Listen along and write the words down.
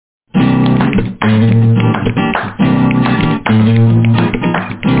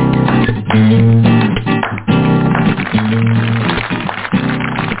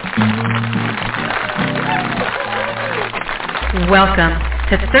Welcome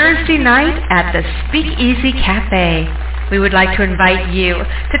to Thursday night at the SpeakEasy Cafe. We would like to invite you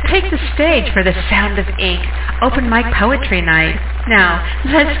to take the stage for the Sound of Ink Open Mic Poetry Night. Now,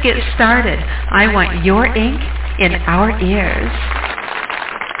 let's get started. I want your ink in our ears.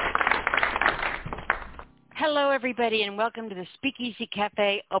 Hello, everybody, and welcome to the SpeakEasy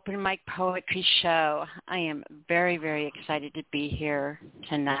Cafe Open Mic Poetry Show. I am very, very excited to be here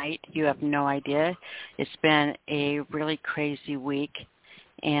tonight. You have no idea. It's been a really crazy week,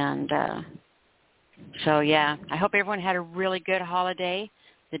 and I hope everyone had a really good holiday,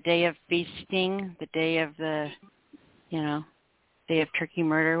 the day of feasting, the day of day of turkey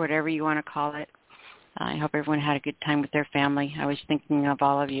murder, whatever you want to call it. I hope everyone had a good time with their family. I was thinking of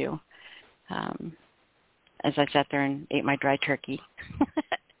all of you. As I sat there and ate my dry turkey.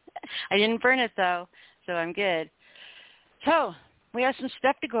 I didn't burn it, though, so I'm good. So we have some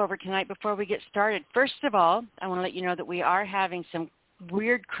stuff to go over tonight before we get started. First of all, I want to let you know that we are having some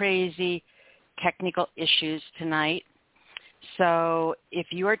weird, crazy technical issues tonight. So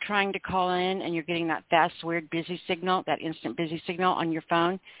if you are trying to call in and you're getting that fast, weird, busy signal, that instant busy signal on your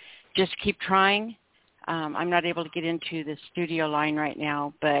phone, just keep trying. I'm not able to get into the studio line right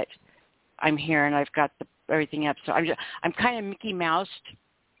now, but I'm here and I've got everything up. So I'm kind of Mickey Moused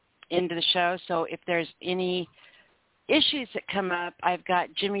into the show. So if there's any issues that come up, I've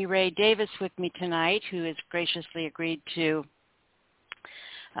got Jimmy Ray Davis with me tonight, who has graciously agreed to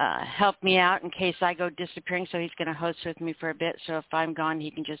help me out in case I go disappearing. So he's going to host with me for a bit. So if I'm gone,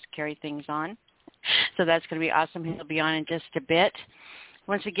 he can just carry things on. So that's going to be awesome. He'll be on in just a bit.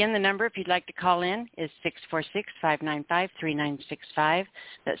 Once again, the number, if you'd like to call in, is 646-595-3965.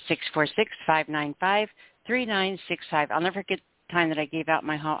 That's 646-595-3965. I'll never forget the time that I gave out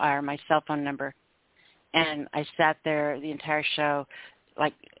my cell phone number. And I sat there the entire show,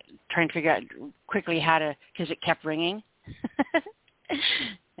 like, trying to figure out quickly how to, because it kept ringing.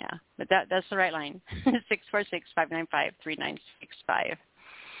 Yeah, but that's the right line, 646-595-3965.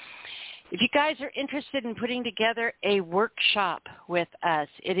 If you guys are interested in putting together a workshop with us,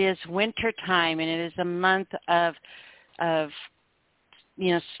 it is winter time, and it is a month of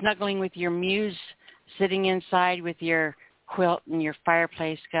snuggling with your muse, sitting inside with your quilt and your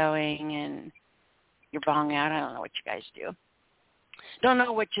fireplace going and your bong out. I don't know what you guys do. Don't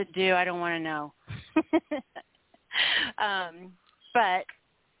know what you do. I don't want to know. But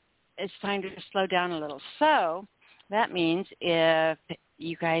it's time to slow down a little. So that means if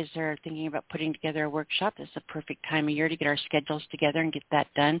you guys are thinking about putting together a workshop, it's the perfect time of year to get our schedules together and get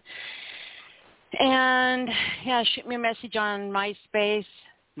that done. And, shoot me a message on Facebook.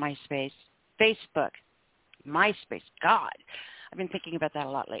 MySpace. God. I've been thinking about that a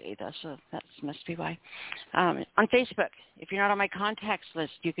lot lately, though, so that must be why. On Facebook, if you're not on my contacts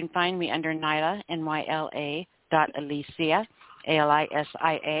list, you can find me under Nyla, Nyla, Alisia,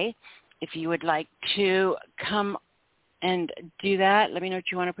 Alisia. If you would like to come and do that, let me know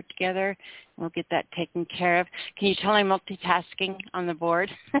what you want to put together, and we'll get that taken care of. Can you tell I'm multitasking on the board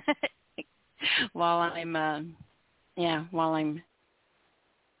while I'm I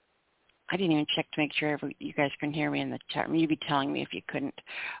didn't even check to make sure you guys can hear me in the chat room. You'd be telling me if you couldn't.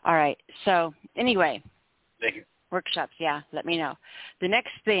 All right. So anyway, thank you. Workshops, let me know. The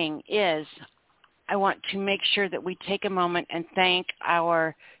next thing is I want to make sure that we take a moment and thank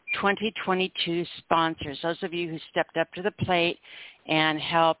our 2022 sponsors, those of you who stepped up to the plate and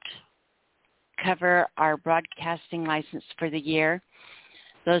helped cover our broadcasting license for the year.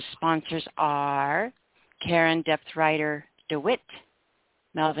 Those sponsors are Karen Depthrider DeWitt,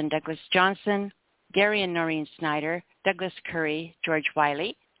 Melvin Douglas Johnson, Gary and Noreen Snyder, Douglas Curry, George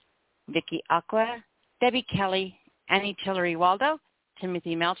Wiley, Vicki Aqua, Debbie Kelly, Annie Tillery Waldo,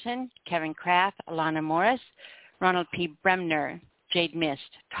 Timothy Melton, Kevin Kraft, Alana Morris, Ronald P. Bremner, Jade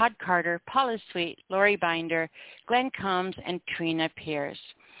Mist, Todd Carter, Paula Sweet, Lori Binder, Glenn Combs, and Trina Pierce.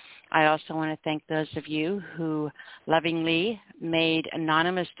 I also want to thank those of you who lovingly made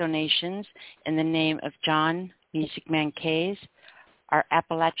anonymous donations in the name of John Music Man Kays, our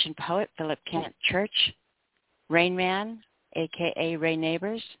Appalachian poet, Philip Kent Church, Rain Man, a.k.a. Ray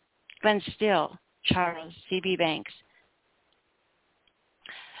Neighbors, Glenn Still, Charles C.B. Banks,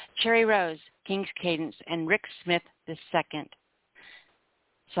 Cherry Rose, King's Cadence, and Rick Smith II.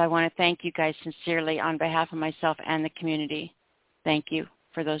 So I want to thank you guys sincerely on behalf of myself and the community. Thank you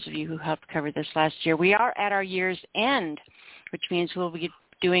for those of you who helped cover this last year. We are at our year's end, which means we'll be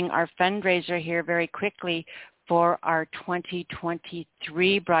doing our fundraiser here very quickly for our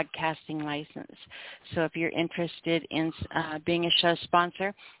 2023 broadcasting license. So if you're interested in being a show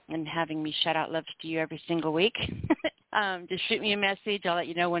sponsor and having me shout out loves to you every single week, just shoot me a message. I'll let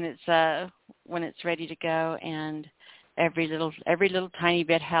you know when it's ready to go. And every little tiny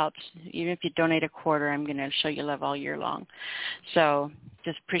bit helps. Even if you donate a quarter, I'm going to show you love all year long. So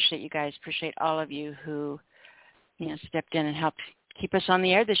just appreciate you guys. Appreciate all of you who, stepped in and helped keep us on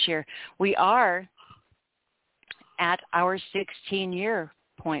the air this year. We are at our 16-year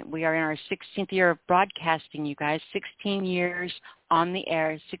point. We are in our 16th year of broadcasting, you guys. 16 years on the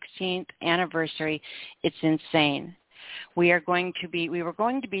air, 16th anniversary. It's insane. We were going to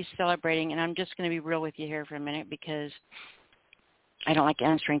be celebrating, and I'm just going to be real with you here for a minute because I don't like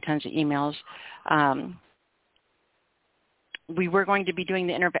answering tons of emails. We were going to be doing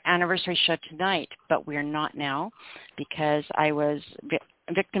the anniversary show tonight, but we're not now because I was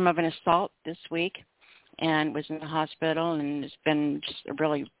a victim of an assault this week and was in the hospital, and it's been just a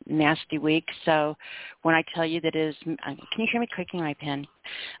really nasty week. So when I tell you that can you hear me clicking my pen?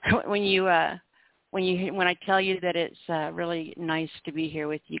 When I tell you that it's really nice to be here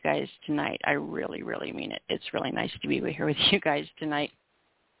with you guys tonight, I really, really mean it. It's really nice to be here with you guys tonight.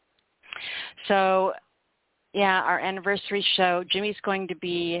 So, yeah, our anniversary show, Jimmy's going to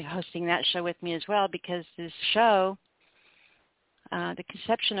be hosting that show with me as well because this show, the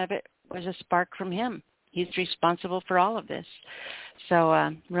conception of it was a spark from him. He's responsible for all of this. So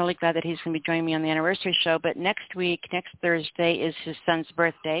I'm really glad that he's going to be joining me on the anniversary show. But next Thursday, is his son's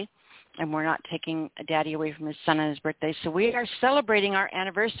birthday. And we're not taking a daddy away from his son on his birthday. So we are celebrating our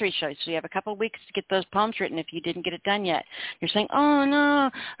anniversary show. So you have a couple of weeks to get those poems written if you didn't get it done yet. You're saying, oh,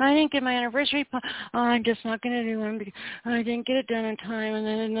 no, I didn't get my anniversary poem. Oh, I'm just not going to do them because I didn't get it done in time.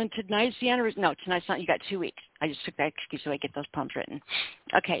 And then tonight's the anniversary. No, tonight's not. You got 2 weeks. I just took that excuse so I get those poems written.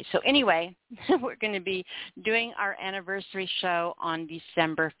 Okay, so anyway, we're going to be doing our anniversary show on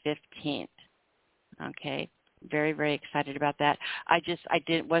December 15th. Okay. Very, very excited about that. I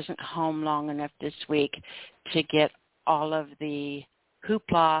wasn't home long enough this week to get all of the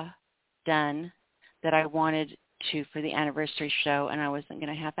hoopla done that I wanted to for the anniversary show, and I wasn't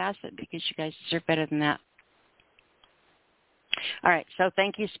going to half-ass it because you guys deserve better than that. All right, so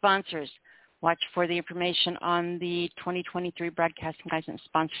thank you, sponsors. Watch for the information on the 2023 Broadcasting License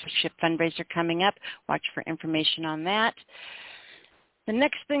Sponsorship Fundraiser coming up. Watch for information on that. The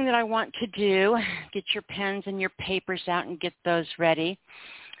next thing that I want to do, get your pens and your papers out and get those ready.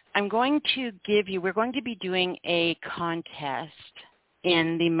 we're going to be doing a contest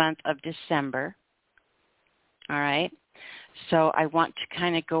in the month of December. All right. So I want to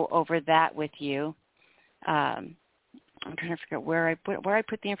kind of go over that with you. I'm trying to figure out where I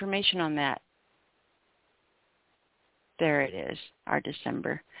put the information on that. There it is, our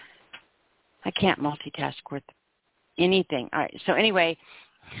December. I can't multitask with anything. All right. So anyway,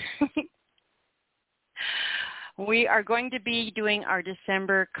 we are going to be doing our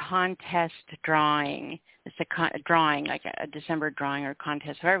December contest drawing. It's a drawing, like a December drawing or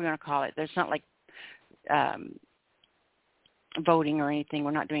contest, however you want to call it. There's not like voting or anything.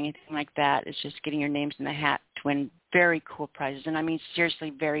 We're not doing anything like that. It's just getting your names in the hat to win very cool prizes. And I mean,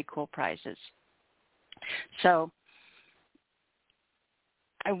 seriously, very cool prizes. So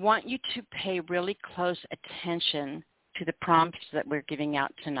I want you to pay really close attention to the prompts that we're giving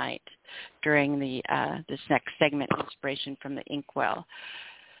out tonight during the this next segment, Inspiration from the Inkwell,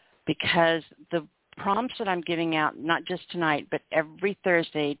 because the prompts that I'm giving out, not just tonight, but every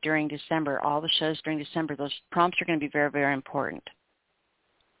Thursday during December, all the shows during December, those prompts are going to be very, very important.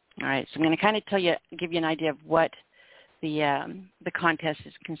 All right, so I'm going to kind of give you an idea of what the contest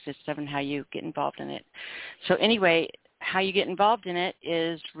consists of and how you get involved in it. So anyway, how you get involved in it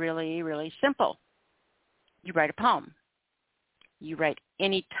is really, really simple. You write a poem. You write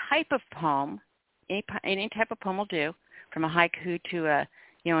any type of poem. Any type of poem will do, from a haiku to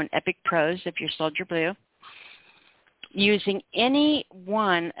an epic prose if you're Soldier Blue, using any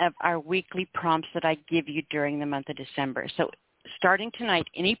one of our weekly prompts that I give you during the month of December. So starting tonight,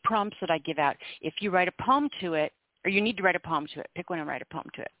 any prompts that I give out, if you write a poem to it, or you need to write a poem to it, pick one and write a poem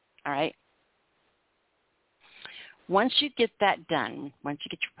to it, all right? Once you get that done, once you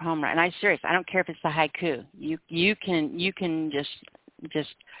get your poem right, and I'm serious, I don't care if it's the haiku. You can just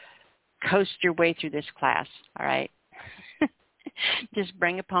coast your way through this class, all right? Just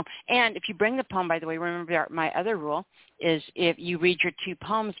bring a poem. And if you bring the poem, by the way, remember my other rule is if you read your 2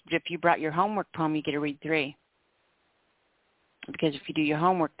 poems, but if you brought your homework poem, you get to read 3. Because if you do your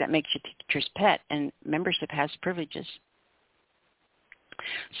homework, that makes you teacher's pet, and membership has privileges.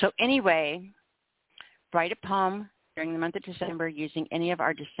 So anyway, write a poem during the month of December using any of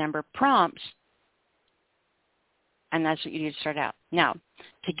our December prompts, and that's what you do to start out. Now,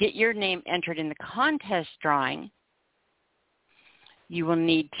 to get your name entered in the contest drawing, you will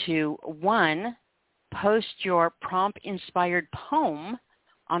need to, 1, post your prompt-inspired poem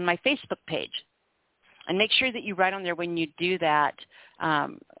on my Facebook page. And make sure that you write on there when you do that,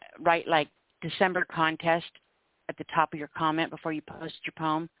 write like December contest at the top of your comment before you post your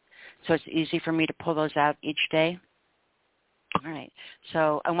poem, so it's easy for me to pull those out each day. All right.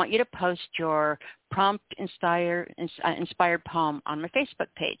 So I want you to post your prompt-inspired poem on my Facebook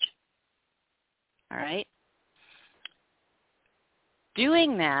page. All right.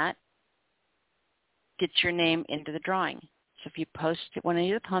 Doing that gets your name into the drawing. So if you post one of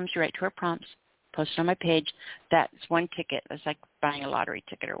the poems you write to our prompts, post it on my page, that's one ticket. It's like buying a lottery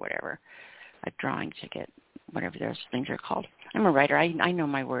ticket or whatever, a drawing ticket, whatever those things are called. I'm a writer. I know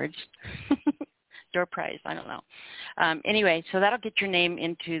my words. Door prize. I don't know. Anyway, so that'll get your name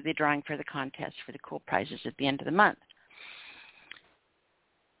into the drawing for the contest for the cool prizes at the end of the month.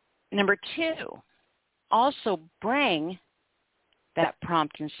 Number 2, also bring that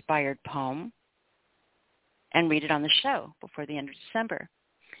prompt-inspired poem and read it on the show before the end of December.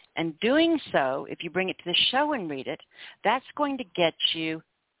 And doing so, if you bring it to the show and read it, that's going to get you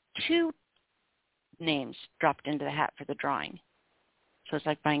 2 names dropped into the hat for the drawing. So it's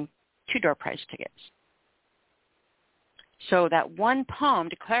like buying 2 door prize tickets. So that one poem,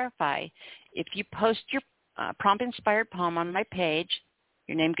 to clarify, if you post your prompt-inspired poem on my page,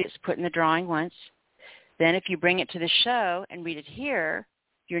 your name gets put in the drawing once. Then if you bring it to the show and read it here,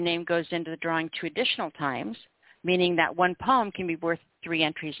 your name goes into the drawing 2 additional times, meaning that one poem can be worth 3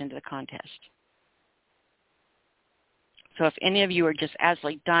 entries into the contest. So if any of you are just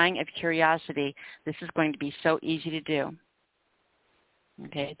absolutely dying of curiosity, this is going to be so easy to do.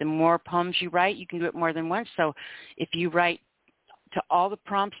 Okay, the more poems you write, you can do it more than once. So if you write to all the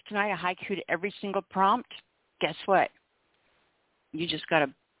prompts tonight, a haiku to every single prompt, guess what? You just got a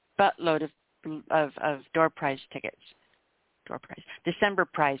buttload of door prize tickets. Door prize. December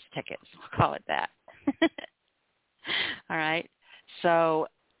prize tickets. We'll call it that. All right. So,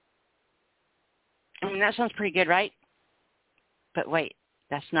 I mean, that sounds pretty good, right? But wait,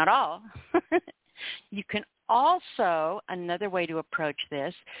 that's not all. You can also, another way to approach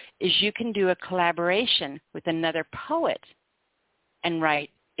this is you can do a collaboration with another poet and write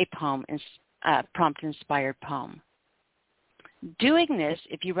a poem, prompt-inspired poem. Doing this,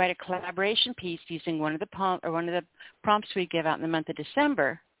 if you write a collaboration piece using one of the prompts we give out in the month of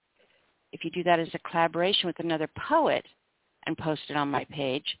December, if you do that as a collaboration with another poet and post it on my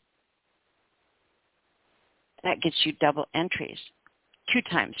page, that gets you double entries. 2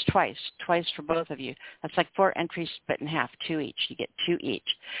 times, twice for both of you. That's like 4 entries split in half, 2 each. You get 2 each.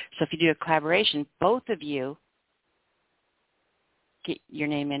 So if you do a collaboration, both of you get your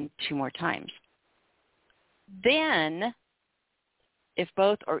name in 2 more times. Then, if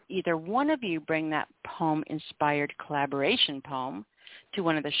both or either one of you bring that poem-inspired collaboration poem to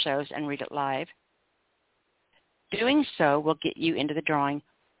one of the shows and read it live, doing so will get you into the drawing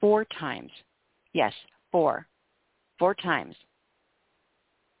 4 times. Yes, 4. 4 times.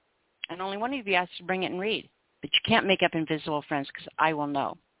 And only one of you has to bring it and read. But you can't make up invisible friends because I will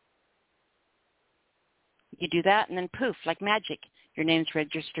know. You do that and then poof, like magic, your name's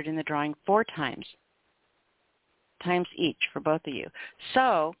registered in the drawing 4 times. Times each for both of you.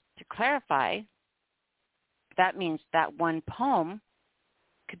 So, to clarify, that means that one poem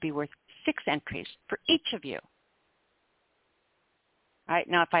could be worth 6 entries for each of you. All right,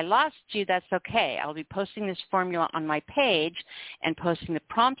 now if I lost you, that's okay. I'll be posting this formula on my page and posting the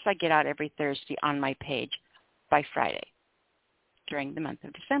prompts I get out every Thursday on my page by Friday during the month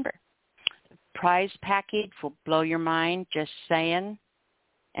of December. The prize package will blow your mind, just saying,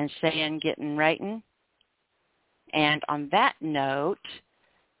 and saying, getting, writing. And on that note,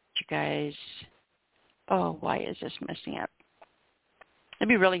 you guys, oh, why is this messing up? It'd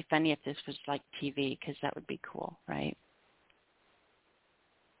be really funny if this was like TV, because that would be cool, right?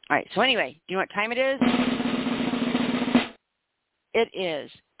 All right, so anyway, do you know what time it is? It is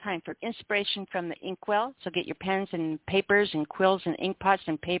time for inspiration from the inkwell. So get your pens and papers and quills and ink pots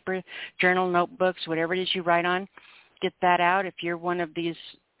and paper, journal, notebooks, whatever it is you write on. Get that out. If you're one of these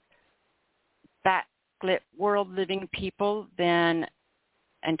backlit world-living people, then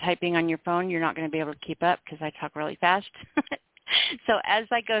and typing on your phone, you're not going to be able to keep up because I talk really fast. So as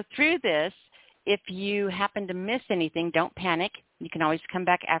I go through this, if you happen to miss anything, don't panic. You can always come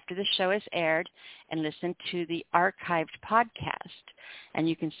back after the show is aired and listen to the archived podcast. And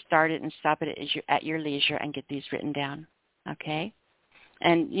you can start it and stop it at your leisure and get these written down. Okay?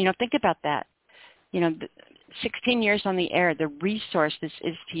 And, think about that. 16 years on the air, the resource this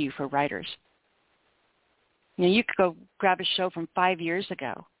is to you for writers. You could go grab a show from 5 years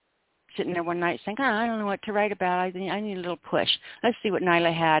ago, sitting there one night saying, I don't know what to write about. I need a little push. Let's see what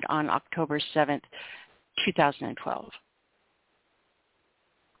Nyla had on October 7th, 2012.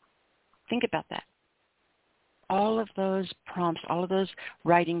 Think about that. all of those prompts, all of those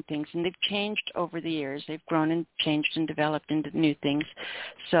writing things, and they've changed over the years. They've grown and changed and developed into new things.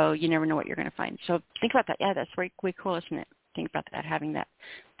 So you never know what you're going to find. So think about that. Yeah, that's way cool, isn't it? Think about that, having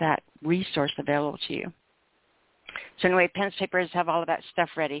that resource available to you. So anyway, pens, papers, have all of that stuff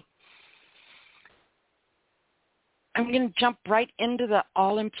ready. I'm going to jump right into the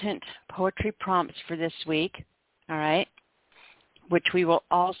all-intent poetry prompts for this week, all right, which we will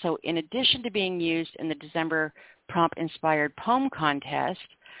also, in addition to being used in the December prompt-inspired poem contest,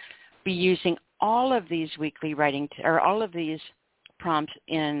 be using all of these weekly writing, or all of these prompts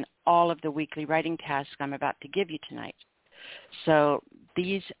in all of the weekly writing tasks I'm about to give you tonight. So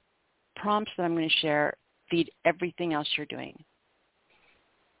these prompts that I'm going to share feed everything else you're doing.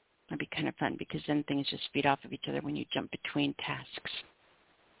 It'd be kind of fun because then things just feed off of each other when you jump between tasks.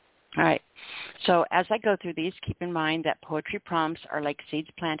 All right. So as I go through these, keep in mind that poetry prompts are like seeds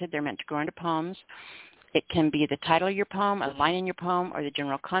planted. They're meant to grow into poems. It can be the title of your poem, a line in your poem, or the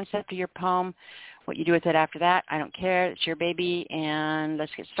general concept of your poem. What you do with it after that, I don't care. It's your baby, and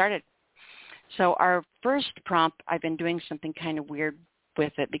let's get started. So our first prompt, I've been doing something kind of weird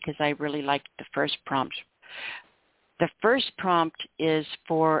with it because I really liked the first prompt. The first prompt is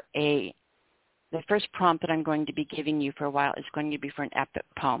the first prompt that I'm going to be giving you for a while is going to be for an epic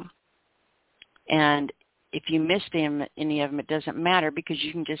poem. And if you missed any of them, it doesn't matter because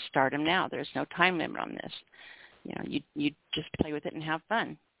you can just start them now. There's no time limit on this. You know, you just play with it and have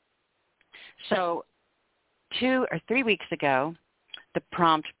fun. So 2 or 3 weeks ago, the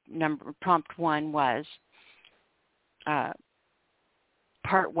prompt 1 was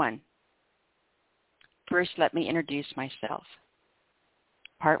part 1. First, let me introduce myself.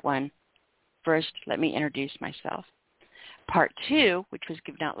 Part 1. First, let me introduce myself. Part 2, which was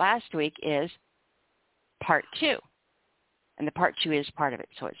given out last week, is part 2. And the part 2 is part of it.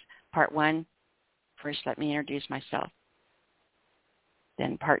 So it's part 1, first, let me introduce myself.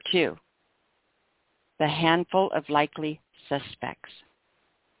 Then part 2, the handful of likely suspects.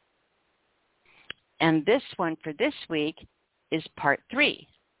 And this one for this week is part 3.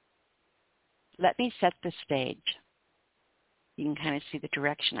 Let me set the stage. You can kind of see the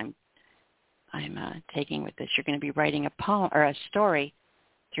direction I'm taking with this. You're going to be writing a poem or a story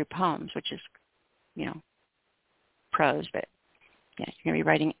through poems, which is, you know, prose, but yeah, you're going to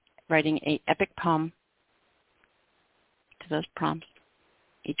be writing a epic poem to those prompts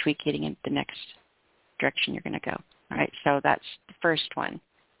each week, getting in the next direction you're going to go. All right, so that's the first one.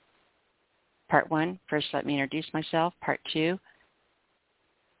 Part 1, first let me introduce myself. Part 2,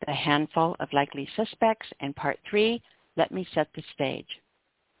 the handful of likely suspects. And part 3, let me set the stage.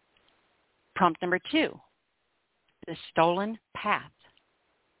 Prompt number 2, the stolen path.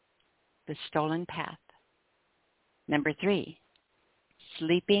 The stolen path. Number 3,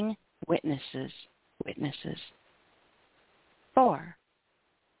 sleeping witnesses. 4,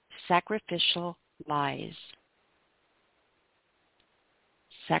 sacrificial lies.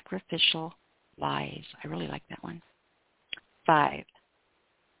 Sacrificial lies. I really like that one. 5,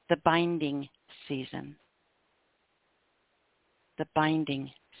 the binding season. The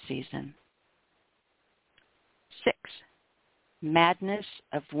binding season. 6, madness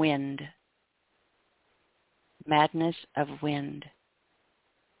of wind. Madness of wind.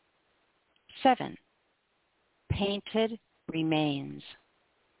 7, painted remains.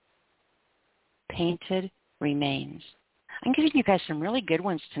 Painted remains. I'm giving you guys some really good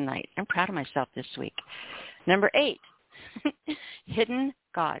ones tonight. I'm proud of myself this week. Number 8, hidden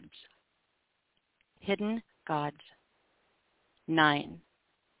gods. Hidden gods. 9,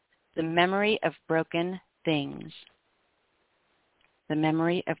 the memory of broken things. The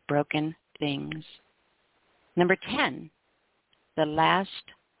memory of broken things. Number 10, the last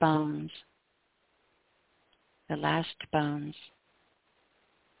bones. The last bones.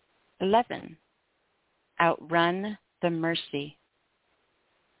 11, outrun the mercy.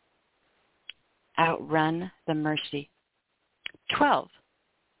 Outrun the mercy. 12,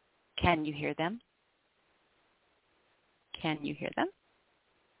 can you hear them? Can you hear them?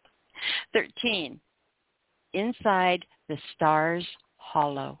 13, inside the star's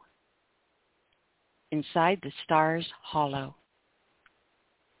hollow. Inside the star's hollow.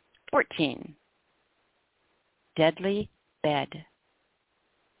 14, deadly bed.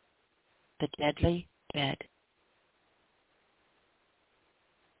 The deadly bed.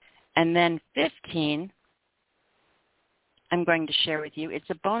 And then 15, I'm going to share with you. It's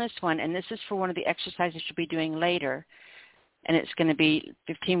a bonus one, and this is for one of the exercises you'll be doing later. And it's going to be,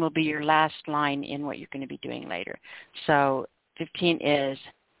 15 will be your last line in what you're going to be doing later. So 15 is,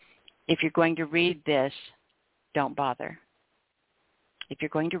 if you're going to read this, don't bother. If you're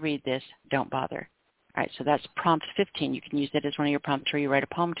going to read this, don't bother. All right, so that's prompt 15. You can use that as one of your prompts, or you write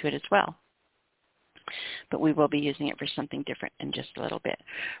a poem to it as well. But we will be using it for something different in just a little bit.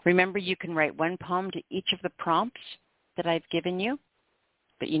 Remember, you can write one poem to each of the prompts that I've given you,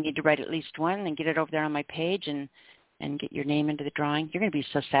 but you need to write at least one and get it over there on my page and get your name into the drawing. You're going to be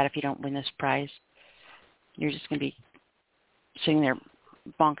so sad if you don't win this prize. You're just going to be sitting there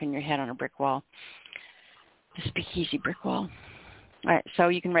bonking your head on a brick wall, the speakeasy brick wall. All right, so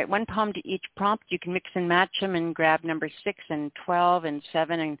you can write one poem to each prompt. You can mix and match them and grab number 6 and 12 and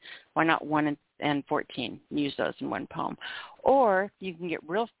 7 and why not 1 and 14. Use those in one poem. Or you can get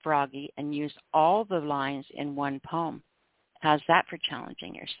real froggy and use all the lines in one poem. How's that for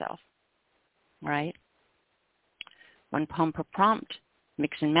challenging yourself, right? One poem per prompt.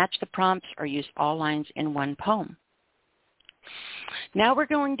 Mix and match the prompts or use all lines in one poem. Now we're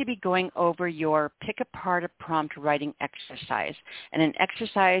going to be going over your pick apart a prompt writing exercise. And an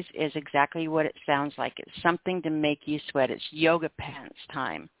exercise is exactly what it sounds like. It's something to make you sweat. It's yoga pants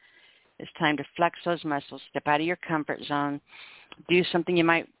time. It's time to flex those muscles, step out of your comfort zone, do something you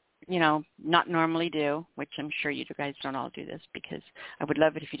might, not normally do, which I'm sure you guys don't all do this, because I would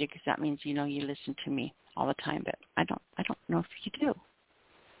love it if you did, because that means you listen to me all the time, but I don't know if you do.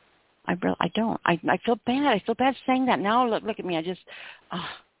 I don't. I feel bad. I feel bad saying that. Now look at me.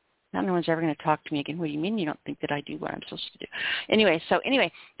 Now no one's ever going to talk to me again. What do you mean you don't think that I do what I'm supposed to do? Anyway,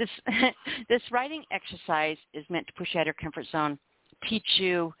 this this writing exercise is meant to push you out of your comfort zone, teach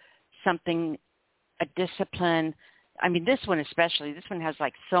you something, a discipline. I mean, this one especially. This one has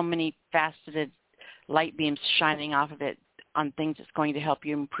like so many faceted light beams shining off of it on things that's going to help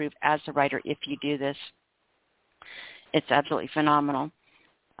you improve as a writer if you do this. It's absolutely phenomenal.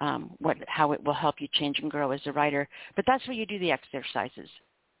 How it will help you change and grow as a writer. But that's where you do the exercises.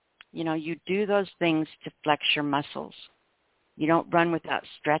 You do those things to flex your muscles. You don't run without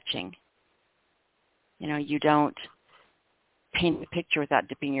stretching. You don't paint a picture without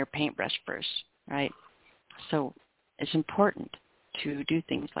dipping your paintbrush first, right? So it's important to do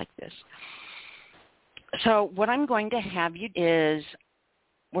things like this. So what I'm going to have you is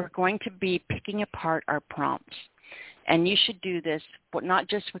we're going to be picking apart our prompts. And you should do this, but not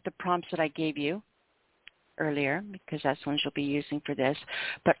just with the prompts that I gave you earlier, because that's ones you'll be using for this,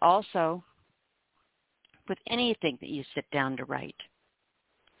 but also with anything that you sit down to write.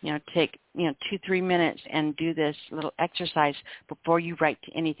 Take 2-3 minutes and do this little exercise before you write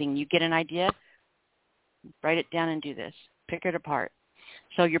to anything. You get an idea, write it down and do this. Pick it apart.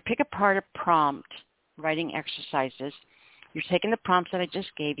 So your pick apart a prompt writing exercises. You're taking the prompts that I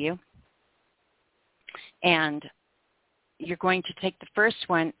just gave you, and you're going to take the first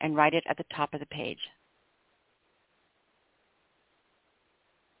one and write it at the top of the page.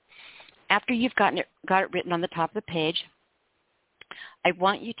 After you've got it written on the top of the page, I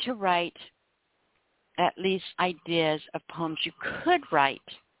want you to write at least ideas of poems you could write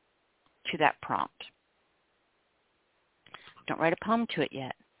to that prompt. Don't write a poem to it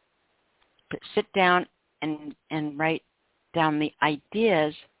yet, but sit down and write down the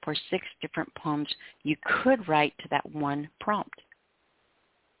ideas for 6 different poems you could write to that one prompt.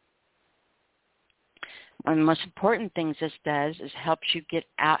 One of the most important things this does is help you get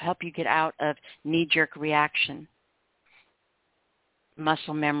out of knee-jerk reaction,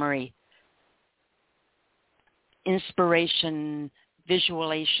 muscle memory, inspiration,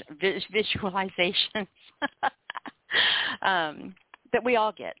 visualizations that we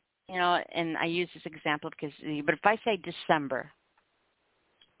all get. And I use this example but if I say December,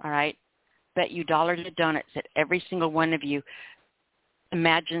 all right, bet you dollar to donuts that every single one of you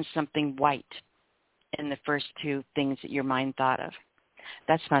imagines something white in the first 2 things that your mind thought of.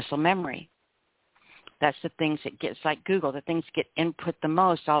 That's muscle memory. That's the things that gets like Google, the things get input the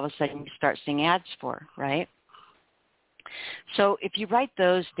most, all of a sudden you start seeing ads for, right? So if you write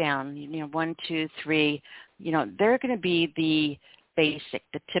those down, 1, 2, 3, they're going to be the basic,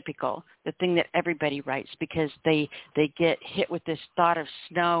 the typical, the thing that everybody writes, because they get hit with this thought of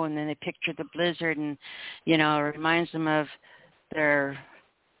snow and then they picture the blizzard and, it reminds them of their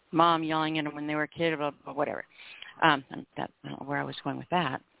mom yelling at them when they were a kid or whatever. I don't know where I was going with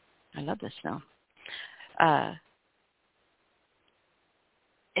that. I love the snow.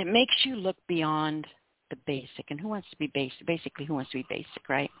 It makes you look beyond the basic. And who wants to be basic? Basically, who wants to be basic,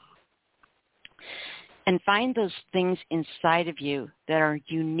 right? And find those things inside of you that are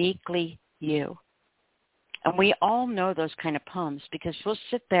uniquely you. And we all know those kind of poems, because we'll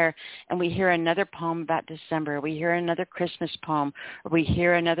sit there and we hear another poem about December, we hear another Christmas poem, or we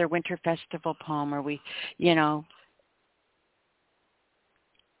hear another winter festival poem, or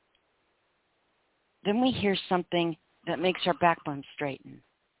then we hear something that makes our backbone straighten.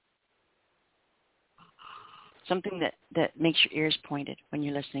 something that makes your ears pointed when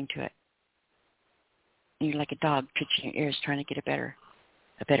you're listening to it. You're like a dog twitching your ears trying to get a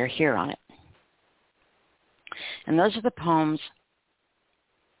better hear on it. And those are the poems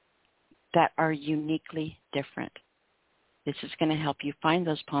that are uniquely different. This is going to help you find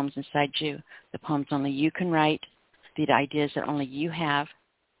those poems inside you, the poems only you can write, the ideas that only you have.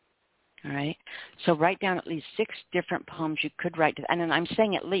 All right? So write down at least 6 different poems you could write. And then I'm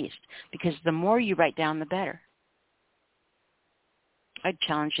saying at least, because the more you write down, the better. I'd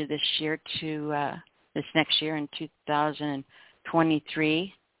challenge you this next year in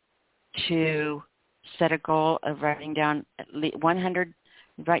 2023 to set a goal of writing down at least 100,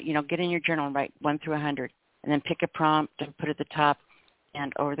 get in your journal and write 1 through 100, and then pick a prompt and put it at the top,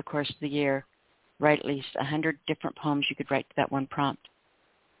 and over the course of the year, write at least 100 different poems you could write to that one prompt.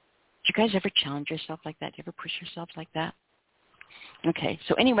 Did you guys ever challenge yourself like that? Do you ever push yourself like that? Okay,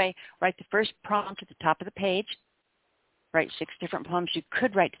 so anyway, write the first prompt at the top of the page. Write 6 different poems you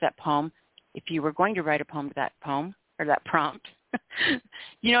could write to that poem if you were going to write a poem to that poem or that prompt.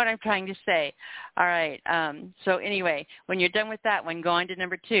 You know what I'm trying to say. All right. So anyway, when you're done with that one, go on to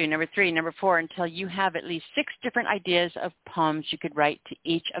number 2, number 3, number 4, until you have at least 6 different ideas of poems you could write to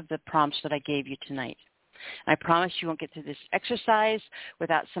each of the prompts that I gave you tonight. I promise you won't get through this exercise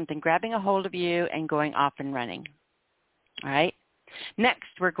without something grabbing a hold of you and going off and running. All right. Next,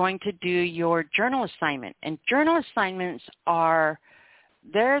 we're going to do your journal assignment. And journal assignments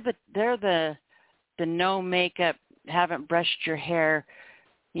they're the no makeup, haven't brushed your hair,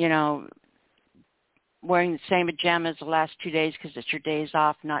 wearing the same pajamas the last 2 days because it's your days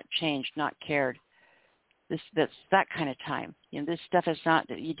off, not changed, not cared. That's that kind of time. This stuff is not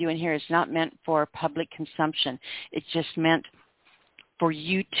that you do in here is not meant for public consumption. It's just meant for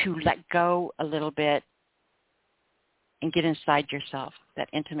you to let go a little bit and get inside yourself, that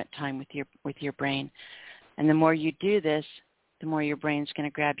intimate time with your brain. And the more you do this, the more your brain's going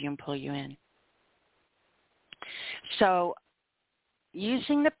to grab you and pull you in. So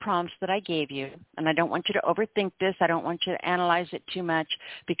using the prompts that I gave you, and I don't want you to overthink this. I don't want you to analyze it too much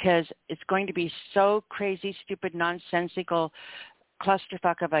because it's going to be so crazy, stupid, nonsensical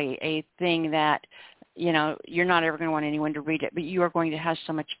clusterfuck of a thing that, you're not ever going to want anyone to read it, but you are going to have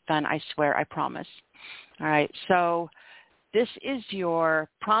so much fun, I swear, I promise. All right, so this is your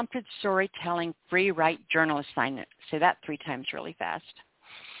prompted storytelling free write journal assignment. Say that 3 times really fast.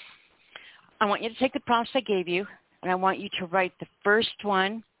 I want you to take the prompts I gave you, and I want you to write the first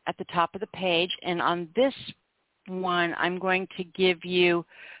one at the top of the page. And on this one, I'm going to give you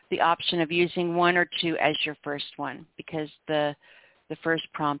the option of using 1 or 2 as your first one because the first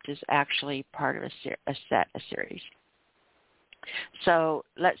prompt is actually part of a series. So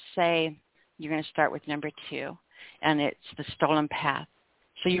let's say you're going to start with number 2, and it's the stolen path.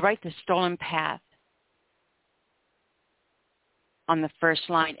 So you write the stolen path on the first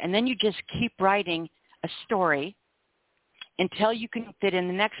line, and then you just keep writing a story until you can fit in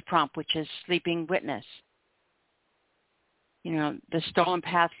the next prompt, which is sleeping witness. The stolen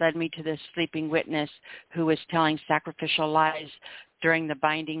path led me to this sleeping witness who was telling sacrificial lies during the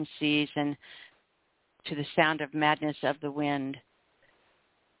binding season to the sound of madness of the wind.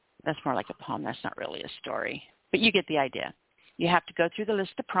 That's more like a poem. That's not really a story, but you get the idea. You have to go through the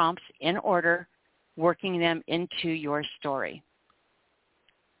list of prompts in order, working them into your story.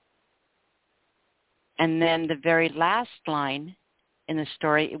 And then the very last line in the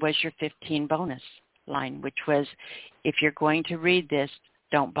story was your 15 bonus line, which was, if you're going to read this,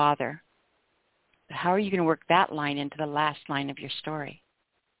 don't bother. How are you going to work that line into the last line of your story?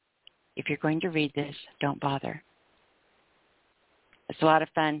 If you're going to read this, don't bother. It's a lot of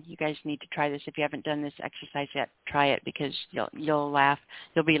fun. You guys need to try this. If you haven't done this exercise yet, try it because you'll laugh.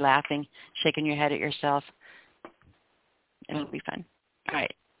 You'll be laughing, shaking your head at yourself. It'll be fun. All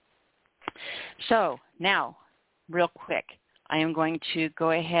right. So now, real quick, I am going to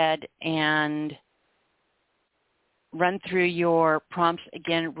go ahead and run through your prompts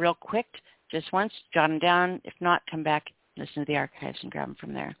again real quick, just once, jot them down. If not, come back, listen to the archives, and grab them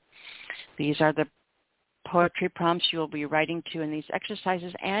from there. These are the poetry prompts you will be writing to in these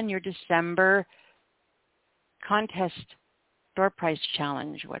exercises and your December contest door prize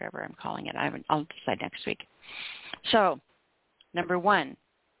challenge, whatever I'm calling it. I'll decide next week. So, number 1.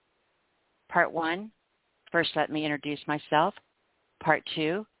 Part 1, first let me introduce myself. Part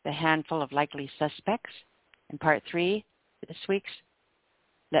 2, the handful of likely suspects. And Part 3, this week's,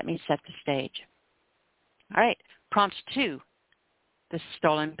 let me set the stage. All right, prompt 2, the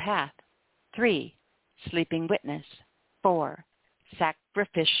stolen path. 3, sleeping witness. 4,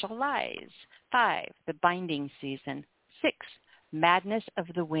 sacrificial lies. 5, the binding season. 6, madness of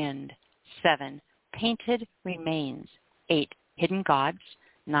the wind. 7, Painted Remains. 8, Hidden Gods.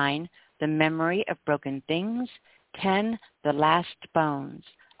 9, The Memory of Broken Things. 10, The Last Bones.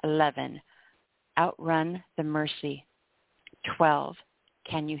 11, Outrun the Mercy. 12,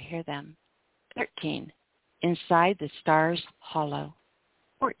 Can You Hear Them? 13, Inside the Stars Hollow.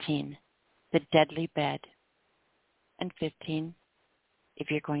 14, The Deadly Bed. And 15, If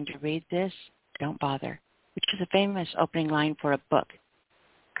you're going to read this, don't bother, which is a famous opening line for a book.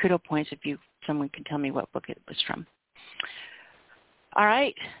 Kudo points if someone can tell me what book it was from. All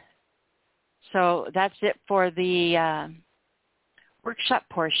right. So that's it for the workshop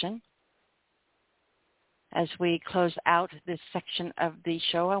portion. As we close out this section of the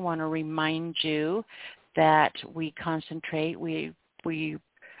show, I want to remind you that we concentrate. We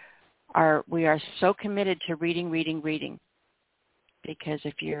are so committed to reading, because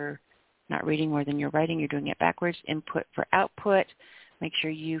if you're not reading more than you're writing, you're doing it backwards. Input for output. Make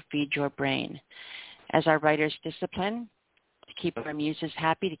sure you feed your brain. As our writers discipline, to keep our muses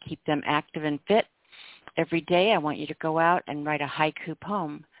happy, to keep them active and fit, every day I want you to go out and write a haiku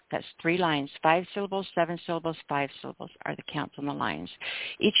poem. That's 3 lines, 5 syllables, 7 syllables, 5 syllables are the counts on the lines.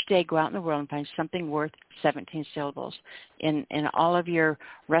 Each day go out in the world and find something worth 17 syllables. In all of your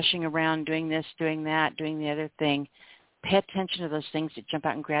rushing around, doing this, doing that, doing the other thing, pay attention to those things that jump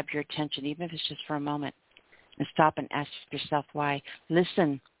out and grab your attention, even if it's just for a moment. And stop and ask yourself why.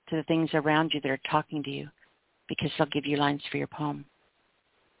 Listen to the things around you that are talking to you, because they'll give you lines for your poem.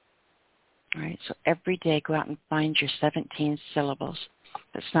 All right, so every day go out and find your 17 syllables.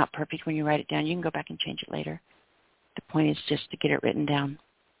 That's not perfect when you write it down. You can go back and change it later. The point is just to get it written down.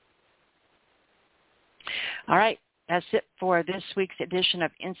 All right, that's it for this week's edition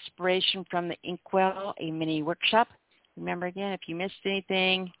of Inspiration from the Inkwell, a mini workshop. Remember again, if you missed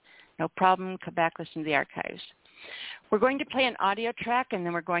anything, no problem. Come back, listen to the archives. We're going to play an audio track, and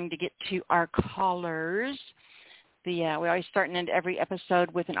then we're going to get to our callers. We always start and end every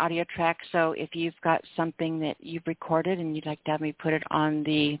episode with an audio track, so if you've got something that you've recorded and you'd like to have me put it on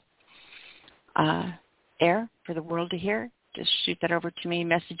the air for the world to hear, just shoot that over to me,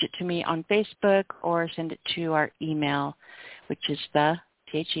 message it to me on Facebook, or send it to our email, which is the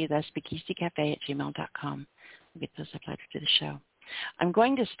speakeasycafe@gmail.com. We'll get those uploaded to the show. I'm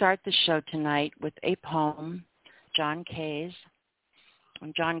going to start the show tonight with a poem, John Kay's.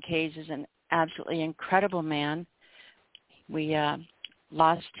 And John Kay's is an absolutely incredible man. We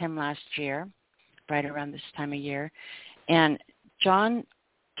lost him last year, right around this time of year. And John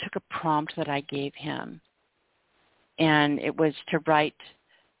took a prompt that I gave him, and it was to write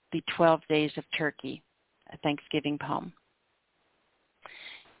the 12 Days of Turkey, a Thanksgiving poem.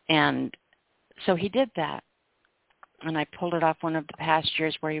 And so he did that. And I pulled it off one of the past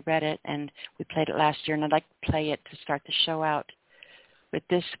years where he read it, and we played it last year. And I'd like to play it to start the show out with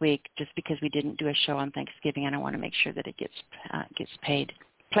this week, just because we didn't do a show on Thanksgiving, and I want to make sure that it gets played.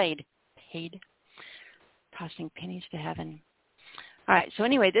 Tossing pennies to heaven. All right, so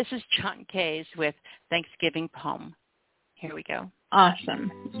anyway, this is John Kay's with Thanksgiving Poem. Here we go.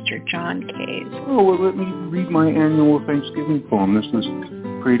 Awesome, Mr. John Kay's. Oh, well, let me read my annual Thanksgiving poem. This was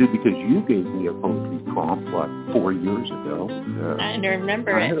created because you gave me a poetry prompt, 4 years ago. I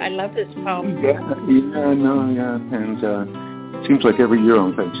remember it. I love this poem. And it seems like every year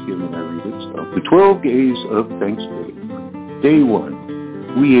on Thanksgiving I read it. So, the 12 Days of Thanksgiving. Day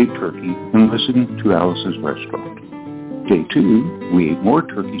 1, we ate turkey and listened to Alice's restaurant. Day 2, we ate more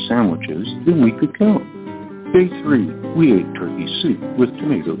turkey sandwiches than we could count. Day 3, we ate turkey soup with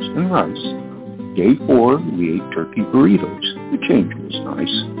tomatoes and rice. Day 4, we ate turkey burritos. The change was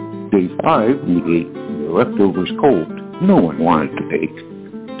nice. Day 5, we ate the leftovers cold. No one wanted to bake.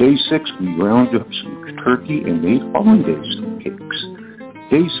 Day 6, we ground up some turkey and made hollandaise cakes.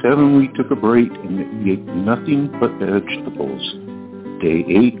 Day 7, we took a break and we ate nothing but vegetables. Day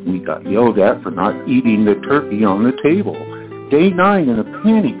 8, we got yelled at for not eating the turkey on the table. Day 9, in a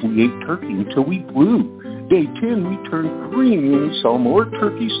panic, we ate turkey until we blew. Day 10, we turned green when we saw more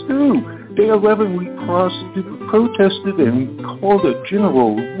turkey stew. Day 11, we protested and called a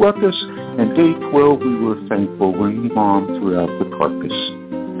general ruckus. And day 12, we were thankful when Mom threw out the carcass.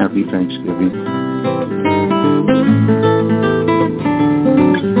 Happy Thanksgiving.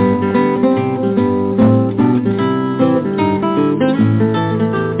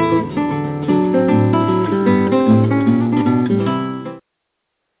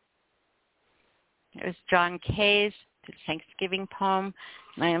 It was John Kay's Thanksgiving poem,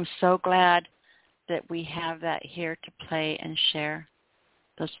 and I am so glad that we have that here to play and share.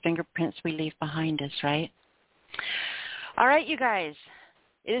 Those fingerprints we leave behind us, right? All right, you guys.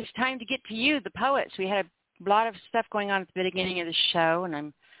 It is time to get to you, the poets. We had a lot of stuff going on at the beginning of the show, and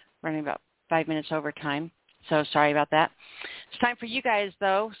I'm running about 5 minutes overtime. So sorry about that. It's time for you guys,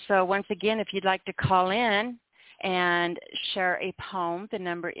 though. So once again, if you'd like to call in and share a poem, the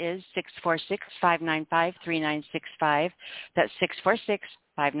number is 646-595-3965. That's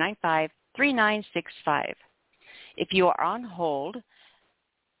 646-595-3965. If you are on hold,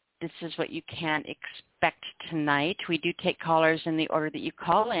 this is what you can expect tonight. We do take callers in the order that you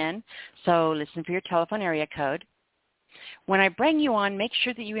call in, so listen for your telephone area code. When I bring you on, make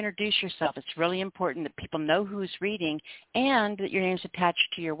sure that you introduce yourself. It's really important that people know who's reading and that your name's attached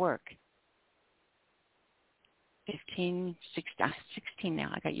to your work. 16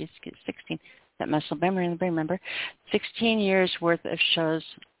 now. I got used to 16. That muscle memory in the brain, remember? 16 years worth of shows.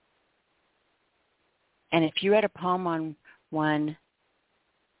 And if you read a poem on one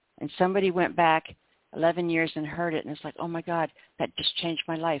and somebody went back 11 years and heard it and it's like, oh, my God, that just changed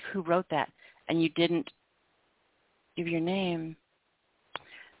my life. Who wrote that? And you didn't give your name,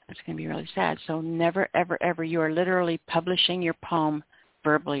 that's going to be really sad. So never, ever, ever, you are literally publishing your poem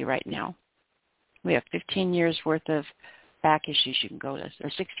verbally right now. We have 15 years worth of back issues you can go list, or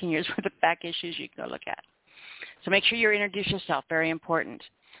 16 years worth of back issues you can go look at. So make sure you introduce yourself, very important.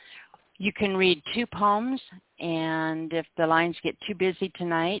 You can read 2 poems, and if the lines get too busy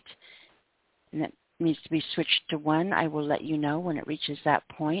tonight, and it needs to be switched to 1, I will let you know when it reaches that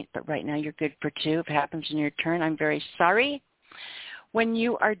point. But right now you're good for 2. If it happens in your turn, I'm very sorry. When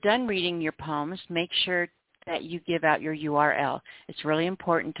you are done reading your poems, make sure that you give out your URL. It's really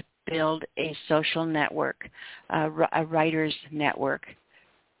important to build a social network, a writer's network,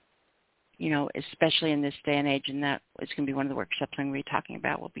 you know, especially in this day and age, and that is going to be one of the workshops I'm going to be talking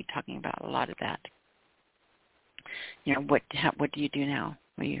about. We'll be talking about a lot of that. You know, what do you do now?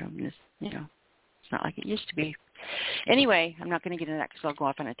 Well, it's not like it used to be. Anyway, I'm not going to get into that because I'll go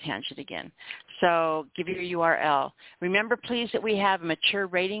off on a tangent again. So give your URL. Remember, please, that we have a mature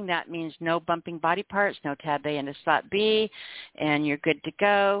rating. That means no bumping body parts, no tab A into slot B, and you're good to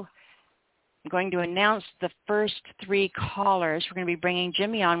go. I'm going to announce the first 3 callers. We're going to be bringing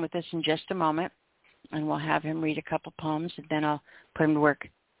Jimmy on with us in just a moment, and we'll have him read a couple poems, and then I'll put him to work.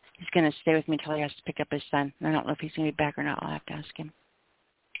 He's going to stay with me until he has to pick up his son. I don't know if he's going to be back or not. I'll have to ask him.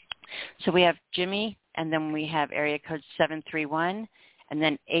 So we have Jimmy, and then we have area code 731, and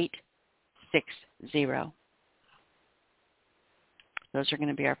then 860. Those are going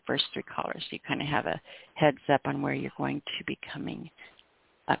to be our first 3 callers. So you kind of have a heads up on where you're going to be coming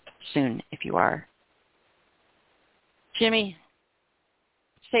up soon if you are. Jimmy,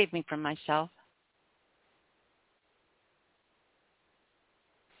 save me from myself.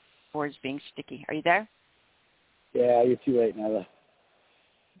 Board's being sticky. Are you there? Yeah, you're too late, Nyla.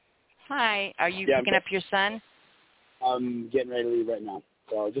 Hi. Are you picking up your son? I'm getting ready to leave right now.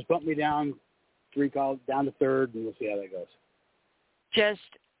 So just bump me down 3 calls, down to 3rd, and we'll see how that goes.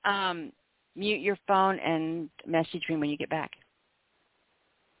 Just mute your phone and message me when you get back,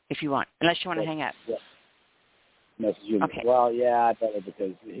 if you want, unless you want to hang up. Yeah. Message you. Okay. Well, yeah, I better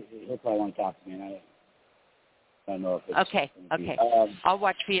because he'll probably want to talk to me, and I don't know if it's... Okay. I'll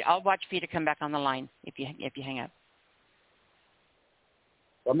watch for you to come back on the line if you hang up.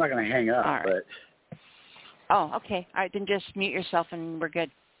 Well, I'm not going to hang up, right. But... Oh, okay. All right, then just mute yourself and we're good.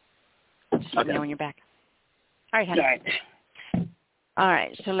 Just let me know when you're back. All right, honey. All right. All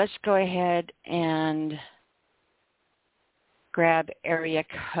right, so let's go ahead and grab area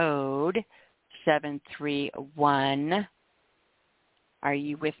code 731. Are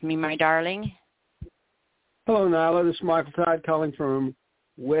you with me, my darling? Hello, Nyla. This is Michael Todd calling from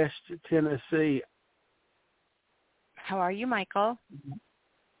West Tennessee. How are you, Michael?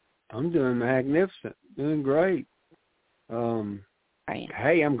 I'm doing magnificent, doing great. Right.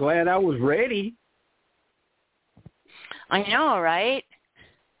 Hey, I'm glad I was ready. I know, right?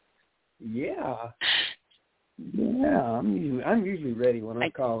 Yeah, I'm usually ready when I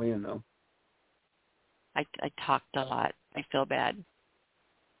call in, though. I talked a lot. I feel bad.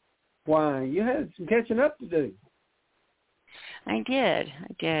 Why? You had some catching up to do. I did.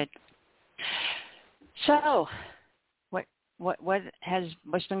 So,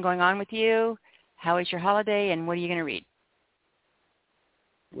 what's been going on with you? How was your holiday, and what are you going to read?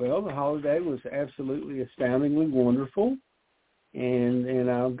 Well, the holiday was absolutely astoundingly wonderful,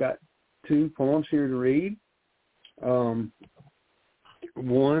 and I've got 2 poems here to read. One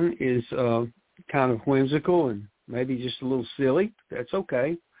is kind of whimsical and maybe just a little silly. That's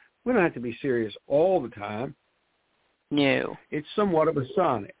okay. We don't have to be serious all the time. No. It's somewhat of a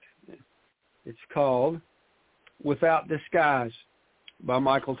sonnet. It's called Without Disguise by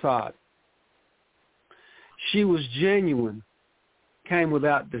Michael Todd. She was genuine, came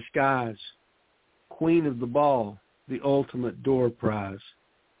without disguise, queen of the ball, the ultimate door prize.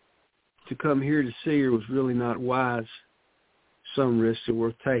 to come here to see her was really not wise. Some risks are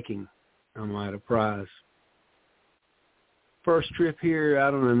worth taking. I might a prize. First trip here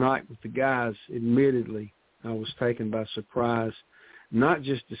out on a night with the guys, admittedly, I was taken by surprise, not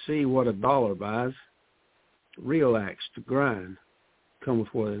just to see what a dollar buys. Real axe to grind come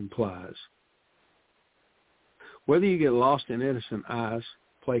with what it implies. Whether you get lost in innocent eyes,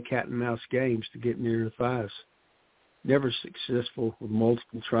 play cat and mouse games to get near the thighs. Never successful with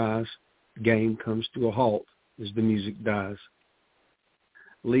multiple tries, the game comes to a halt as the music dies.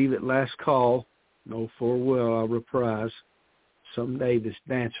 Leave at last call, no farewell I'll reprise. Someday this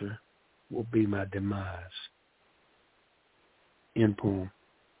dancer will be my demise. End poem.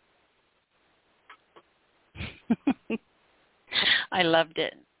 I loved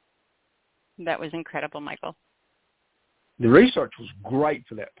it. That was incredible, Michael. The research was great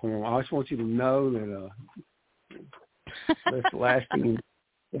for that poem. I just want you to know that that's lasting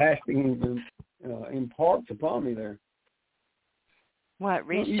imparts upon me there. What,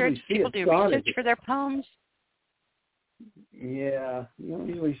 research? People do research for their poems? Yeah, you don't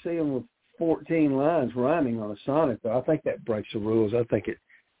usually see them with 14 lines rhyming on a sonnet, though. I think that breaks the rules. I think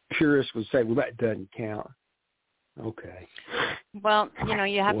purists would say, well, that doesn't count. Okay. Well,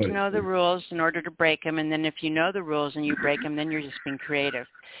 you have to know the rules in order to break them, and then if you know the rules and you break them, then you're just being creative.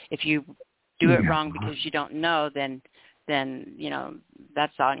 If you do it wrong because you don't know, then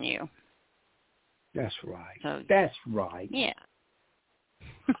that's on you. That's right. So, that's right. Yeah.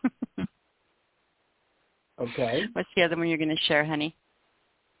 Okay. What's the other one you're going to share, honey?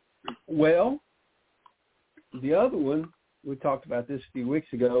 Well, the other one, we talked about this a few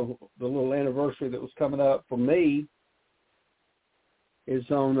weeks ago, the little anniversary that was coming up for me is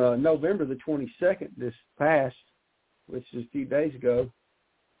on November the 22nd, this past, which is a few days ago,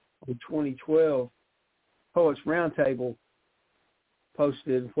 in 2012, Poets Roundtable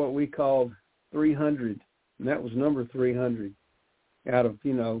posted what we called 300, and that was number 300, out of,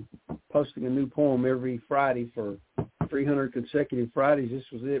 posting a new poem every Friday for 300 consecutive Fridays. This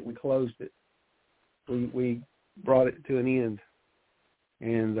was it. We closed it. We brought it to an end.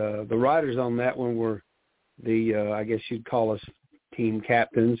 And the writers on that one were the, I guess you'd call us team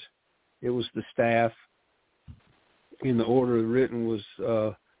captains. It was the staff. In the order written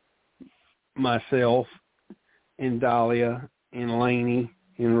was myself and Dahlia and Laney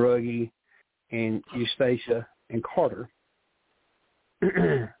and Ruggie and Eustacia and Carter.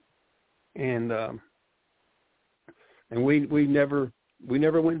 and we never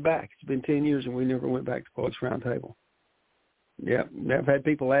went back. It's been 10 years and we never went back to Poets Roundtable. Yeah, I've had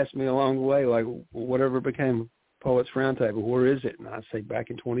people ask me along the way, like, whatever became Poets Roundtable, where is it? And I say back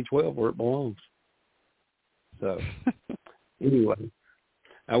in 2012 where it belongs. So anyway,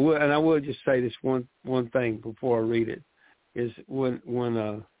 I would just say this one thing before I read it, is when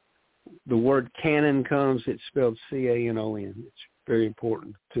the word canon comes, it's spelled C-A-N-O-N. It's very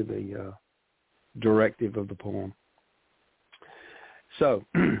important to the directive of the poem. So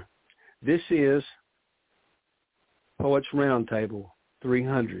this is Poets Roundtable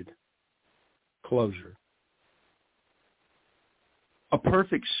 300, closure. A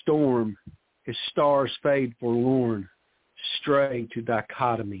perfect storm as stars fade forlorn, stray to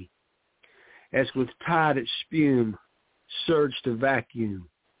dichotomy, as with tide at spume, surge to vacuum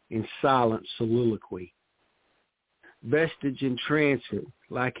in silent soliloquy. Vestige in transit,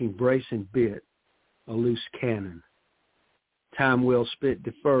 lacking brace and bit, a loose cannon. Time well spent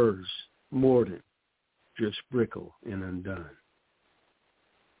defers, mordant, drifts brittle and undone.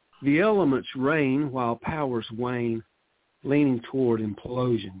 The elements reign while powers wane, leaning toward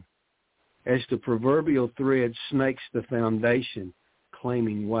implosion, as the proverbial thread snakes the foundation,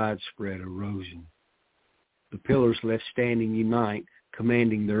 claiming widespread erosion. The pillars left standing unite,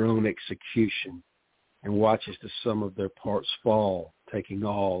 commanding their own execution, and watch as the sum of their parts fall, taking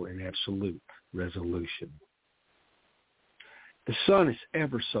all in absolute resolution. The sun is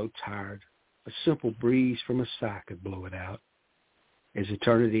ever so tired, a simple breeze from a sigh could blow it out. As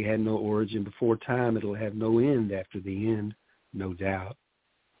eternity had no origin before time, it'll have no end after the end, no doubt.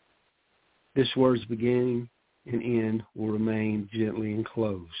 This word's beginning and end will remain gently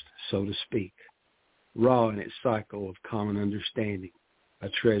enclosed, so to speak, raw in its cycle of common understanding, a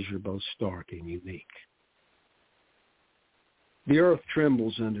treasure both stark and unique. The earth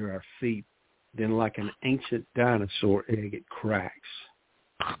trembles under our feet, then like an ancient dinosaur egg it cracks.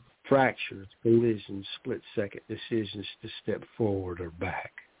 Fractures, collisions, split-second decisions to step forward or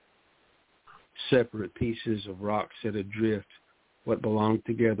back. Separate pieces of rock set adrift, what belonged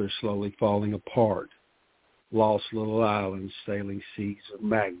together slowly falling apart. Lost little islands, sailing seas of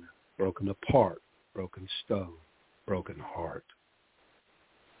magma, broken apart, broken stone, broken heart.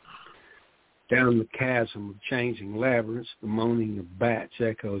 Down the chasm of changing labyrinths, the moaning of bats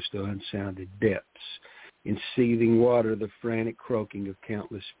echoes to unsounded depths. In seething water, the frantic croaking of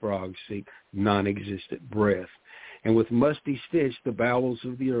countless frogs seek non-existent breath. And with musty stench, the bowels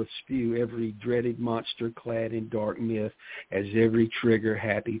of the earth spew every dreaded monster clad in dark myth, as every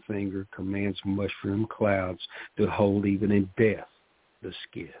trigger-happy finger commands mushroom clouds to hold even in death the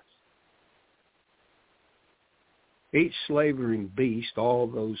skiff. Each slavering beast, all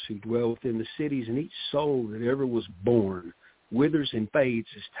those who dwell within the cities, and each soul that ever was born, withers and fades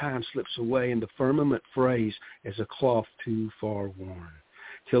as time slips away and the firmament frays as a cloth too far worn,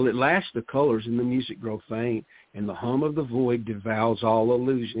 till at last the colors in the music grow faint, and the hum of the void devours all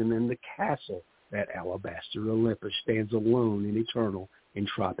illusion, and the castle, that alabaster Olympus, stands alone in eternal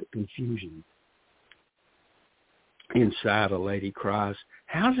entropic confusion. Inside, a lady cries,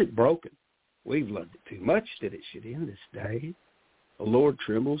 "How's it broken? We've loved it too much that it should end this day." The Lord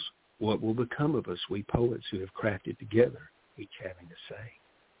trembles, "What will become of us, we poets who have crafted together?" each having to say.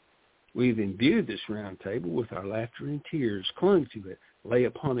 We've imbued this round table with our laughter and tears, clung to it, lay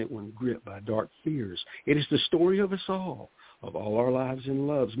upon it when gripped by dark fears. It is the story of us all, of all our lives and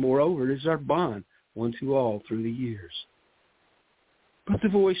loves. Moreover, it is our bond, one to all through the years. But the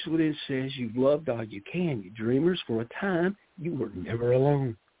voice within says, "You've loved all you can, you dreamers. For a time, you were never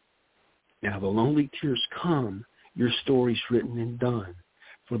alone. Now the lonely tears come, your story's written and done,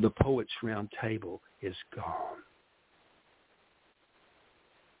 for the poet's round table is gone."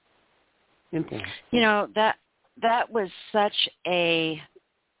 You know, that was such a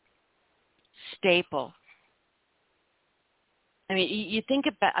staple. I mean, you think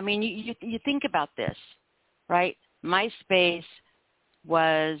about this, right? MySpace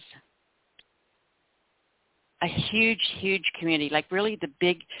was a huge community, like really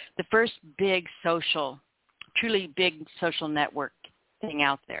the first truly big social network thing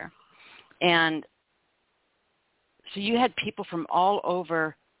out there. And so you had people from all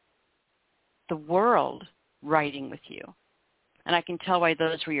over the world writing with you. And I can tell why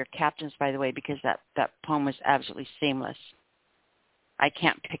those were your captains, by the way, because that poem was absolutely seamless. I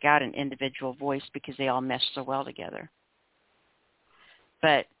can't pick out an individual voice because they all mesh so well together.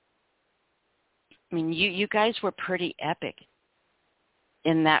 But, I mean, you guys were pretty epic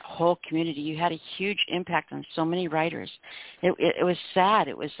in that whole community. You had a huge impact on so many writers. It was sad.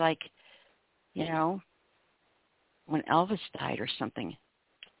 It was like, you know, when Elvis died or something.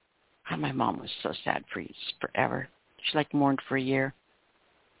 God, my mom was so sad for forever. She mourned for a year.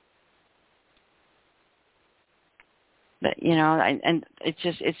 But, you know, and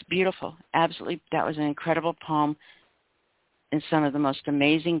it's beautiful. Absolutely. That was an incredible poem and some of the most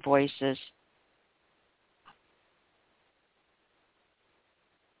amazing voices.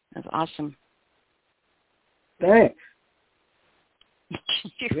 That's awesome. Thanks.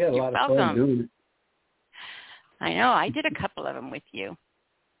 You're we had a lot welcome. of fun doing it. I know. I did a couple of them with you.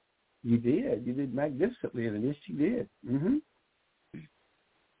 You did. You did magnificently, and yes, you did. Mm-hmm.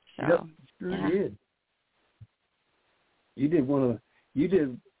 So, yep, sure yeah. did. You did one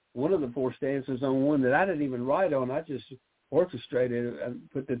of the four stanzas on one that I didn't even write on. I just orchestrated it and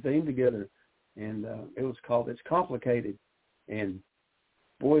put the theme together, and it was called "It's Complicated." And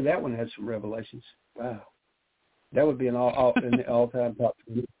boy, that one had some revelations. Wow, that would be an all-time top.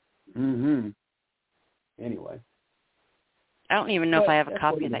 Mm-hmm. Anyway. I don't even know if I have a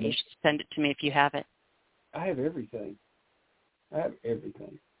copy of that. You should send it to me if you have it. I have everything.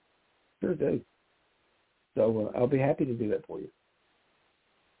 Sure do. So I'll be happy to do that for you.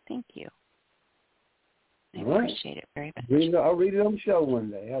 Thank you. I All right. appreciate it very much. I'll read it on the show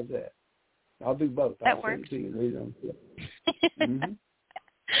one day. How's that? I'll do both. That works. Send it to you and read it on the show. Mm-hmm.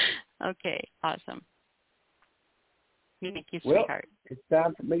 Okay, awesome. Thank you, Well, sweetheart. it's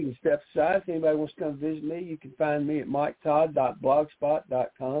time for me to step aside. If anybody wants to come visit me, you can find me at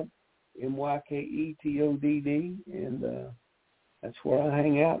miketodd.blogspot.com, MyKetOdd, and that's where I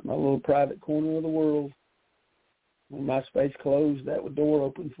hang out, my little private corner of the world. When my space closed, that door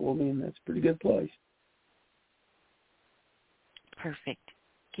opened for me, and that's a pretty good place. Perfect.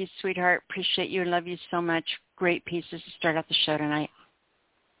 Thank you, sweetheart. Appreciate you and love you so much. Great pieces to start out the show tonight.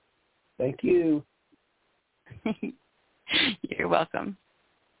 Thank you. You're welcome.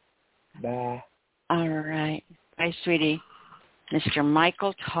 Bye. All right. Bye, sweetie. Mr.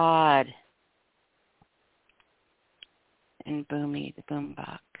 Michael Todd and Boomy, the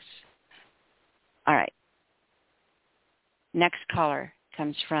boombox. All right. Next caller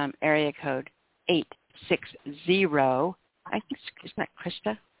comes from area code 860. I think, isn't that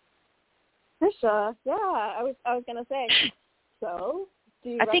Krista? Krista, yeah. I was gonna say. So, do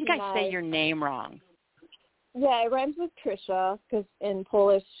you I think I recognize... say your name wrong. Yeah, it rhymes with Trisha, because in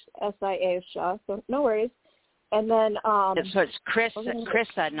Polish, S-I-A, so no worries. And then... so it's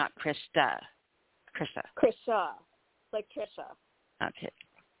Krista, not Krista. Krisha, like Trisha.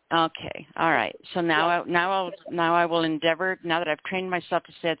 Okay. All right. So now I will endeavor. Now that I've trained myself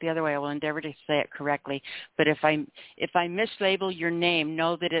to say it the other way, I will endeavor to say it correctly. But if I mislabel your name,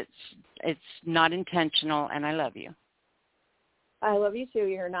 know that it's not intentional, and I love you. I love you too.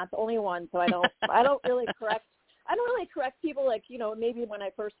 You're not the only one, so I don't really correct people, like, you know, maybe when I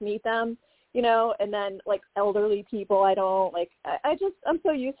first meet them, you know, and then like elderly people, I don't like. I'm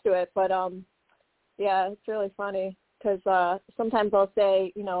so used to it, but yeah, it's really funny. Because sometimes I'll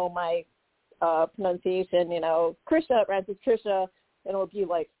say, you know, my pronunciation, you know, Krisha, rhymes with Trisha, and it'll be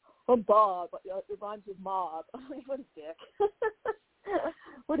like, I'm Bob, it rhymes with Mob. I'm like, what a dick.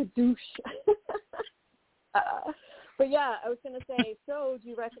 What a douche. But yeah, I was going to say, so do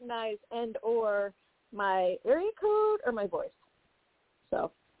you recognize and or my area code or my voice?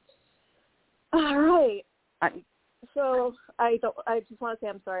 So, all right. So I just want to say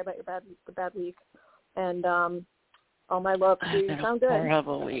I'm sorry about the bad week. And all my love to you. Sound good.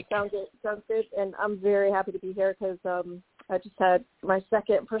 Horrible week. Sounds good. And I'm very happy to be here because I just had my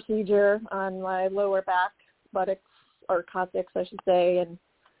second procedure on my lower back, buttocks, or coccyx, I should say. And,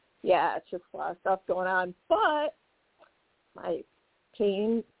 yeah, it's just a lot of stuff going on. But my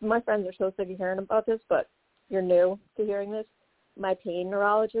pain, my friends are so sick of hearing about this, but you're new to hearing this. My pain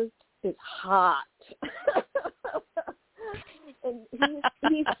neurologist is hot. And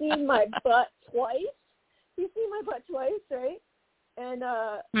he's seen my butt twice. He's seen my butt twice, right? And,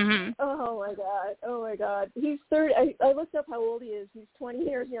 oh, my God. He's 30. I looked up how old he is. He's 20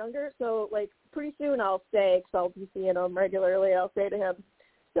 years younger. So, like, pretty soon I'll say, because I'll be seeing him regularly, I'll say to him,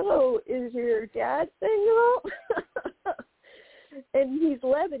 so is your dad single? And he's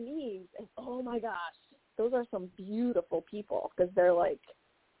Lebanese. And, oh, my gosh, those are some beautiful people because they're, like,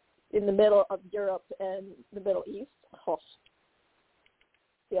 in the middle of Europe and the Middle East. Oh.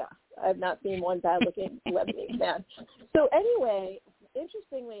 Yeah, I've not seen one bad-looking Lebanese man. So anyway,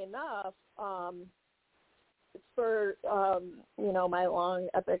 interestingly enough, it's for, you know, my long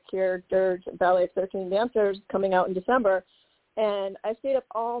epic here, Dirge Ballet of 13 Dancers, coming out in December. And I stayed up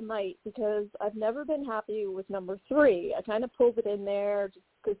all night because I've never been happy with number 3. I kind of pulled it in there just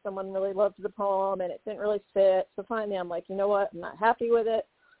because someone really loved the poem and it didn't really fit. So finally I'm like, you know what, I'm not happy with it.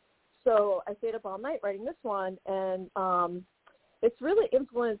 So I stayed up all night writing this one, and it's really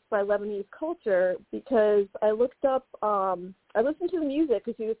influenced by Lebanese culture because I looked up, I listened to the music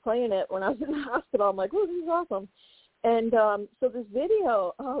because he was playing it when I was in the hospital. I'm like, oh, this is awesome. And so this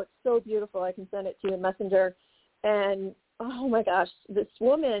video, oh, it's so beautiful. I can send it to you in Messenger. And, oh, my gosh, this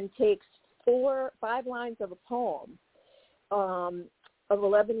woman takes 5 lines of a poem of a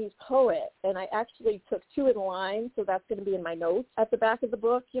Lebanese poet, and I actually took 2 in line, so that's going to be in my notes at the back of the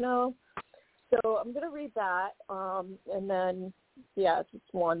book, you know. So I'm going to read that, and then, yeah, it's just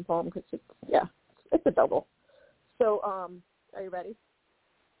one poem because it's a double. So are you ready?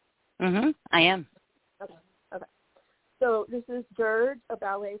 I am. Okay. So this is Dirge, a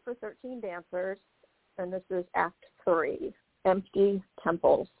ballet for 13 dancers, and this is Act 3, Empty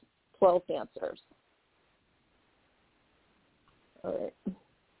Temples, 12 dancers. All right.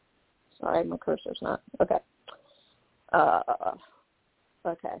 Sorry, my cursor's not. Okay.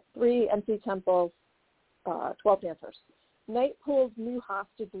 Okay. 3 empty temples, 12 dancers. Night pulls new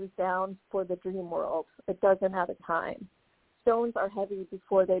hostages down for the dream world. It doesn't have a time. Stones are heavy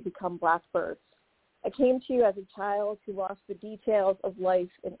before they become blackbirds. I came to you as a child who lost the details of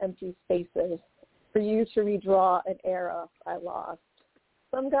life in empty spaces, for you to redraw an era I lost.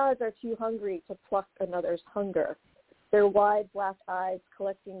 Some gods are too hungry to pluck another's hunger. Their wide black eyes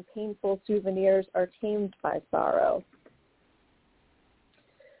collecting painful souvenirs are tamed by sorrow.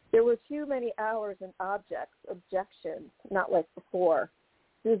 There were too many hours and objects, objections, not like before.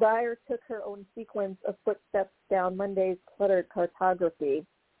 Desire took her own sequence of footsteps down Monday's cluttered cartography.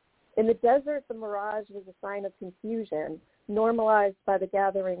 In the desert, the mirage was a sign of confusion, normalized by the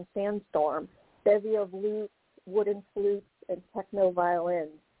gathering sandstorm, bevy of lutes, wooden flutes, and techno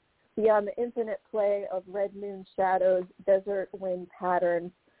violins. Beyond the infinite play of red moon shadows, desert wind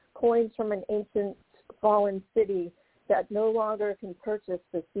patterns, coins from an ancient fallen city that no longer can purchase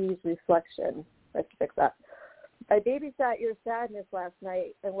the sea's reflection. Let's fix that. I babysat your sadness last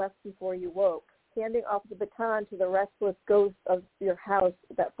night and left before you woke, handing off the baton to the restless ghost of your house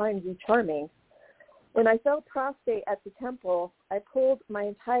that finds you charming. When I fell prostrate at the temple, I pulled my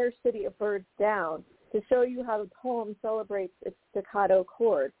entire city of birds down to show you how the poem celebrates its staccato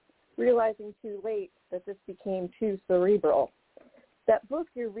chords, realizing too late that this became too cerebral. That book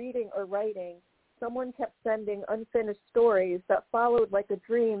you're reading or writing someone kept sending unfinished stories that followed like a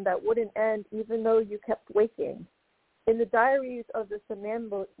dream that wouldn't end even though you kept waking. In the diaries of the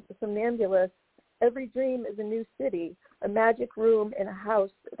somnambulist, every dream is a new city, a magic room in a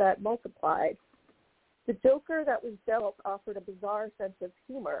house that multiplied. The joker that was dealt offered a bizarre sense of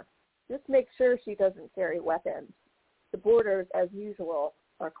humor. Just make sure she doesn't carry weapons. The borders, as usual,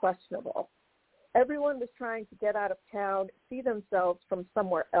 are questionable. Everyone was trying to get out of town, see themselves from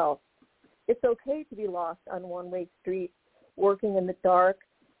somewhere else. It's okay to be lost on one-way streets, working in the dark,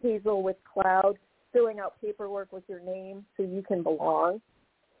 hazel with cloud, filling out paperwork with your name so you can belong.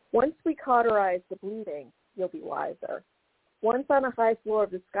 Once we cauterize the bleeding, you'll be wiser. Once on a high floor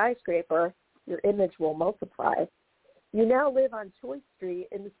of the skyscraper, your image will multiply. You now live on Choice Street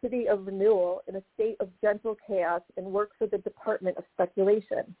in the city of renewal in a state of gentle chaos and work for the Department of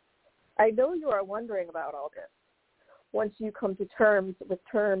Speculation. I know you are wondering about all this once you come to terms with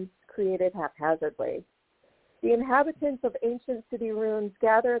terms created haphazardly. The inhabitants of ancient city ruins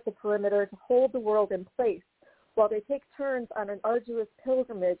gather at the perimeter to hold the world in place while they take turns on an arduous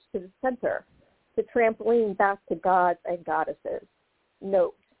pilgrimage to the center, the trampoline back to gods and goddesses.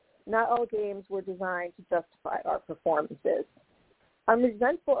 Note, not all games were designed to justify our performances. I'm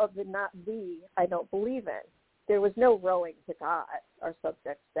resentful of the not thee I don't believe in. There was no rowing to God, our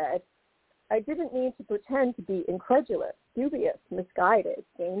subject said. I didn't mean to pretend to be incredulous, dubious, misguided,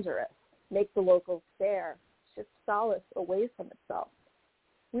 dangerous, make the locals stare, shift solace away from itself.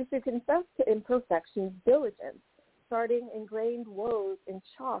 We should confess to imperfection's diligence, starting ingrained woes in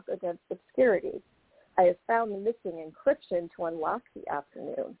chalk against obscurity. I have found the missing encryption to unlock the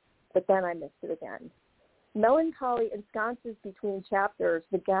afternoon, but then I missed it again. Melancholy ensconces between chapters,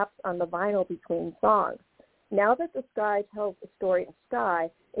 the gaps on the vinyl between songs. Now that the sky tells a story of sky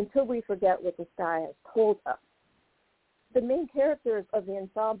until we forget what the sky has told us. The main characters of the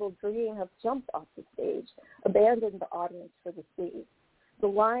ensemble dream have jumped off the stage, abandoned the audience for the sea. The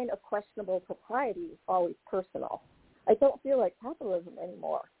line of questionable propriety is always personal. I don't feel like capitalism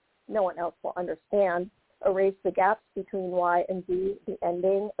anymore. No one else will understand. Erase the gaps between Y and Z, the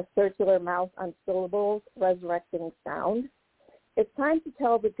ending, a circular mouth on syllables, resurrecting sound. It's time to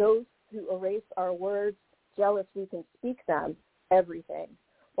tell the ghosts who erase our words, jealous we can speak them, everything,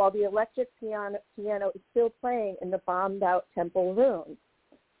 while the electric piano is still playing in the bombed-out temple ruins.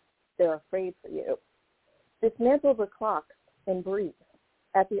 They're afraid for you. Dismantle the clocks and breathe.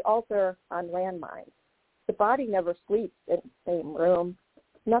 At the altar on landmines. The body never sleeps in the same room.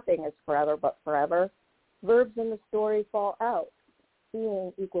 Nothing is forever but forever. Verbs in the story fall out.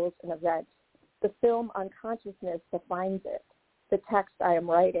 Being equals an event. The film on consciousness defines it. The text I am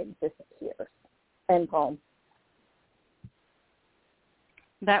writing disappears. End poem.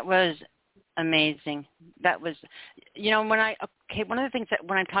 That was amazing. That was, one of the things that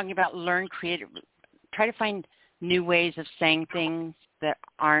when I'm talking about learn creative, try to find new ways of saying things that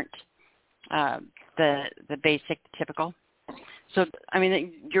aren't the basic, typical. So,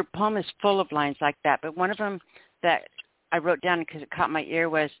 your poem is full of lines like that, but one of them that I wrote down because it caught my ear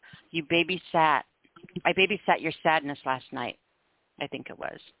was, I babysat your sadness last night, I think it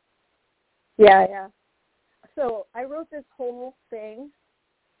was. Yeah. So I wrote this whole thing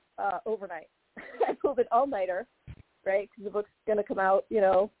overnight. I pulled an all-nighter, right, because the book's going to come out,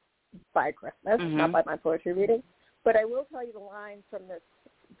 by Christmas, not by my poetry reading. But I will tell you the lines from this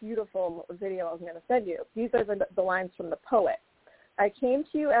beautiful video I was going to send you. These are the lines from the poet. I came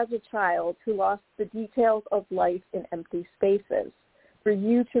to you as a child who lost the details of life in empty spaces, for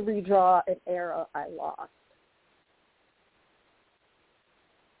you to redraw an era I lost.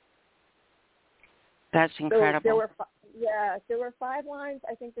 That's incredible. So there were 5 lines.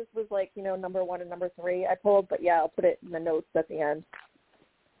 I think this was number 1 and number 3 I pulled, but I'll put it in the notes at the end.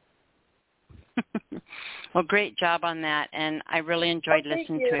 Well, great job on that, and I really enjoyed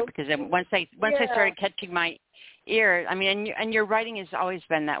listening to it because once I started catching my ear, and your writing has always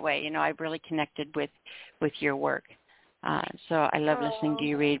been that way. I've really connected with your work, so I love listening to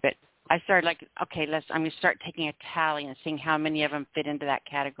you read. But I started I'm going to start taking a tally and seeing how many of them fit into that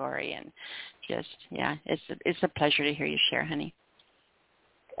category, and it's a pleasure to hear you share, honey.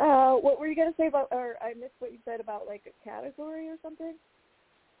 What were you going to say about? Or I missed what you said about a category or something.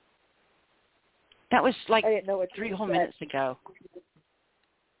 That was I didn't know what 3 whole minutes ago.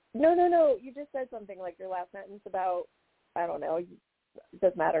 No. You just said something your last sentence about, I don't know, it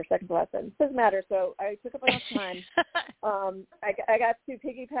doesn't matter, second to last sentence. Doesn't matter. So I took up enough time. I got to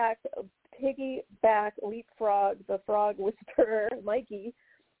piggyback, leapfrog, the frog whisperer, Mikey,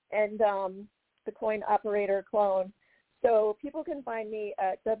 and the coin operator clone. So people can find me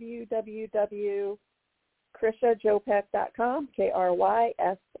at KryshaJopek.com,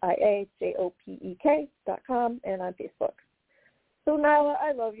 KrysIaJopek.com, and on Facebook. So, Nyla,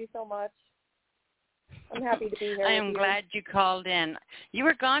 I love you so much. I'm happy to be here. I am glad you called in. You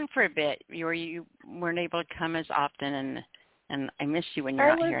were gone for a bit. You weren't able to come as often, and I miss you when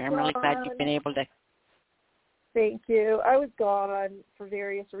you're not here. And I'm really glad you've been able to. Thank you. I was gone for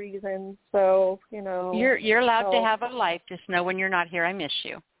various reasons, so, You're allowed to have a life. Just know when you're not here, I miss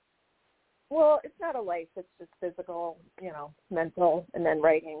you. Well, it's not a life. It's just physical, mental, and then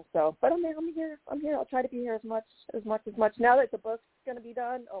writing. So, but I'm here. I'll try to be here as much. Now that the book's going to be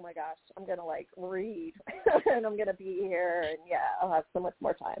done, oh my gosh, I'm going to read, and I'm going to be here, and I'll have so much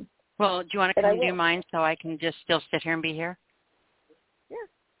more time. Well, do you want to come do mine so I can just still sit here and be here? Yeah.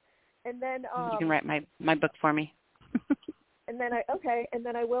 And then you can write my book for me. and then I'll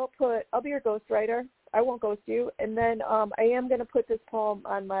be your ghostwriter. I won't ghost you. And then I am going to put this poem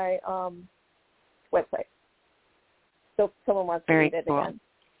on my website. So if someone wants to read it again.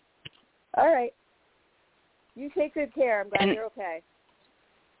 All right. You take good care. I'm glad you're okay.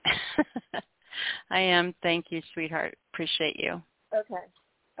 I am. Thank you, sweetheart. Appreciate you. Okay.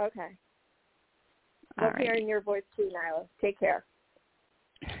 Love hearing your voice too, Nyla. Take care.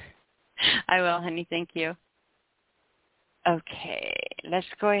 I will, honey. Thank you. Okay. Let's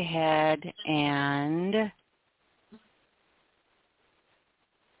go ahead and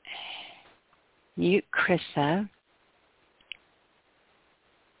mute Krista.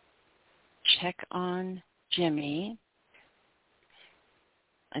 Check on Jimmy.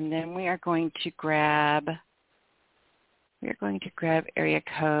 And then we are going to grab area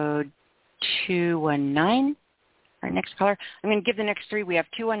code 219, our next caller. I'm going to give the next three. We have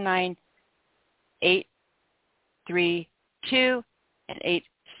 219, 832, and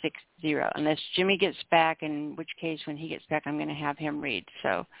 860. Unless Jimmy gets back, in which case when he gets back, I'm going to have him read.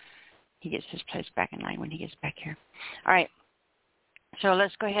 So he gets his place back in line when he gets back here. All right. So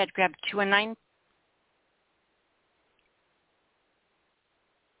let's go ahead, grab 219.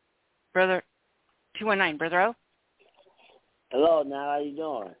 Brother, 219, Brother O. Hello, now how you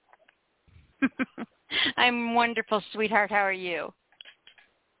doing? I'm wonderful, sweetheart. How are you?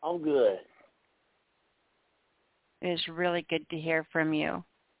 I'm good. It is really good to hear from you.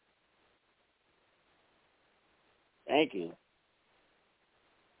 Thank you.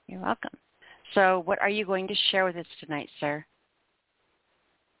 You're welcome. So what are you going to share with us tonight, sir?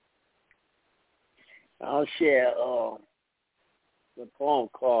 I'll share the poem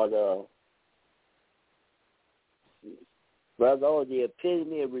called Brother O, the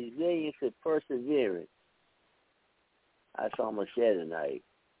epitome of resilience and perseverance. That's all I'm going to share tonight.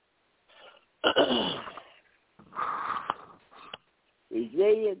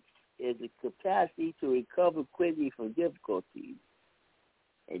 Resilience is the capacity to recover quickly from difficulties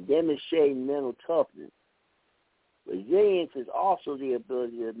and demonstrating mental toughness. Resilience is also the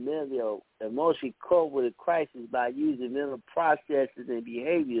ability to mentally emotionally cope with a crisis by using mental processes and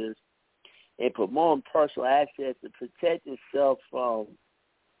behaviors and promoting personal access to protect itself from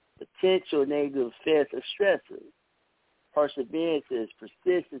potential negative effects of stressors. Perseverance is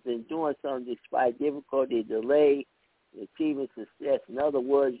persistence in doing something despite difficulty, delay, and achieving success. In other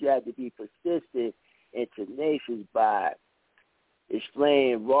words, you have to be persistent and tenacious by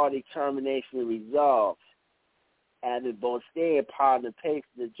displaying raw determination and resolve, having both staying power and pace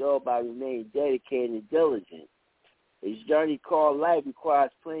of the job by remaining dedicated and diligent. This journey called life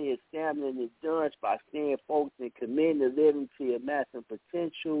requires plenty of stamina and endurance by staying focused and committing to living to your maximum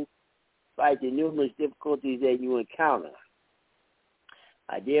potential, despite the numerous difficulties that you encounter.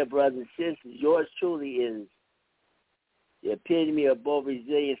 My dear brothers and sisters, yours truly is the epitome of both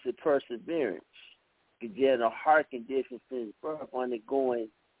resilience and perseverance. Congenital heart condition since birth, undergoing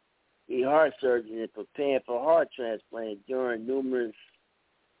heart surgery and preparing for heart transplant during numerous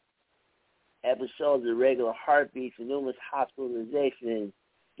episodes of irregular heartbeats and numerous hospitalizations. And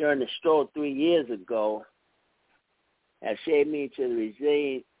during the stroke 3 years ago, has shaped me into the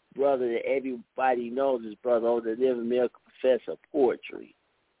resilient brother that everybody knows as Brother O, the living miracle professor of poetry.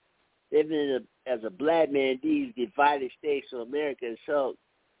 Living as a black man in these divided states of America has helped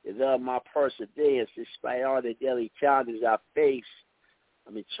develop my perseverance despite all the daily challenges I face.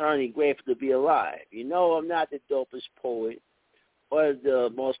 I'm eternally grateful to be alive. You know, I'm not the dopest poet or the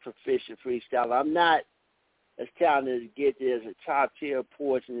most proficient freestyler. I'm not as talented as gifted as a top-tier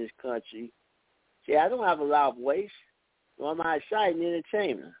poet in this country. See, I don't have a loud voice, nor am I exciting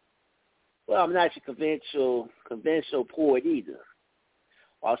entertainer. Well, I'm not your conventional poet either.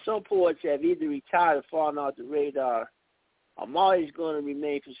 While some poets have either retired or fallen off the radar, I'm always going to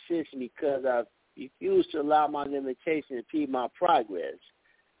remain persistent because I refuse to allow my limitations to impede my progress.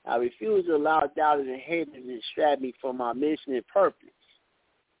 I refuse to allow doubters and haters to distract me from my mission and purpose.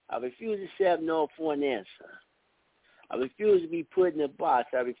 I refuse to accept no for an answer. I refuse to be put in a box.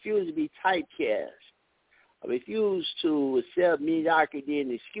 I refuse to be typecast. I refuse to accept mediocrity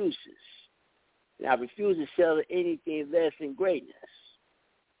and excuses. And I refuse to settle anything less than greatness.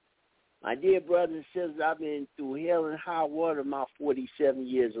 My dear brothers and sisters, I've been through hell and high water my 47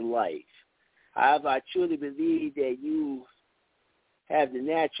 years of life. However, I truly believe that you have the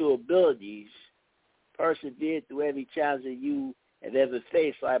natural abilities, persevere through every challenge that you have ever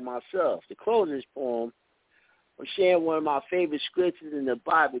faced, like myself. To close this poem, I'm sharing one of my favorite scriptures in the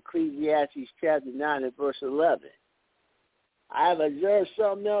Bible, Ecclesiastes chapter 9 and verse 11. I have observed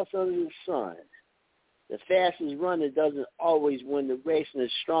something else under the sun. The fastest runner doesn't always win the race, and the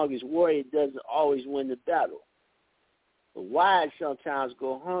strongest warrior doesn't always win the battle. The wise sometimes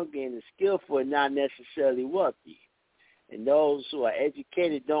go hungry, and the skillful are not necessarily wealthy. And those who are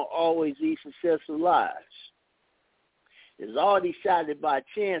educated don't always lead successful lives. It's all decided by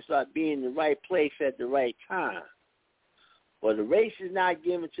chance, by being in the right place at the right time. For the race is not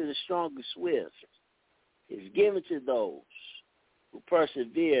given to the strongest swift. It's given to those who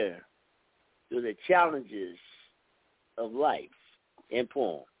persevere through the challenges of life. End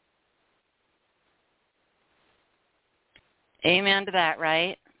poem. Amen to that,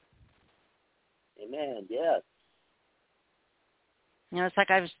 right? Amen, yes. You know, it's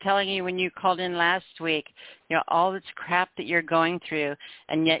like I was telling you when you called in last week, you know, all this crap that you're going through,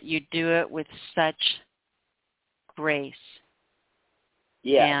 and yet you do it with such grace.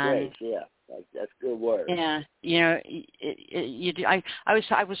 Yeah, grace, yeah. That's a good word. Yeah, you know, you do. I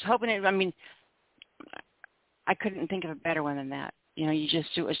was hoping it, I mean, I couldn't think of a better one than that. You know, you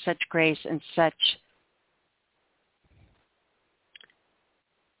just do it with such grace and such,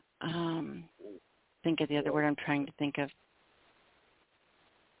 think of the other word I'm trying to think of.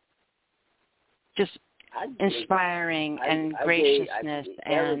 Just inspiring and graciousness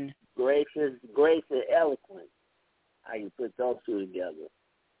and grace and eloquence. How you put those two together?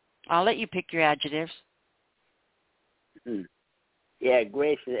 I'll let you pick your adjectives. Mm-hmm. Yeah,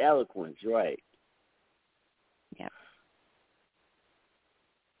 grace and eloquence, right? Yep.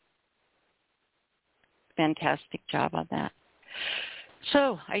 Fantastic job on that.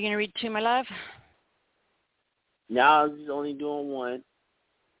 So, are you going to read two, my love? No, I was only doing one.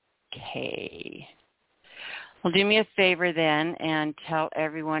 Okay. Well, do me a favor then and tell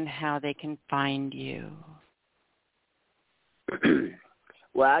everyone how they can find you.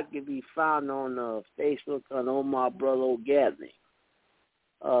 Well, I can be found on Facebook on my brother O'Gathering.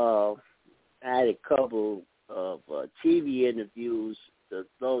 I had a couple of TV interviews,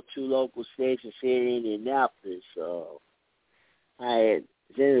 those two local stations here in Indianapolis. I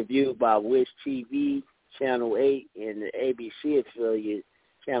was interviewed by Wish TV, Channel 8, and the ABC affiliate,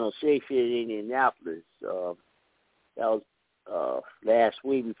 Channel 6 here in Indianapolis. That was last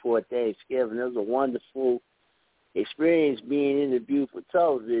week before Thanksgiving. It was a wonderful experience being interviewed for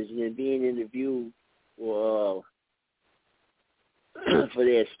television and being interviewed for for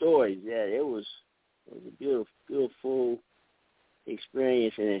their stories. Yeah, it was a beautiful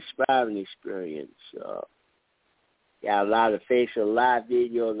experience and inspiring experience. Got a lot of facial live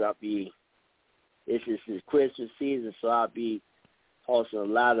videos. This is Christmas season, so I'll be posting a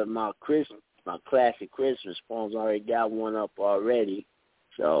lot of my classic Christmas poems. I already got one up already.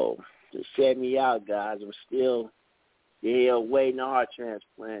 So just check me out, guys. I'm still waiting on heart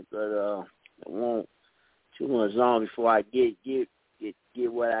transplant, but it won't too much long before I get the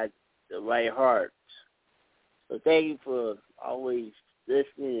right heart. So thank you for always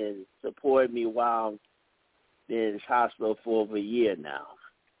listening and supporting me while I'm in this hospital for over a year now.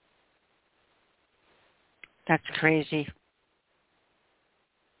 That's crazy.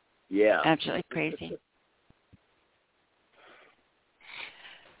 Yeah. Absolutely crazy.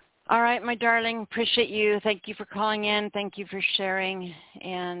 All right, my darling, appreciate you. Thank you for calling in. Thank you for sharing.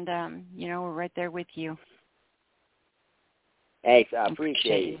 And, we're right there with you. Thanks, I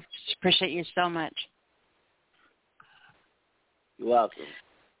appreciate it. Appreciate you so much. You're welcome.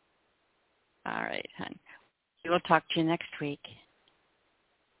 All right, hon. We'll talk to you next week.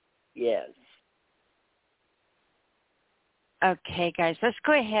 Yes. Okay, guys, let's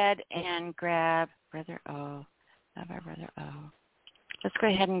go ahead and grab Brother O. Love our Brother O. Let's go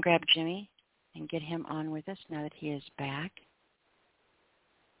ahead and grab Jimmy and get him on with us now that he is back.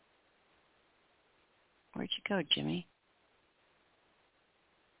 Where'd you go, Jimmy?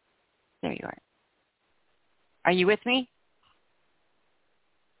 There you are. Are you with me?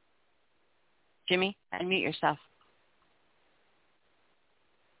 Jimmy, unmute yourself.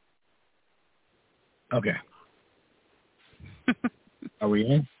 Okay. Are we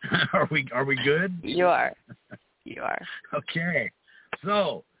in? Are we good? You are. You are. Okay.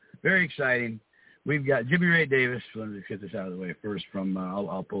 So, very exciting. We've got Jimmy Ray Davis. Let me get this out of the way first. From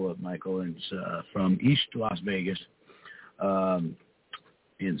I'll pull up Michael. And it's from East Las Vegas,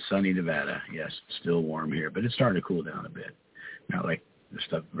 in sunny Nevada. Yes, it's still warm here, but it's starting to cool down a bit. Not like the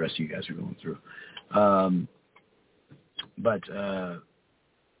stuff the rest of you guys are going through.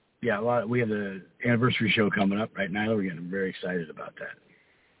 We have the anniversary show coming up right now. We're getting very excited about that.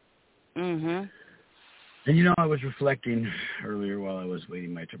 Mm-hmm. And, I was reflecting earlier while I was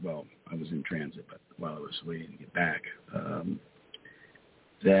waiting I was in transit, but while I was waiting to get back,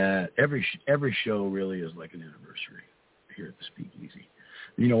 that every show really is like an anniversary here at the Speakeasy.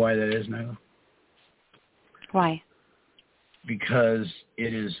 You know why that is, Nyla? Why? Because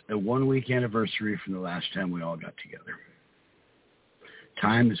it is a 1-week anniversary from the last time we all got together.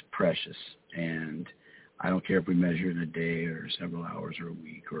 Time is precious, and I don't care if we measure it in a day or several hours or a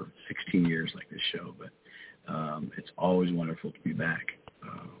week or 16 years like this show, but it's always wonderful to be back.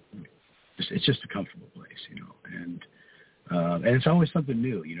 It's just a comfortable place, and it's always something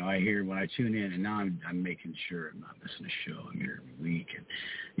new. I hear when I tune in, and now I'm making sure I'm not missing a show. I'm here every week,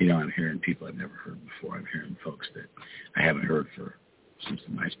 and I'm hearing people I've never heard before. I'm hearing folks that I haven't heard since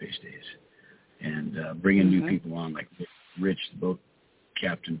the MySpace days, and bringing new people on like Rich, the boat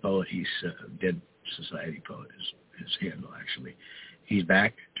captain poet. He's a Dead Society poet, his handle actually. He's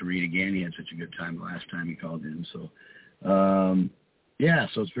back to read again. He had such a good time the last time he called in. So,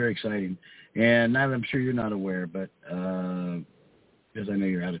 so it's very exciting. And now I'm sure you're not aware, but because I know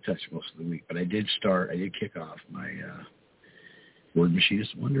you're out of touch most of the week, but I did kick off my Word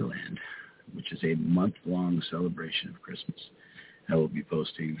Machinist Wonderland, which is a month-long celebration of Christmas. I will be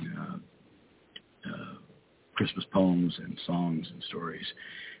posting Christmas poems and songs and stories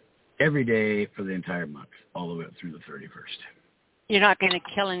every day for the entire month, all the way up through the 31st. You're not going to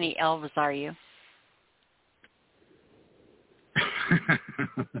kill any elves, are you?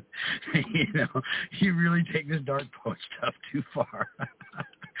 You really take this dark poet stuff too far.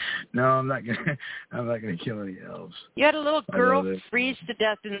 No, I'm not gonna kill any elves. You had a little girl freeze to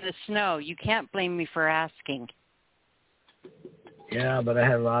death in the snow. You can't blame me for asking. Yeah, but I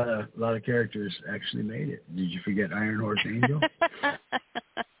had a lot of characters actually made it. Did you forget Iron Horse Angel?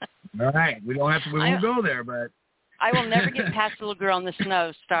 All right, we won't go there, but I will never get past the little girl in the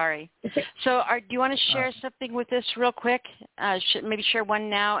snow. Sorry. So, do you want to share something with us real quick? Maybe share one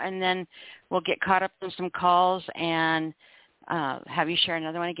now, and then we'll get caught up in some calls and have you share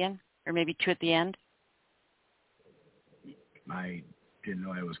another one again, or maybe two at the end. I didn't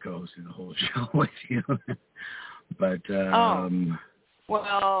know I was co-hosting the whole show with you, but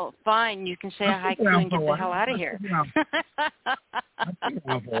well, fine. You can say a haiku and get the hell out of here. I've been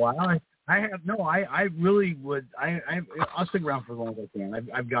around for a while. I really would. I'll stick around for as long as I can.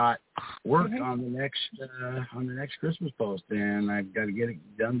 I've got work on the next Christmas post, and I've got to get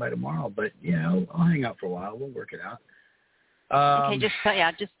it done by tomorrow. But yeah, I'll hang out for a while. We'll work it out. Okay,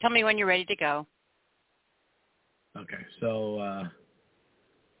 just tell me when you're ready to go. Okay, so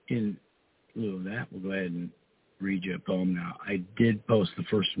in lieu of that, we'll go ahead and read you a poem now. I did post the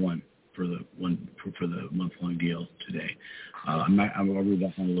first one for the month-long deal today. I'll read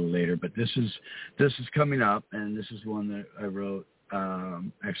that one a little later, but this is coming up, and this is one that I wrote. I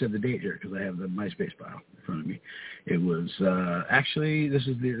actually have the date here because I have the MySpace file in front of me. It was this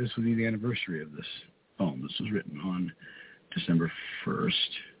would be the anniversary of this poem. This was written on December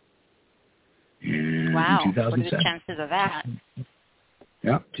 1st, and wow, in 2007. What are the chances of that?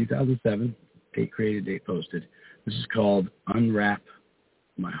 Yeah, 2007. Date created, date posted. This is called Unwrap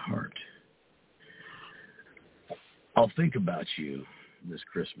My Heart. I'll think about you this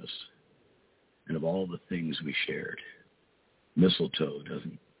Christmas, and of all the things we shared, mistletoe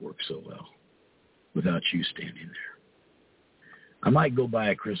doesn't work so well without you standing there. I might go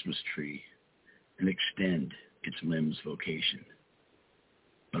buy a Christmas tree and extend its limbs vocation,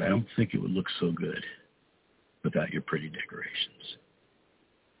 but I don't think it would look so good without your pretty decorations.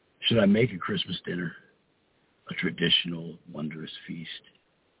 Should I make a Christmas dinner, a traditional, wondrous feast,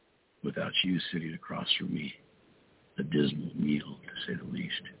 without you sitting across from me, a dismal meal, to say the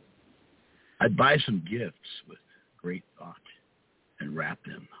least? I'd buy some gifts with great thought and wrap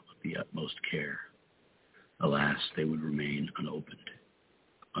them with the utmost care. Alas, they would remain unopened,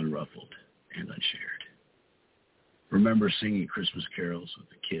 unruffled, and unshared. Remember singing Christmas carols with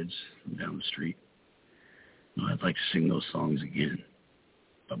the kids from down the street? Well, I'd like to sing those songs again,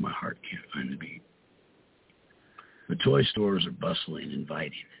 but my heart can't find the beat. The toy stores are bustling,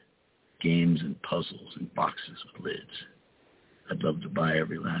 inviting, games and puzzles and boxes with lids. I'd love to buy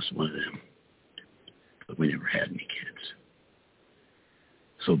every last one of them, but we never had any kids.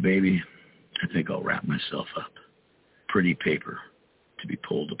 So, baby, I think I'll wrap myself up. Pretty paper to be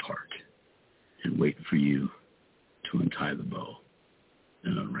pulled apart and wait for you to untie the bow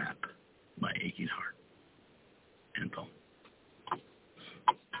and unwrap my aching heart. And poem.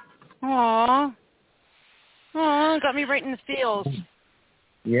 Aww. Aww, got me right in the feels.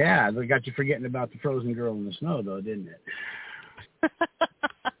 Yeah, they got you forgetting about the frozen girl in the snow, though, didn't it?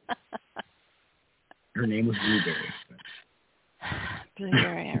 Her name was Blueberry.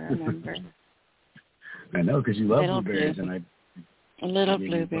 Blueberry, I remember. I know, because you love Little blueberries, blue. and A little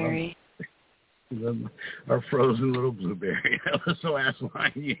blueberry. Our frozen little blueberry. That was the last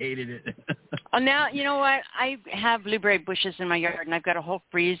line. You hated it. Oh, now, you know what? I have blueberry bushes in my yard, and I've got a whole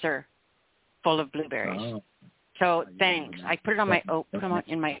freezer full of blueberries. Oh. So thanks. I put it on my put them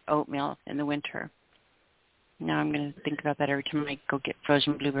in my oatmeal in the winter. Now I'm going to think about that every time I go get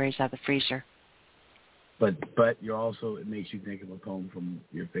frozen blueberries out of the freezer. But you're also, it makes you think of a poem from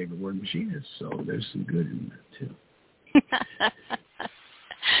your favorite word machinist. So there's some good in that too.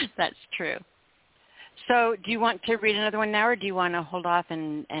 That's true. So do you want to read another one now, or do you want to hold off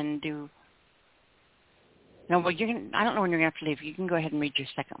and do? No, well, I don't know when you're going to have to leave. You can go ahead and read your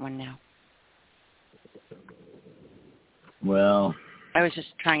second one now. Well, I was just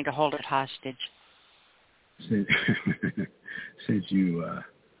trying to hold it hostage. Since you're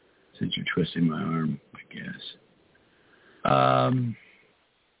twisting my arm, I guess. All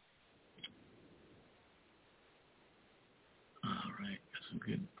right, that's some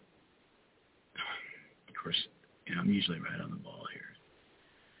good. Of course, I'm usually right on the ball here.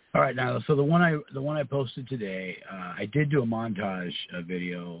 All right, now, so the one I posted today, I did do a montage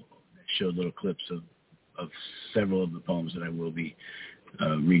video that showed little clips of several of the poems that I will be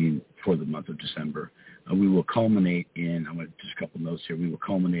reading for the month of December. We will culminate in, I'm going to just a couple notes here, we will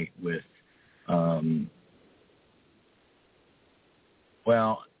culminate with,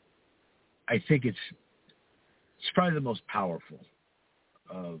 well, I think it's probably the most powerful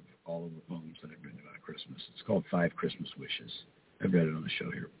of all of the poems that I've written about Christmas. It's called 5 Christmas Wishes. I've read it on the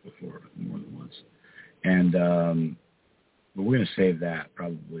show here before, more than once. And but we're going to save that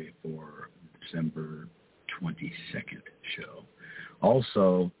probably for December 22nd show.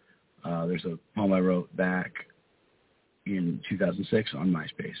 Also, there's a poem I wrote back in 2006 on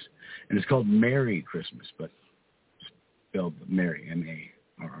MySpace, and it's called Merry Christmas, but spelled Mary,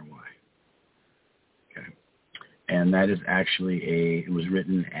 M-A-R-R-Y. Okay. And that is actually it was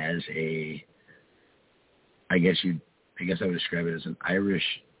written as I guess I would describe it as an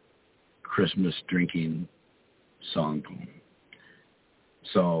Irish Christmas drinking song poem.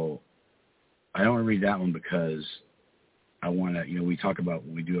 So I don't want to read that one because I want to, we talk about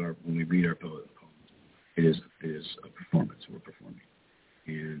when we read our poems, it is a performance. We're performing.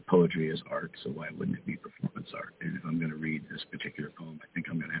 And poetry is art, so why wouldn't it be performance art? And if I'm going to read this particular poem, I think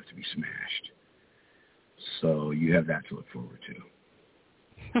I'm going to have to be smashed. So you have that to look forward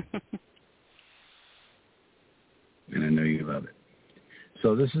to. And I know you love it.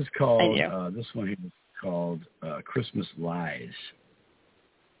 So this is called, this one here is called Christmas Lies.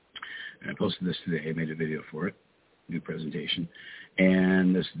 And I posted this today. I made a video for it, new presentation.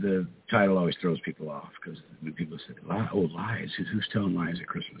 And the title always throws people off because when people say, oh, lies, who's telling lies at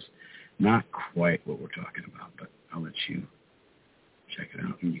Christmas? Not quite what we're talking about, but I'll let you check it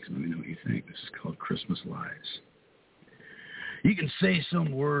out and you can let me know what you think. This is called Christmas Lies. You can say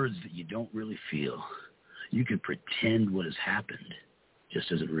some words that you don't really feel. You can pretend what has happened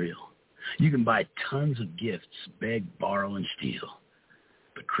just isn't real. You can buy tons of gifts, beg, borrow, and steal.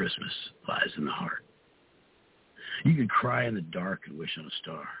 But Christmas lies in the heart. You can cry in the dark and wish on a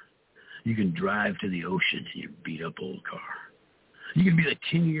star. You can drive to the ocean in your beat-up old car. You can be the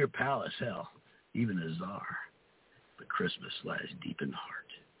king of your palace, hell, even a czar. But Christmas lies deep in the heart.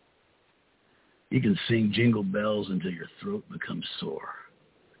 You can sing jingle bells until your throat becomes sore.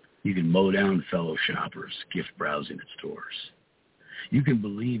 You can mow down fellow shoppers, gift browsing at stores. You can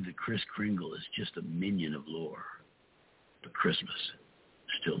believe that Kris Kringle is just a minion of lore. But Christmas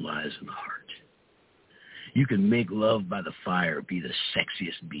still lies in the heart. You can make love by the fire, be the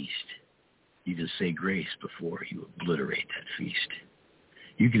sexiest beast. You can say grace before you obliterate that feast.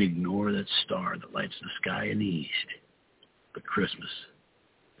 You can ignore that star that lights the sky in the east. But Christmas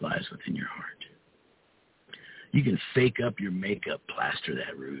lies within your heart. You can fake up your makeup, plaster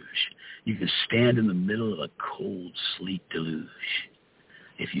that rouge. You can stand in the middle of a cold, sleet deluge.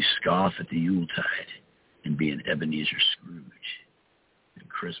 If you scoff at the Yuletide and be an Ebenezer Scrooge, then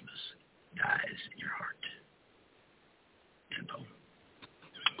Christmas dies in your heart. End poem.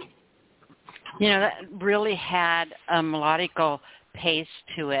 That really had a melodical pace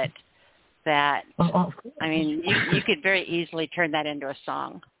to it. that, I mean, you could very easily turn that into a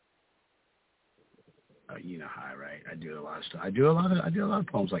song. You know how I write. I do a lot of stuff. I do a lot of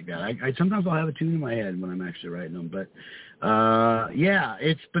poems like that. I sometimes I'll have a tune in my head when I'm actually writing them. But but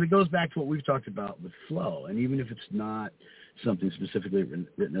it goes back to what we've talked about with flow. And even if it's not something specifically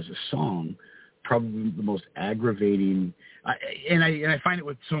written as a song, probably the most aggravating. I find it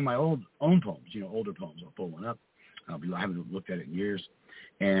with some of my own poems. Older poems. I'll pull one up. I haven't looked at it in years,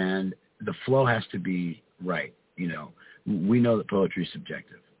 and the flow has to be right. We know that poetry is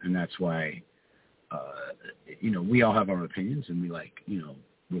subjective, and that's why. We all have our opinions, and we like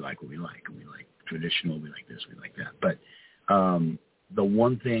what we like. We like traditional, we like this, we like that. But the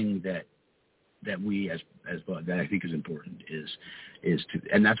one thing that we as that I think is important is to,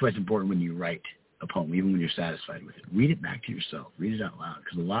 and that's why it's important when you write a poem, even when you're satisfied with it, read it back to yourself, read it out loud,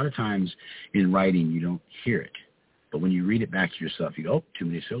 because a lot of times in writing you don't hear it, but when you read it back to yourself, you go, oh, too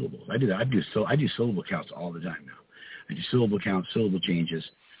many syllables. I do that. I do syllable counts all the time now. I do syllable counts, syllable changes.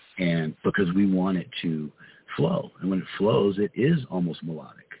 And because we want it to flow. And when it flows, it is almost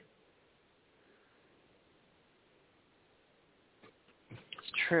melodic.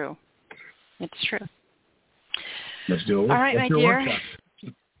 It's true. It's true. Let's do it. All right, my dear.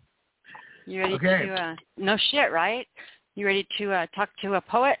 You ready to, no shit, right? You ready to talk to a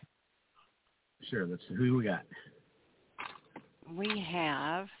poet? Sure. Let's see. Who we got? We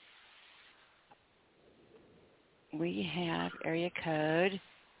have area code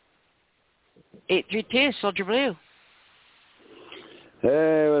 832, Soldier Blue.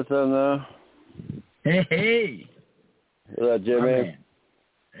 Hey, what's up now? Hey. What's up, Jimmy?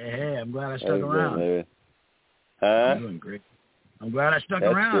 Hey, I'm glad I stuck around. Doing, huh? I'm doing great. I'm glad I stuck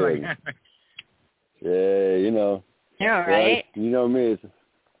around. Yeah, You're all right. You know me.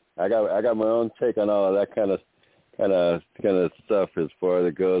 I got my own take on all of that kind of stuff as far as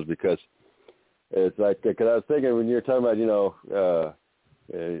it goes, because it's like, because I was thinking when you're talking about,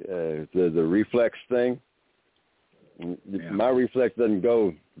 the reflex thing. Yeah. My reflex doesn't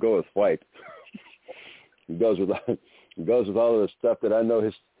go with white. It goes with all of the stuff that I know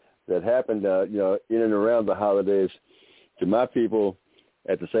that happened, in and around the holidays to my people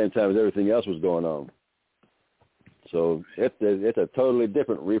at the same time as everything else was going on. So it's a totally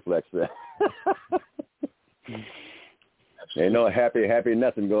different reflex there. Ain't no happy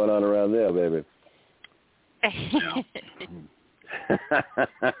nothing going on around there, baby.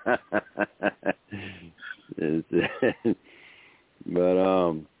 But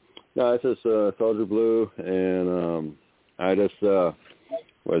no, it's just Soldier Blue, and I just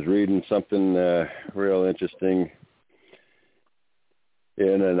was reading something real interesting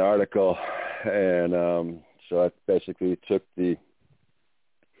in an article, and so I basically took the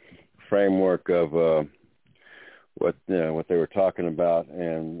framework of what they were talking about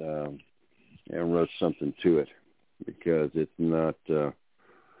and wrote something to it, because it's not.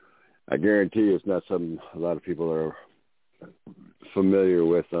 I guarantee you, it's not something a lot of people are familiar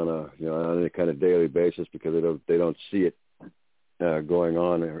with on any kind of daily basis, because they don't see it going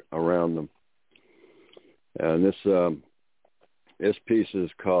on around them. And this piece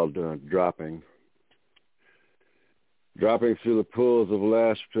is called "Dropping." Dropping through the pools of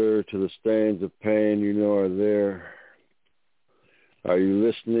laughter to the stains of pain you know are there. Are you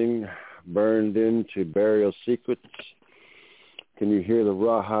listening, burned into burial secrets? Can you hear the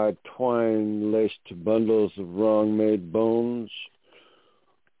rawhide twine laced to bundles of wrong-made bones?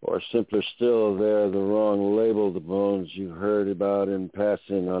 Or simpler still, they're the wrong labeled bones you heard about in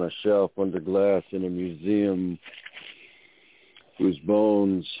passing on a shelf under glass in a museum, whose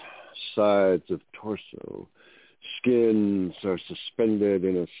bones, sides of torso, skins are suspended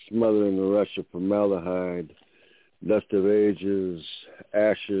in a smothering rush of formaldehyde, dust of ages,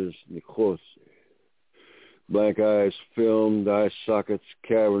 ashes, necrosis. Blank eyes filmed, eye sockets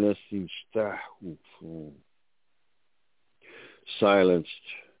cavernous, silenced,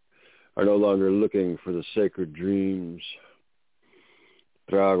 are no longer looking for the sacred dreams.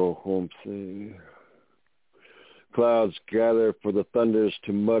 Trago homse. Clouds gather for the thunders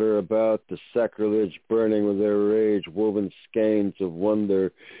to mutter about the sacrilege burning with their rage, woven skeins of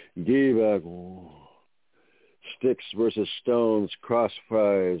wonder. Divago. Sticks versus stones,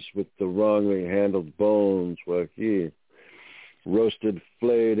 crossfires with the wrongly handled bones, while he roasted,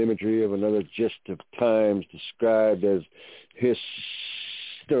 flayed imagery of another gist of times described as history.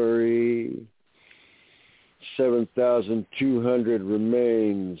 7,200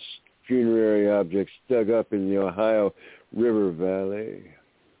 remains, funerary objects dug up in the Ohio River Valley.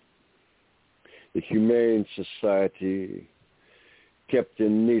 The Humane Society kept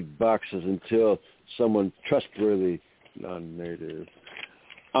in neat boxes until someone trustworthy, non-native,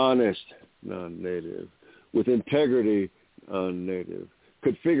 honest, non-native. With integrity, non-native.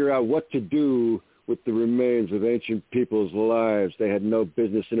 Could figure out what to do with the remains of ancient people's lives they had no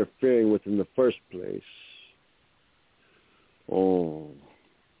business interfering with in the first place. Oh,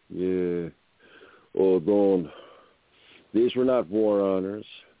 yeah. Oh, Don. These were not war honors.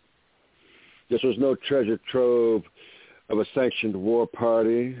 This was no treasure trove of a sanctioned war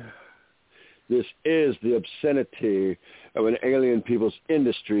party. This is the obscenity of an alien people's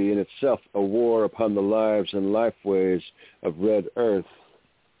industry, in itself a war upon the lives and lifeways of Red Earth.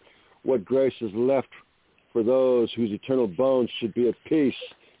 What grace is left for those whose eternal bones should be at peace,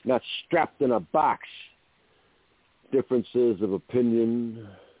 not strapped in a box? Differences of opinion,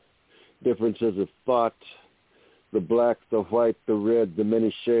 differences of thought, the black, the white, the red, the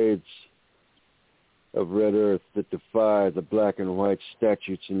many shades of Red Earth that defy the black and white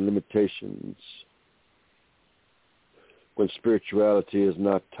statutes and limitations. When spirituality is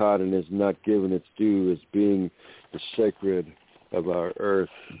not taught and is not given its due as being the sacred of our earth.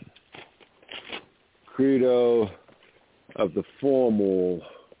 Credo of the formal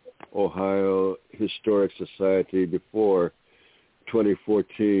Ohio Historic Society before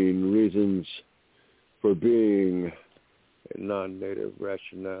 2014, reasons for being a non-native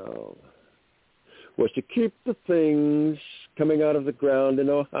rationale, was to keep the things coming out of the ground in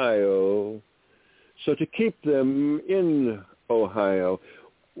Ohio, so to keep them in Ohio.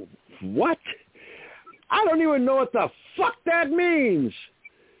 What? I don't even know what the fuck that means.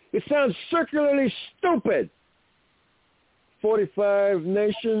 It sounds circularly stupid. 45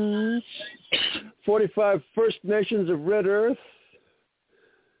 nations, 45 First Nations of Red Earth,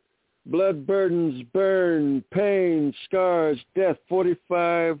 blood burdens, burn, pain, scars, death.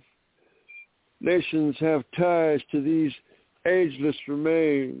 45 nations have ties to these ageless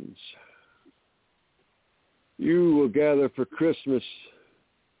remains. You will gather for Christmas.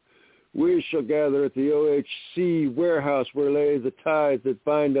 We shall gather at the OHC warehouse where lay the ties that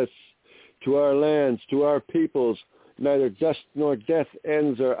bind us to our lands, to our peoples. Neither dust nor death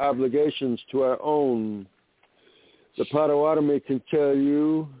ends our obligations to our own. The Potawatomi can tell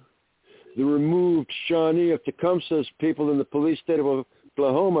you. The removed Shawnee of Tecumseh's people in the police state of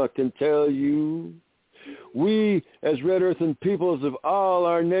Oklahoma can tell you. We, as Red Earthen peoples of all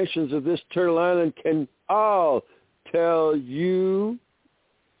our nations of this Turtle Island, can all tell you.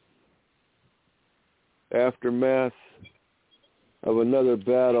 Aftermath of another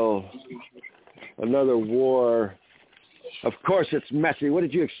battle, another war. Of course it's messy. What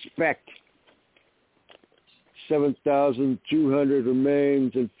did you expect? 7,200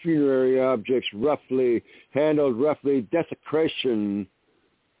 remains and funerary objects roughly, handled roughly, desecration.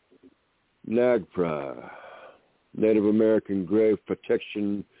 NAGPRA, Native American Grave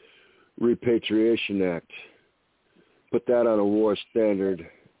Protection Repatriation Act. Put that on a war standard.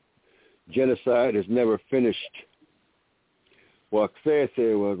 Genocide is never finished.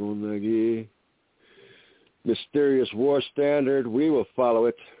 Mysterious war standard, we will follow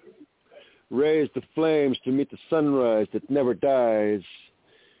it. Raise the flames to meet the sunrise that never dies.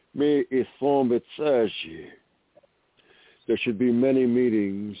 There should be many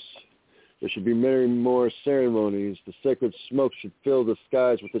meetings. There should be many more ceremonies. The sacred smoke should fill the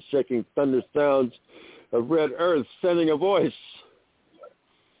skies with the shaking thunder sounds of Red Earth sending a voice.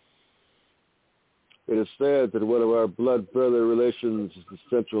 It is said that one of our blood brother relations is the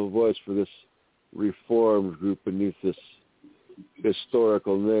central voice for this reformed group beneath this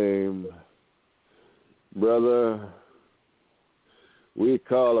historical name. Brother, we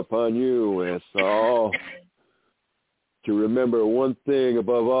call upon you, Esau, to remember one thing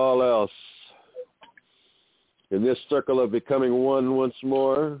above all else. In this circle of becoming one once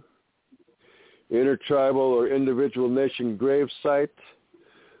more, intertribal or individual nation gravesite,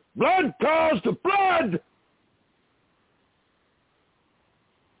 blood calls to blood!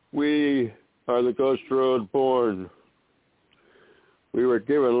 We are the Ghost Road born. We were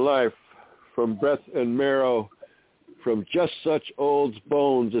given life from breath and marrow from just such old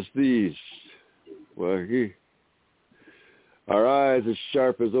bones as these. Our eyes as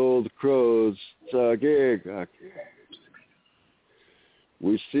sharp as old crows.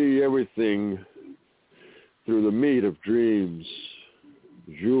 We see everything through the meat of dreams.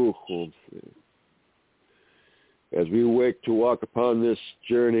 As we wake to walk upon this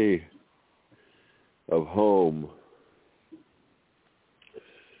journey of home.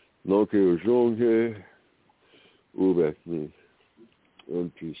 In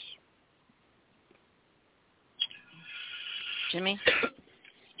peace. Jimmy?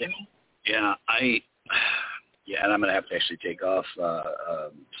 Yeah, and I'm going to have to actually take off.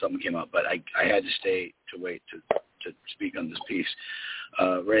 Something came up, but I had to wait to to speak on this piece.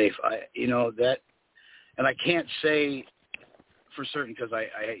 Rafe, and I can't say for certain because I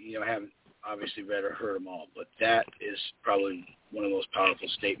haven't obviously read or heard them all, but that is probably one of the most powerful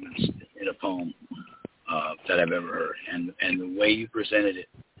statements in a poem that I've ever heard. And the way you presented it,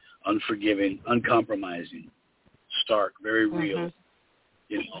 unforgiving, uncompromising, stark, very real,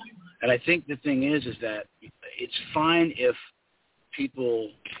 And I think the thing is that it's fine if people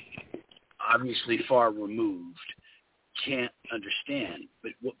obviously far removed can't understand,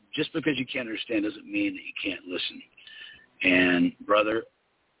 but just because you can't understand doesn't mean that you can't listen. And brother,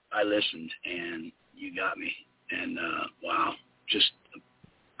 I listened, and you got me. And wow, just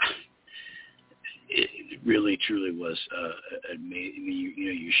it really truly was amazing.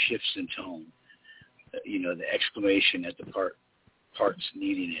 Your shifts in tone, the exclamation at the parts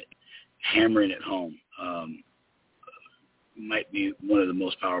needing it, hammering it home, might be one of the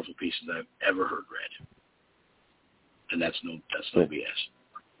most powerful pieces I've ever heard read. And that's no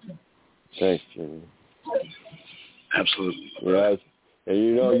BS. Thanks, Jimmy. Absolutely. Yeah, and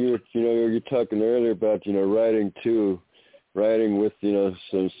you were talking earlier about writing too, writing with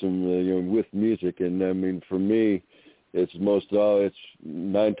some with music, and I mean for me, it's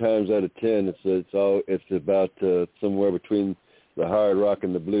 9 times out of 10 it's about somewhere between the hard rock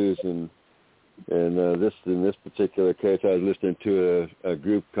and the blues, and this in this particular case I was listening to a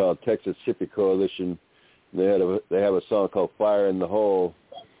group called Texas Hippie Coalition. They have a song called Fire in the Hole.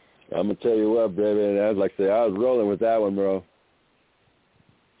 I'm gonna tell you what, baby, and I was rolling with that one, bro.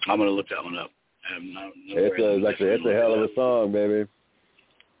 I'm gonna look that one up. It's a hell of a song, baby.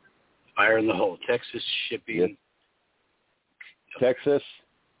 Fire in the Hole, Texas Hippie. Yes. Texas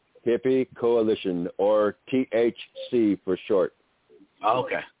Hippie Coalition, or THC for short. Oh,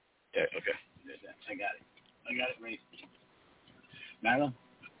 okay. Yeah, okay. I got it, Ray. Nyla?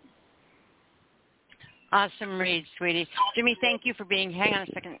 Awesome read, sweetie. Jimmy, thank you for being. Hang on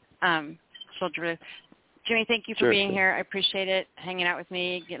a second, Soldier. Jimmy, thank you for being here. I appreciate it. Hanging out with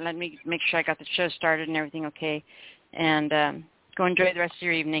me. Let me make sure I got the show started and everything okay. And go enjoy the rest of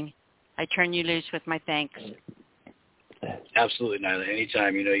your evening. I turn you loose with my thanks. Absolutely, Nyla.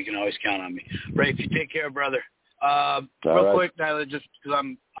 Anytime, you can always count on me. Rafe, you take care, brother. Quick, Nyla, just because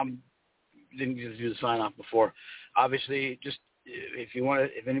I'm didn't get to do the sign off before. Obviously, just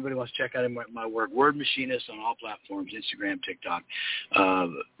if anybody wants to check out my work, Word Machinist on all platforms, Instagram, TikTok,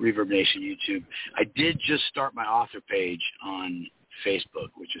 Reverb Nation, YouTube. I did just start my author page on Facebook,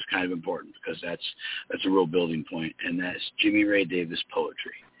 which is kind of important because that's a real building point, and that's Jimmy Ray Davis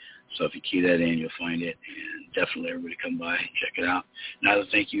Poetry. So if you key that in, you'll find it, and definitely everybody come by and check it out. Nyla,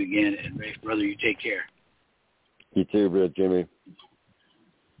 thank you again, and Rafe, brother, you take care. You too, bro, Jimmy.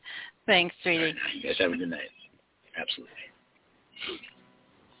 Thanks, sweetie. Right, you guys have a good night. Absolutely.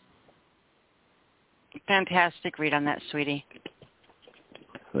 Fantastic read on that, sweetie.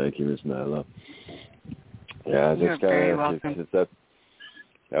 Thank you, Miss Nyla. Yeah, You're very welcome. That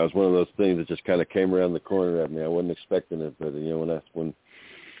was one of those things that just kind of came around the corner at me. I wasn't expecting it, but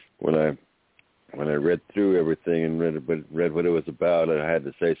when I read through everything and read what it was about, I had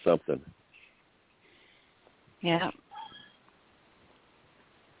to say something. Yeah.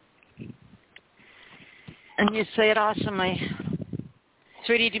 And you say it awesomely.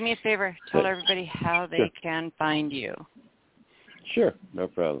 Sweetie, do me a favor. Tell everybody how they can find you. Sure, no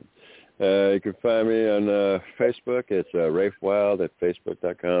problem. You can find me on Facebook. It's Rafe Wild at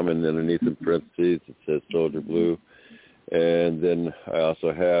Facebook.com, and underneath in parentheses it says Soldier Blue. And then I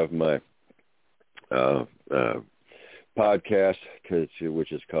also have my podcast,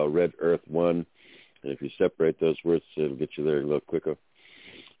 which is called Red Earth One. And if you separate those words, it'll get you there a little quicker.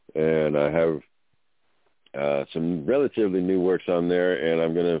 And I have some relatively new works on there, and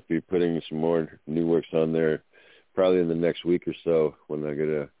I'm going to be putting some more new works on there probably in the next week or so when I get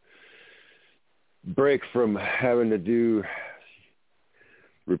a break from having to do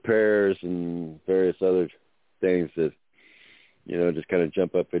repairs and various other things that, just kind of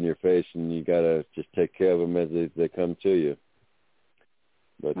jump up in your face, and you got to just take care of them as they come to you.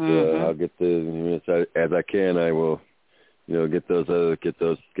 But I'll get as I can. I will, get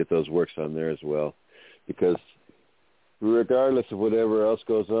those works on there as well, because regardless of whatever else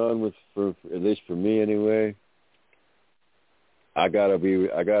goes on at least for me anyway, I gotta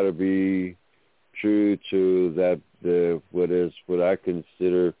be true to that what I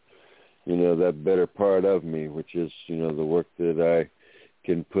consider that better part of me, which is the work that I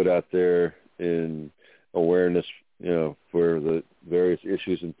can put out there in awareness for the various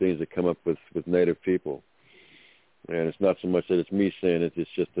issues and things that come up with Native people. And it's not so much that it's me saying it, it's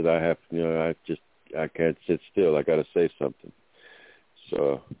just that I have I can't sit still. I got to say something.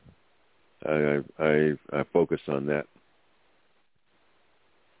 So I focus on that.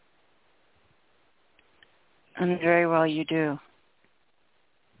 And very well you do.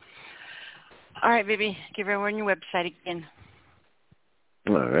 All right, baby. Give everyone your website again.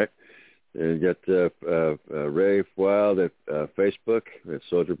 All right. And you got Ray Wild at Facebook. We have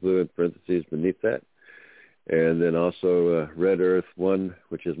Soldier Blue in parentheses beneath that. And then also Red Earth 1,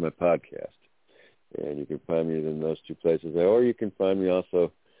 which is my podcast. And you can find me in those two places. Or you can find me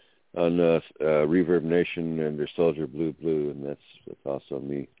also on Reverb Nation under Soldier Blue, and that's also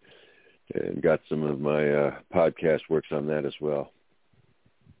me. And got some of my podcast works on that as well.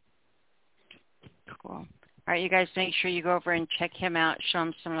 Cool. All right, you guys make sure you go over and check him out. Show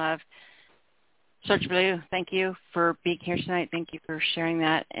him some love. Soldier Blue, thank you for being here tonight. Thank you for sharing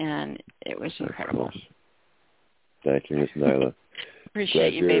that, and it was incredible. Thank you, Miss Nyla.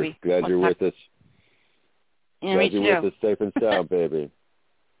 Appreciate you, baby. Glad you're with us. Yeah, glad me you're too. with us safe and sound, baby.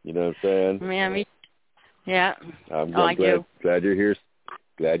 You know what I'm saying? Yeah, me. Yeah. I'm glad you're here.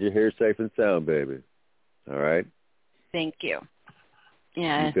 Glad you're here safe and sound, baby. All right? Thank you.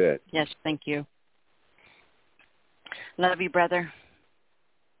 Yeah. You bet. Yes, thank you. Love you, brother.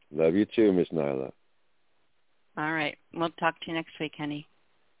 Love you too, Miss Nyla. All right. We'll talk to you next week, honey.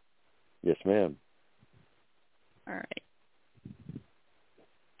 Yes, ma'am. All right.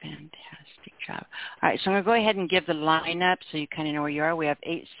 Fantastic job. All right, so I'm going to go ahead and give the lineup so you kind of know where you are. We have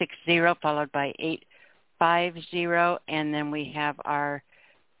 860 followed by 850, and then we have our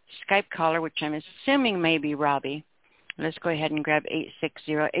Skype caller, which I'm assuming may be Robbie. Let's go ahead and grab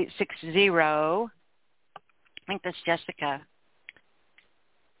 860. 860, I think that's Jessica.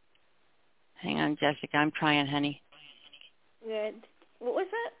 Hang on, Jessica. I'm trying, honey. Good. What was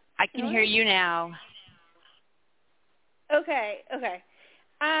that? I can hear you now. Okay.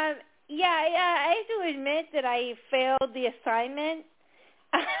 Yeah, I have to admit that I failed the assignment.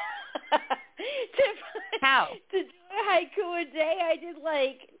 How? To do a haiku a day, I did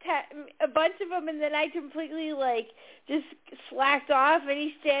a bunch of them, and then I completely just slacked off. And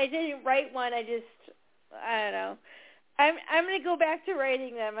each day I didn't write one. I don't know. I'm going to go back to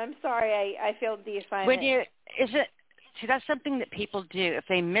writing them. I'm sorry I failed the assignment. See, that's something that people do. If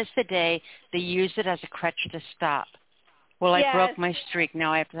they miss a day, they use it as a crutch to stop. Well, I broke my streak.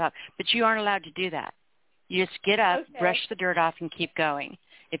 Now I have to stop. But you aren't allowed to do that. You just get up, brush the dirt off, and keep going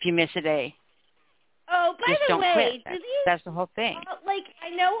if you miss a day. Oh, by just the don't way, quit. That's the whole thing. I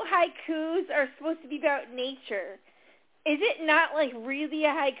know haikus are supposed to be about nature. Is it not really a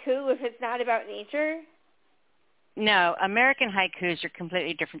haiku if it's not about nature? No, American haikus are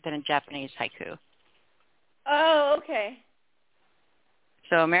completely different than a Japanese haiku. Oh, okay.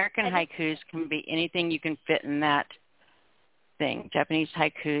 So American haikus can be anything you can fit in that thing. Japanese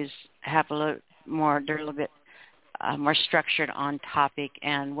haikus have they're a little bit more structured on topic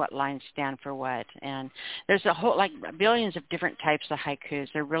and what lines stand for what. And there's a whole, billions of different types of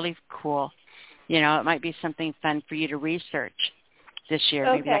haikus. They're really cool. You know, it might be something fun for you to research this year.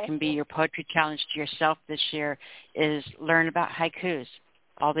 Okay. Maybe that can be your poetry challenge to yourself this year, is learn about haikus,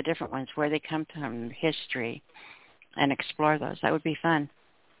 all the different ones, where they come from, history, and explore those. That would be fun.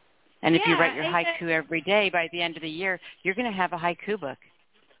 And if you write your haiku every day, by the end of the year, you're going to have a haiku book.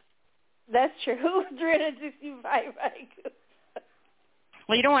 That's true. 365 haiku.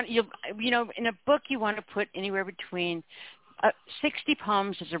 Well, you don't want, in a book you want to put anywhere between 60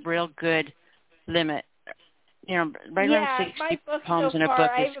 poems is a real good limit. Right around 60 poems in a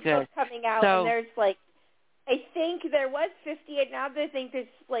book is good. I have a book coming out, and there's I think there was 50, and now I think there's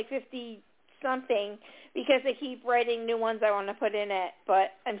 50 something, because I keep writing new ones I want to put in it.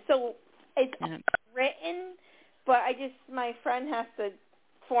 But it's written, but my friend has to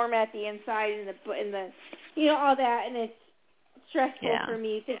format the inside and the all that, and it's stressful for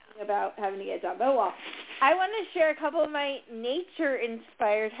me thinking about having to get it done. But well, I want to share a couple of my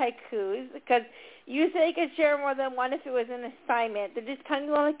nature-inspired haikus, because you said I could share more than one if it was an assignment. They're just tiny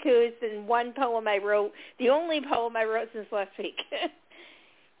little haikus and one poem I wrote, the only poem I wrote since last week.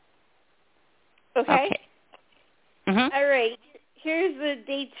 Okay? Mm-hmm. All right. Here's the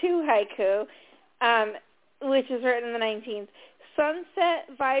day 2 haiku, which is written in the 19th. Sunset,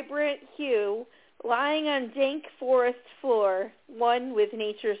 vibrant hue, lying on dank forest floor, one with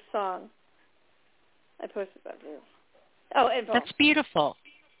nature's song. I posted that too. Oh, and poem. That's beautiful.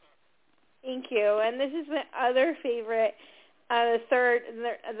 Thank you. And this is my other favorite, day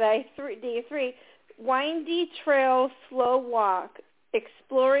 3. Windy trail, slow walk,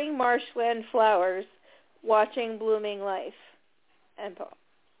 exploring marshland flowers, watching blooming life. And poem.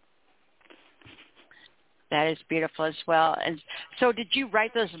 That is beautiful as well. And so did you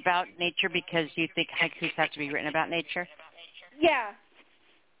write those about nature because you think haikus have to be written about nature? Yeah.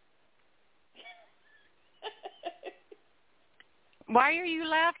 Why are you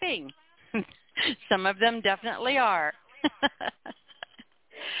laughing? Some of them definitely are.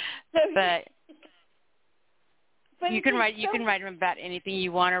 But you can write them about anything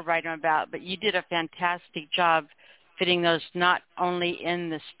you want to write them about, but you did a fantastic job fitting those not only in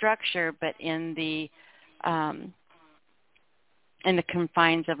the structure but in the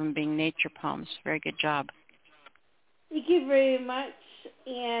confines of them being nature poems. Very good job. Thank you very much.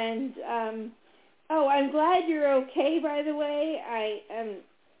 And I'm glad you're okay, by the way.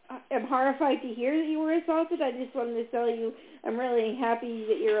 I'm horrified to hear that you were assaulted. I just wanted to tell you I'm really happy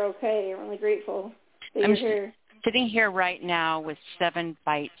that you're okay. I'm really grateful that you're here. Sitting here right now with 7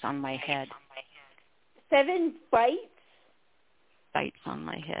 bites on my head. 7 bites? Bites on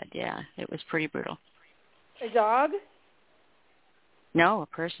my head, yeah. It was pretty brutal. A dog? No, a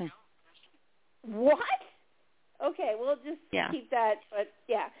person. What? Okay, we'll just keep that, but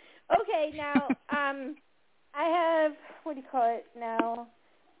yeah. Okay, now, I have, what do you call it now?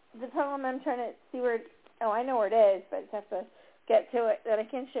 The poem I'm trying to see where, I know where it is, but I just have to get to it, then I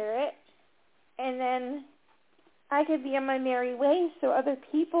can share it. And then I could be on my merry way so other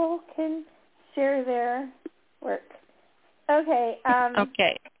people can share their work. Okay.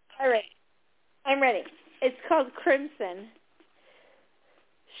 Okay. All right. I'm ready. It's called Crimson.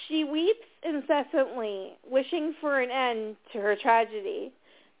 She weeps incessantly, wishing for an end to her tragedy.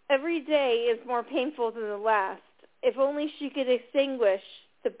 Every day is more painful than the last. If only she could extinguish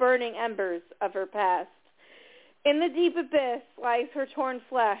the burning embers of her past. In the deep abyss lies her torn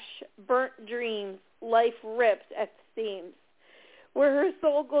flesh, burnt dreams, life ripped at the seams, where her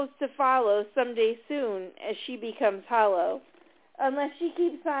soul goes to follow someday soon as she becomes hollow. Unless she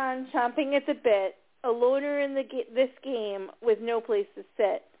keeps on chomping at the bit, a loner in this game with no place to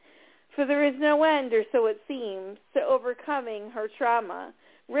sit. For there is no end, or so it seems, to overcoming her trauma,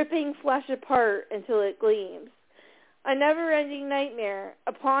 ripping flesh apart until it gleams. A never-ending nightmare,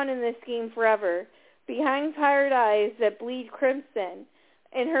 a pawn in this game forever, behind tired eyes that bleed crimson.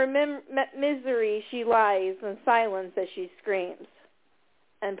 In her misery she lies in silence as she screams.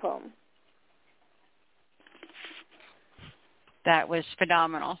 End poem. That was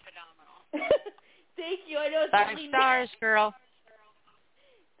phenomenal. Thank you. I know it's 5 stars, girl.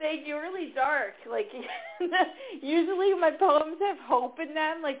 Thank you. Really dark. Like, usually my poems have hope in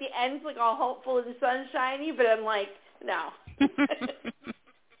them. Like, the end's like all hopeful and the sun's shiny, but I'm like, no.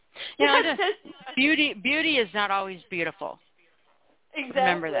 Beauty is not always beautiful. Exactly.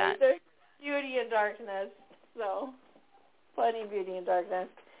 Remember that. There's beauty in darkness. So, plenty of beauty in darkness.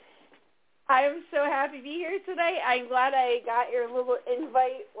 I am so happy to be here today. I'm glad I got your little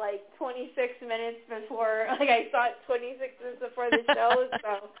invite like 26 minutes before, like I saw it 26 minutes before the show,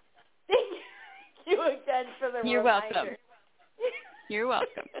 so thank you again for the You're reminder. welcome. You're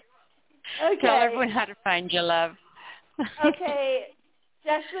welcome. Okay. Tell everyone how to find you, love. Okay.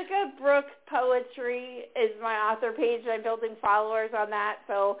 Jessica Brooke Poetry is my author page. I'm building followers on that,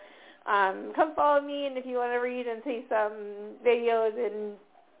 so come follow me, and if you want to read and see some videos and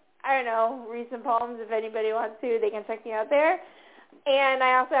I don't know, read some poems if anybody wants to. They can check me out there. And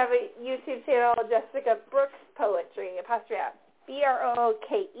I also have a YouTube channel, Jessica Brooks Poetry, apostrophe F,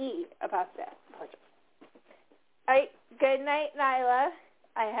 B-R-O-K-E, apostrophe F, poetry. All right, good night, Nyla.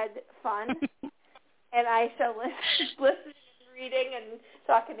 I had fun. And I shall listen and reading and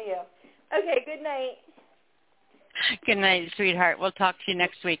talking to you. Okay, good night. Good night, sweetheart. We'll talk to you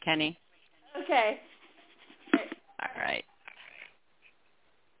next week, honey. Okay. All right.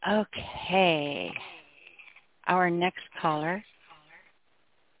 Okay. Our next caller.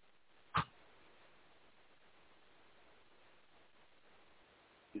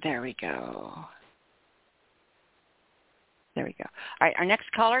 There we go. There we go. All right, our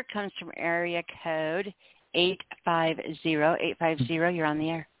next caller comes from area code 850. 850, you're on the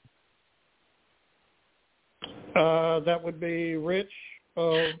air. That would be Rich.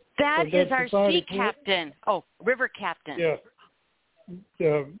 That is our sea captain. Oh, river captain. Yeah.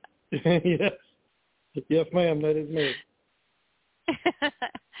 Yes. Yes, ma'am, that is me.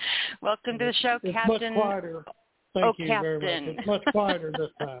 Welcome to the show, it's Captain. Much quieter. Thank you Captain. very much. It's much quieter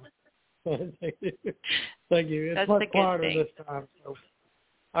this time. Thank you. It's That's much quieter thing. this time, so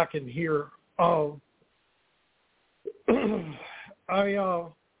I can hear. I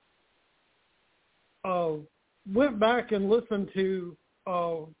went back and listened to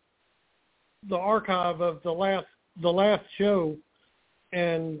the archive of the last show,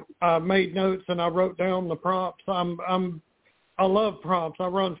 and I made notes and I wrote down the prompts. I love prompts. I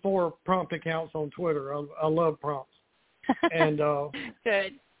run 4 prompt accounts on Twitter. I love prompts. And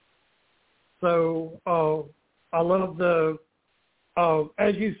good. So I love the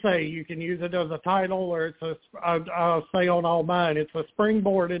as you say, you can use it as a title, or I'll say on all mine, it's a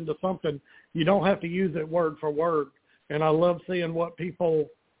springboard into something. You don't have to use it word for word. And I love seeing what people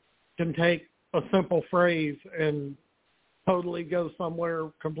can take a simple phrase and totally go somewhere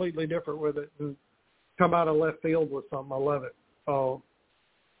completely different with it and come out of left field with something. I love it.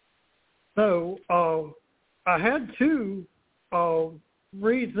 So I had two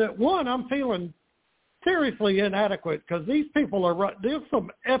reads that. One, I'm feeling seriously inadequate because these people are there's some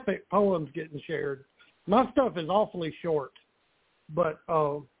epic poems getting shared. My stuff is awfully short, but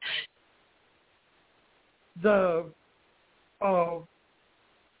the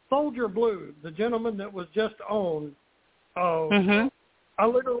Soldier Blue, the gentleman that was just on, I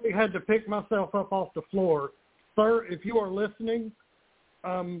literally had to pick myself up off the floor. Sir, if you are listening,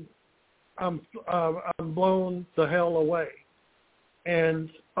 I'm blown the hell away. And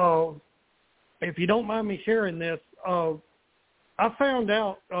if you don't mind me sharing this, I found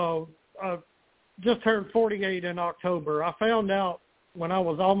out, I just turned 48 in October. I found out when I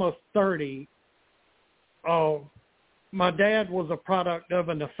was almost 30, my dad was a product of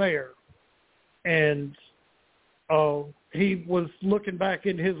an affair. And he was looking back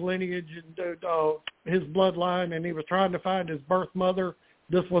in his lineage and his bloodline, and he was trying to find his birth mother.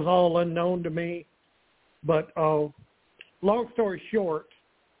 This was all unknown to me. But long story short,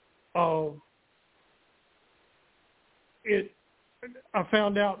 I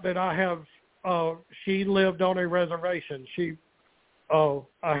found out that I have, she lived on a reservation.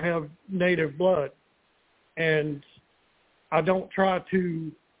 I have native blood, and I don't try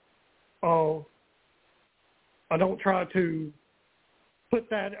to put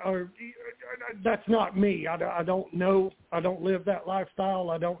that, or that's not me. I don't know. I don't live that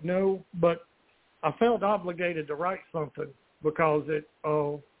lifestyle. I don't know, but I felt obligated to write something because it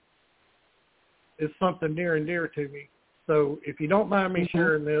is something near and dear to me. So if you don't mind me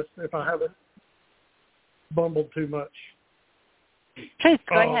sharing this, if I haven't bumbled too much. Please,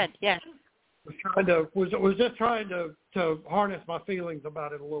 go ahead. Yes. Was just trying to harness my feelings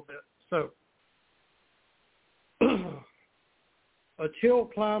about it a little bit. So, a chill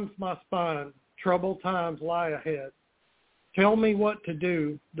climbs my spine. Troubled times lie ahead. Tell me what to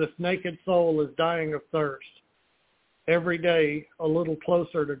do. This naked soul is dying of thirst. Every day, a little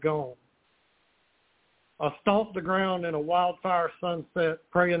closer to gone. I stomp the ground in a wildfire sunset,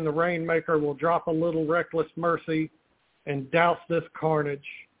 praying the rainmaker will drop a little reckless mercy and douse this carnage,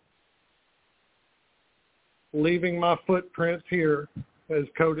 leaving my footprints here as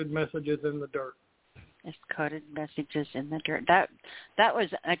coded messages in the dirt. As coded messages in the dirt. That was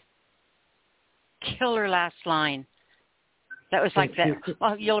a killer last line. That was like that.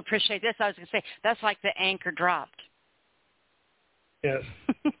 Well, you'll appreciate this. I was going to say that's like the anchor dropped. Yes.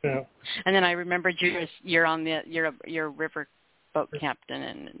 Yeah. And then I remembered you're on you're river boat captain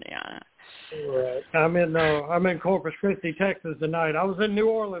and yeah. Right. I'm in Corpus Christi, Texas tonight. I was in New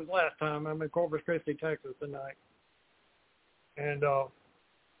Orleans last time. I'm in Corpus Christi, Texas tonight. And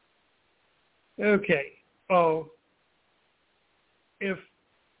okay. If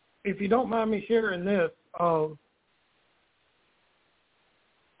you don't mind me sharing this, I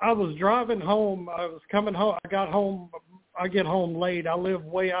was driving home. I was coming home. I get home late. I live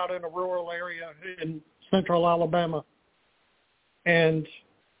way out in a rural area in central Alabama. And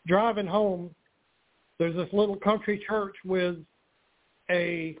driving home, there's this little country church with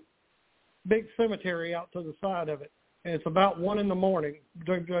a big cemetery out to the side of it. And it's about 1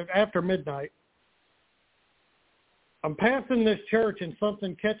 a.m, after midnight. I'm passing this church and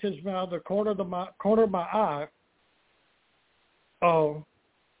something catches me out of the corner of my eye.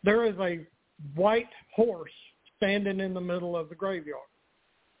 There is a white horse standing in the middle of the graveyard.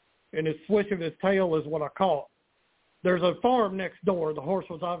 And his swish of his tail is what I caught. There's a farm next door. The horse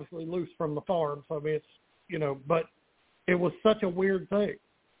was obviously loose from the farm. So, I mean, it's, but it was such a weird thing.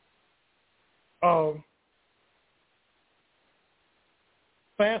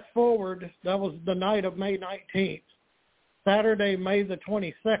 Fast forward, that was the night of May 19th. Saturday, May the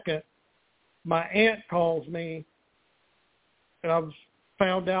 22nd, my aunt calls me, and I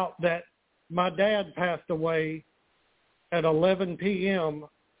found out that my dad passed away at 11 p.m.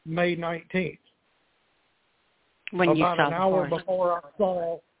 May 19th. When you about saw an hour before I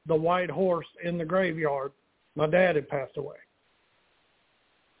saw the white horse in the graveyard, my dad had passed away.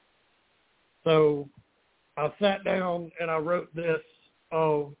 So I sat down and I wrote this.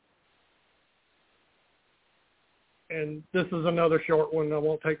 And this is another short one. I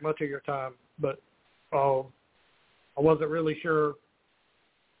won't take much of your time, but I wasn't really sure.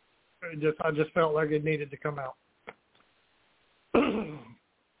 I just felt like it needed to come out.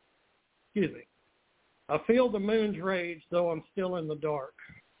 Excuse me. I feel the moon's rage, though I'm still in the dark.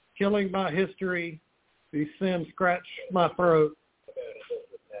 Killing my history, these sins scratch my throat.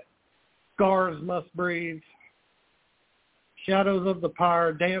 Scars must breathe. Shadows of the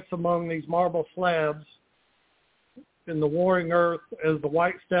pyre dance among these marble slabs in the warring earth as the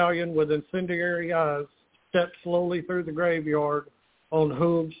white stallion with incendiary eyes steps slowly through the graveyard on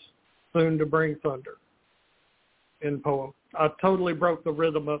hooves soon to bring thunder. End poem. I totally broke the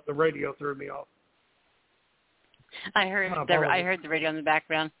rhythm up. The radio threw me off. I heard the radio in the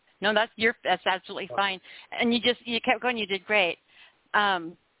background. No, that's absolutely fine. And you kept going. You did great.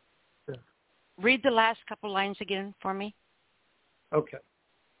 Read the last couple lines again for me. Okay.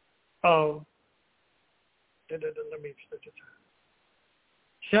 Let me.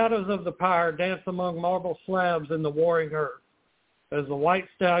 Shadows of the pyre dance among marble slabs in the warring earth as the white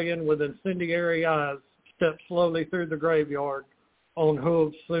stallion with incendiary eyes steps slowly through the graveyard on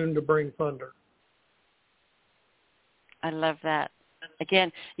hooves soon to bring thunder. I love that.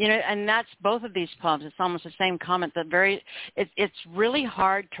 Again, and that's both of these poems. It's almost the same comment. It's really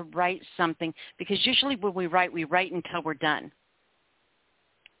hard to write something because usually when we write until we're done.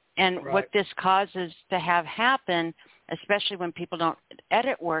 And what this causes to have happen, especially when people don't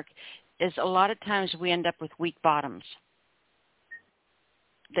edit work, is a lot of times we end up with weak bottoms.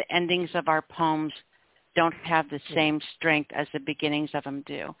 The endings of our poems don't have the same strength as the beginnings of them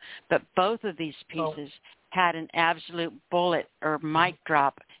do. But both of these pieces had an absolute bullet or mic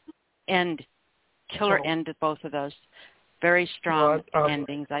drop killer end to both of those. Very strong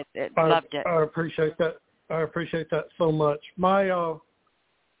endings. I loved it. I appreciate that. I appreciate that so much. My,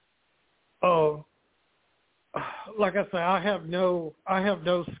 like I say, I have no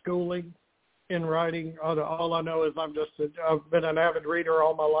schooling in writing. All I know is I've been an avid reader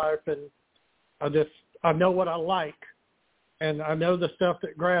all my life, and I know what I like, and I know the stuff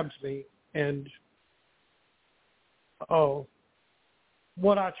that grabs me, and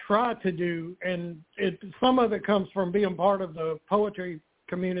what I try to do, and some of it comes from being part of the poetry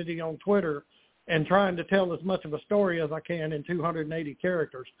community on Twitter and trying to tell as much of a story as I can in 280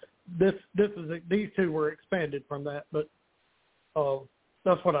 characters. These two were expanded from that, but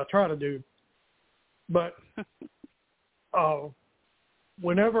that's what I try to do. But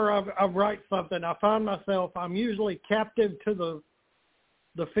whenever I write something, I find myself, I'm usually captive to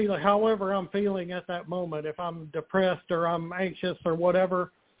the feeling, however I'm feeling at that moment. If I'm depressed or I'm anxious or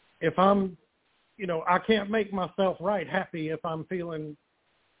whatever, if I'm, I can't make myself write happy if I'm feeling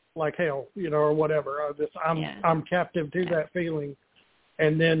like hell, or whatever. I'm captive to that feeling.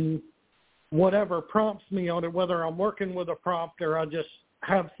 And then whatever prompts me on it, whether I'm working with a prompt or I just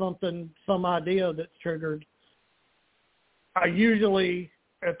have some idea that's triggered, I usually,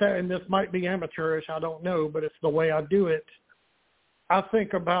 and this might be amateurish, I don't know, but it's the way I do it. I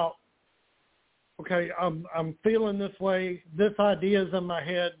think about, okay, I'm feeling this way. This idea is in my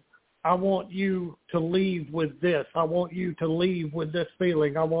head. I want you to leave with this. I want you to leave with this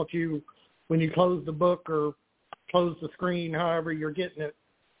feeling. I want you, when you close the book or close the screen, however you're getting it,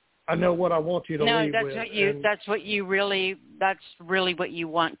 I know what I want you to leave with. That's really what you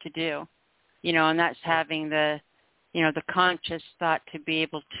want to do, and that's having the conscious thought to be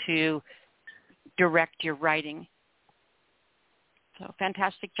able to direct your writing. So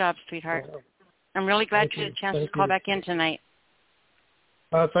fantastic job, sweetheart. I'm really glad you had a chance to call back in tonight.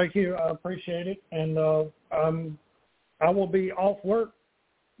 Thank you. I appreciate it. And I will be off work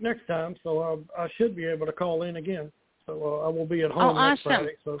next time, so I should be able to call in again. So I will be at home next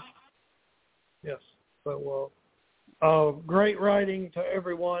Friday. So, yes. So great writing to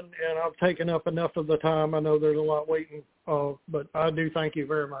everyone, and I've taken up enough of the time. I know there's a lot waiting, but I do thank you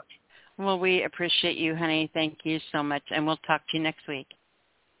very much. Well, we appreciate you, honey. Thank you so much, and we'll talk to you next week.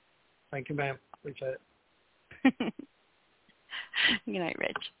 Thank you, ma'am. Appreciate it. Good night,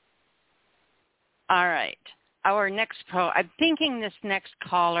 Rich. All right. Our next I'm thinking this next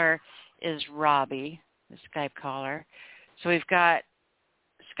caller is Robbie, the Skype caller. So we've got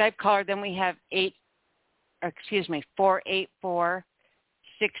Skype caller, then we have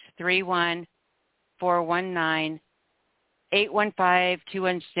 484-631-419,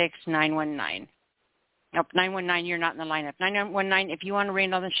 815-216-919. Nope, 919, you're not in the lineup. 919, if you want to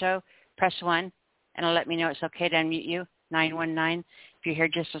read on the show, press 1, and it'll let me know it's okay to unmute you. 919, if you're here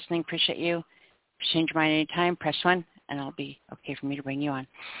just listening, appreciate you. Change your mind anytime, press 1, and it'll be okay for me to bring you on.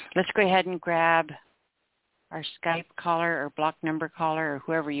 Let's go ahead and grab our Skype caller or block number caller or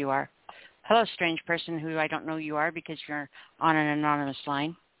whoever you are. Hello, strange person who I don't know you are because you're on an anonymous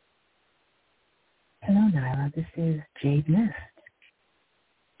line. Hello, Nyla. This is Jade Mist.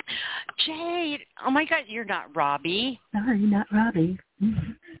 Jade! Oh, my God, you're not Robbie. Sorry, not Robbie.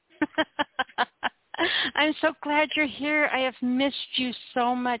 I'm so glad you're here. I have missed you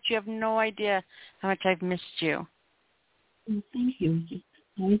so much. You have no idea how much I've missed you. Well, thank you. It's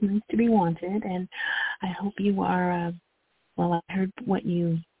always nice to be wanted, and I hope you are, I heard what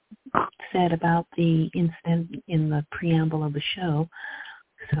you said about the incident in the preamble of the show,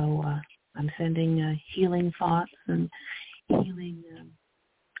 so I'm sending healing thoughts and healing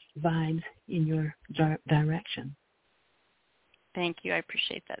vibes in your direction. Thank you. I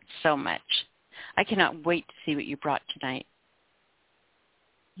appreciate that so much. I cannot wait to see what you brought tonight.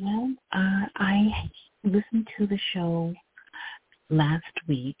 Well, I listened to the show last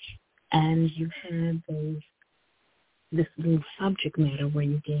week, and you had this little subject matter where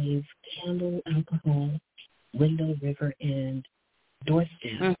you gave candle, alcohol, window, river, and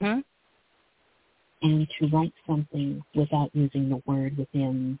doorstep. Mm-hmm. And to write something without using the word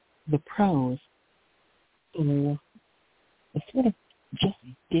within the prose. So I sort of just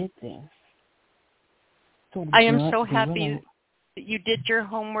did this. Sort of I am so happy that you did your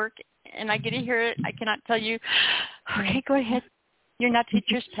homework, and I get to hear it. I cannot tell you. Okay, go ahead. You're not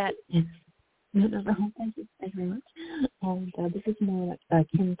teacher's pet. No, thank you very much. And this is more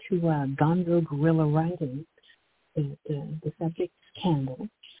akin to gonzo guerrilla writing. The subject is candle,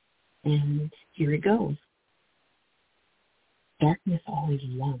 and here it goes. Darkness always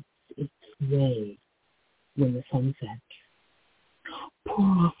wants its way when the sun sets.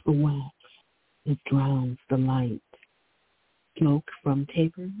 Pour off the wax, it drowns the light. Smoke from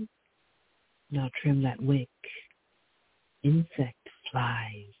tapers, now trim that wick. Insect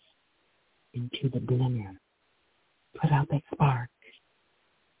flies into the glimmer. Put out that spark.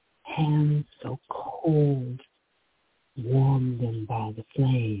 Hands so cold, warm them by the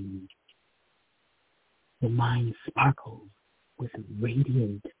flame. The mind sparkles with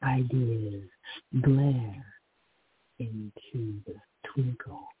radiant ideas, glare into the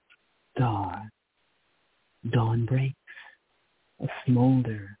twinkle star. Dawn breaks, a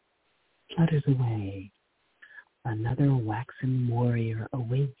smolder flutters away. Another waxen warrior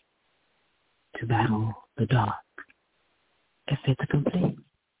awaits to battle the dark. If it's complete.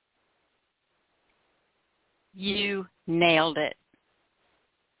 You nailed it.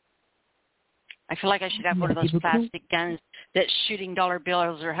 I feel like I should have one of those plastic guns that's shooting dollar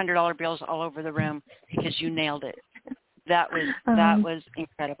bills or $100 bills all over the room because you nailed it. That was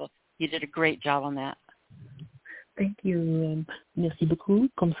incredible. You did a great job on that. Thank you. Merci beaucoup.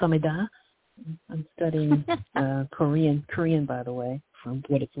 Comme ça m'aide. I'm studying Korean, by the way, from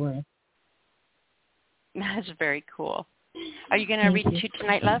what it's worth. That's very cool. Are you going to read two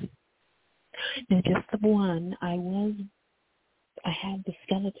tonight, love? No, just the one. I had the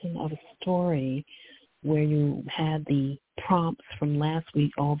skeleton of a story where you had the prompts from last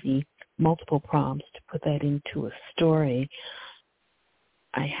week, all the multiple prompts to put that into a story.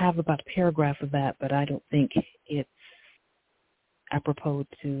 I have about a paragraph of that, but I don't think it's apropos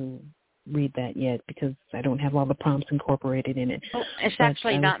to read that yet because I don't have all the prompts incorporated in it. Well, it's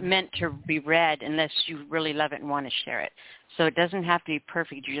actually not meant to be read unless you really love it and want to share it. So it doesn't have to be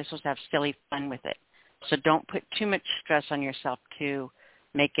perfect. You're just supposed to have silly fun with it. So don't put too much stress on yourself to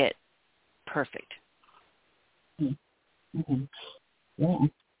make it perfect. Mm-hmm. Yeah.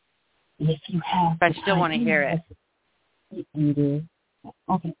 If you have, but I still want to hear it. You do.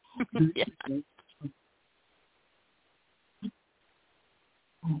 Okay. Yeah.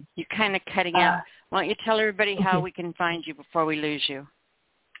 You're kind of cutting out. Why don't you tell everybody how we can find you before we lose you?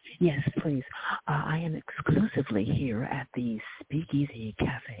 Yes, please. I am exclusively here at the SpeakEasy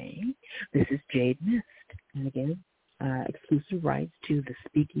Cafe. This is Jade Mist. And again, exclusive rights to the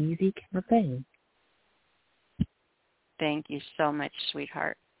SpeakEasy Cafe. Thank you so much,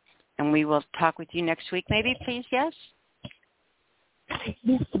 sweetheart. And we will talk with you next week, maybe, please, yes?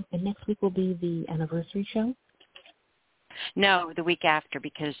 Yes, and next week will be the anniversary show? No, the week after,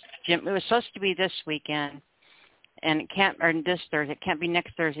 because Jim, it was supposed to be this weekend, and it can't, or this Thursday. It can't be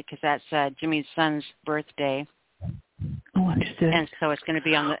next Thursday because that's Jimmy's son's birthday. Oh, understood. And so it's going to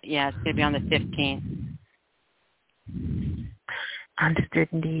be on the, it's going to be on the 15th. Understood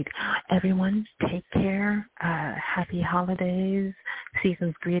indeed. Everyone, take care. Happy holidays,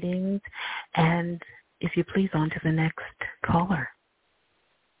 season's greetings, and if you please, on to the next caller.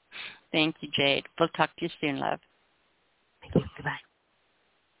 Thank you, Jade. We'll talk to you soon, love. Thank you. Goodbye.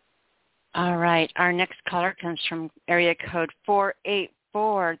 All right. Our next caller comes from area code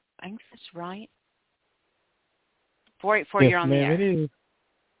 484. I think that's right. 484, yes, you're on the air. It is.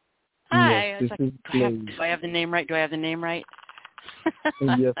 Hi. Yes, do I have the name right? Yes,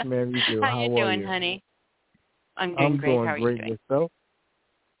 ma'am, you do. How you doing, honey? I'm doing great. How are you doing? Yourself?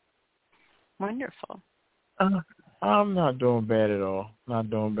 Wonderful. I'm not doing bad at all.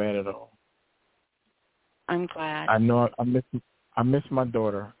 I'm glad. I know I miss my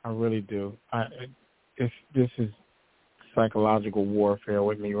daughter. I really do. This is psychological warfare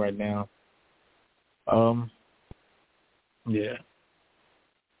with me right now. Yeah.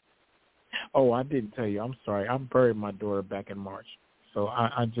 Oh, I didn't tell you. I'm sorry. I buried my daughter back in March. So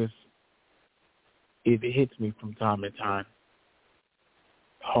I just, it hits me from time to time.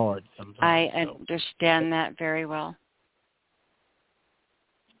 Hard sometimes. I understand that very well.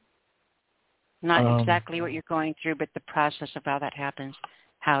 Not exactly what you're going through, but the process of how that happens,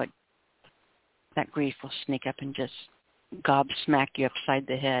 that grief will sneak up and just gobsmack you upside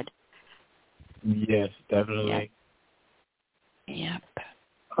the head. Yes, definitely. Yep.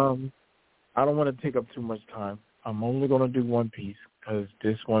 I don't want to take up too much time. I'm only going to do one piece because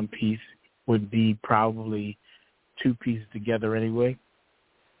this one piece would be probably two pieces together anyway.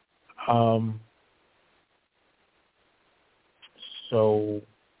 So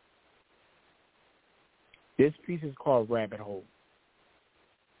this piece is called Rabbit Hole.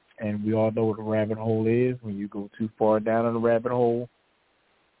 And we all know what a rabbit hole is. When you go too far down in a rabbit hole,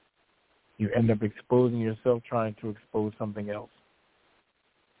 you end up exposing yourself trying to expose something else.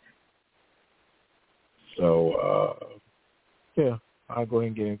 So, yeah, I'll go ahead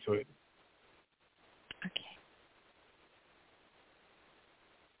and get into it. Okay.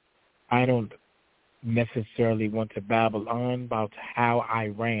 I don't necessarily want to babble on about how I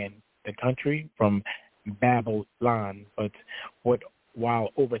ran the country from Babylon, but while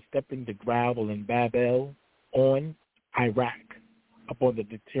overstepping the gravel in Babel on Iraq upon the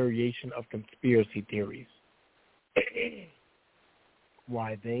deterioration of conspiracy theories.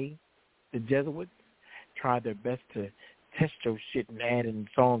 Why they, the Jesuits, tried their best to test your shit and add in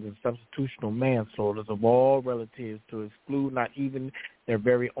songs and substitutional manslaughters of all relatives to exclude not even their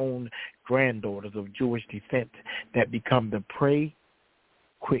very own granddaughters of Jewish descent that become the prey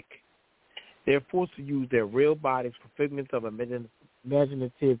quick. They're forced to use their real bodies for figments of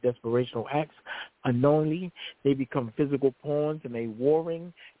imaginative desperational acts. Unknowingly, they become physical pawns in a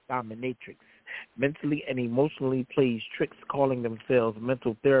warring dominatrix. Mentally and emotionally plays tricks, calling themselves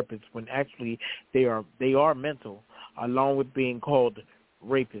mental therapists when actually they are mental, along with being called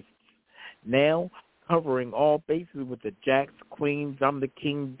rapists. Now, covering all bases with the jacks, queens, I'm the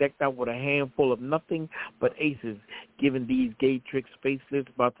king, decked out with a handful of nothing but aces, giving these gay tricks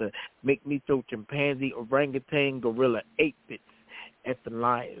facelifts about to make me so chimpanzee, orangutan, gorilla, 8-bits. Effing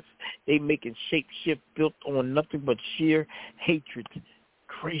liars. They making shape shift built on nothing but sheer hatred.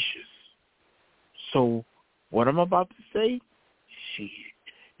 Gracious. So, what I'm about to say? Shit.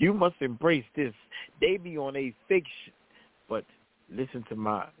 You must embrace this. They be on a fake shit. But listen to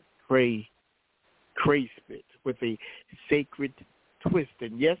my cray spit with a sacred twist.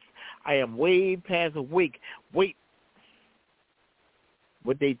 And yes, I am way past awake. Wait.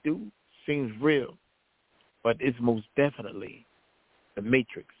 What they do seems real. But it's most definitely the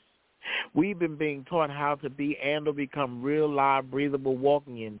Matrix. We've been being taught how to be and or become real, live, breathable,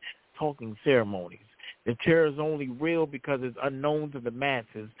 walking and talking ceremonies. The terror is only real because it's unknown to the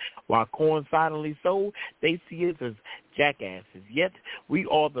masses, while coincidentally so, they see us as jackasses. Yet, we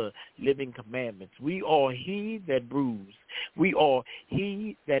are the living commandments. We are he that brews. We are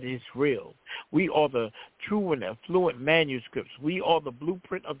he that is real. We are the true and affluent manuscripts. We are the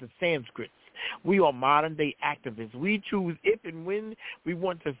blueprint of the Sanskrits. We are modern-day activists. We choose if and when we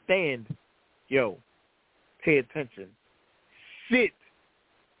want to stand. Yo, pay attention. Sit.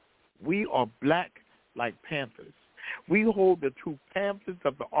 We are black like panthers. We hold the true pamphlets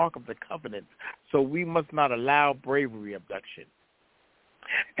of the Ark of the Covenant, so we must not allow bravery abduction.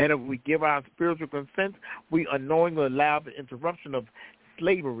 And if we give our spiritual consent, we unknowingly allow the interruption of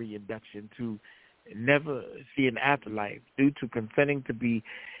slavery induction to never see an afterlife due to consenting to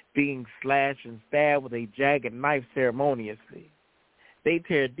being slashed and stabbed with a jagged knife ceremoniously. They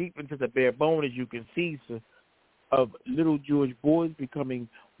tear deep into the bare bone, as you can see, of little Jewish boys becoming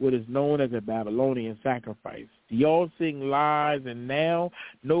what is known as a Babylonian sacrifice. The all-seeing lies and now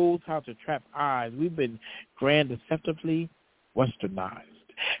knows how to trap eyes. We've been grand deceptively westernized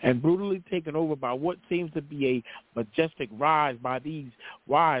and brutally taken over by what seems to be a majestic rise by these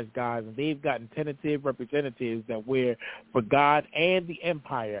wise guys, and they've gotten tentative representatives that wear for God and the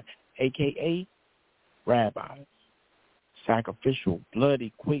empire, a.k.a. rabbis. Sacrificial blood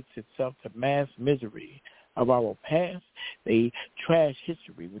equates itself to mass misery of our past. They trash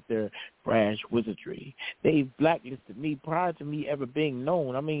history with their brash wizardry. They blacklisted me prior to me ever being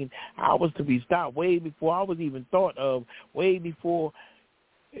known. I mean, I was to be stopped way before I was even thought of, way before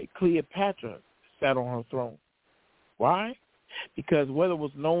Cleopatra sat on her throne. Why? because whether it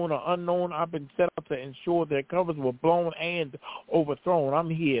was known or unknown, I've been set up to ensure their covers were blown and overthrown. I'm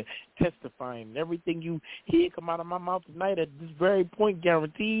here testifying. Everything you hear come out of my mouth tonight at this very point,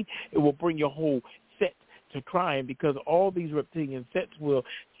 guaranteed, it will bring your whole set to crying, because all these reptilian sets will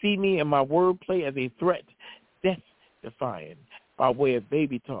see me and my wordplay as a threat, death-defying, by way of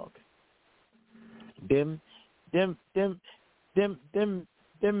baby talk. Them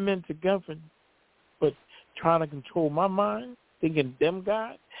meant to govern, but trying to control my mind, thinking them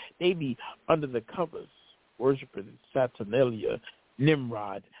God, they be under the covers, worshiping Saturnalia,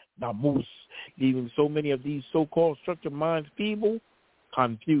 Nimrod, Namus, leaving so many of these so-called structured minds feeble,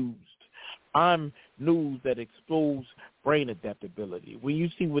 confused. I'm news that explodes brain adaptability. When you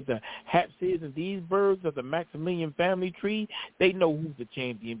see what the hats is and these birds of the Maximilian family tree, they know who's the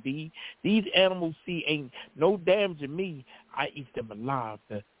champion be. These animals see ain't no damage in me. I eat them alive,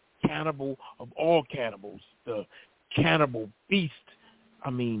 the cannibal of all cannibals, the cannibal beast. I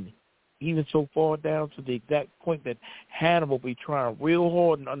mean, even so far down to the exact point that Hannibal be trying real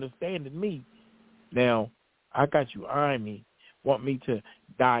hard and understanding me. Now, I got you eyeing me, want me to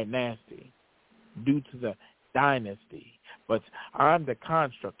die nasty due to the dynasty. But I'm the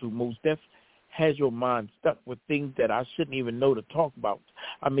construct who most definitely has your mind stuck with things that I shouldn't even know to talk about.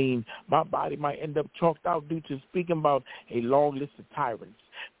 I mean, my body might end up chalked out due to speaking about a long list of tyrants,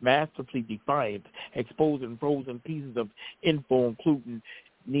 masterfully defiant, exposing frozen pieces of info, including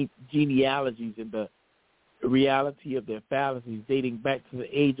genealogies and the reality of their fallacies dating back to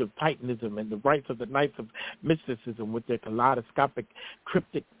the age of Titanism and the rights of the Knights of Mysticism with their kaleidoscopic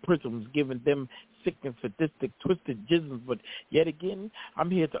cryptic prisms giving them sick and sadistic twisted jisms. But yet again, I'm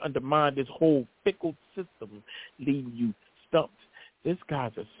here to undermine this whole fickle system, leaving you stumped. This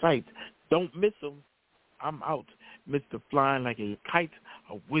guy's a sight. Don't miss him. I'm out, Mr. Flying like a kite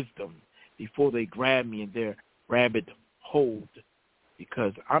of wisdom before they grab me in their rabid hold.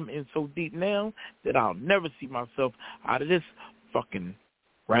 Because I'm in so deep now that I'll never see myself out of this fucking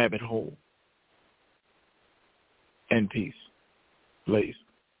rabbit hole. And peace, please.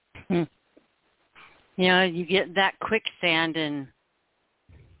 You know, you get that quicksand, and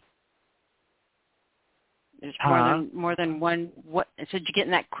there's more than one. What? So you get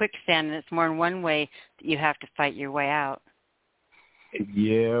in that quicksand, and it's more than one way that you have to fight your way out.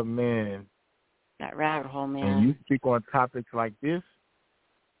 Yeah, man. That rabbit hole, man. And you speak on topics like this.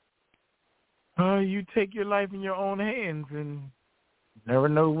 You take your life in your own hands and never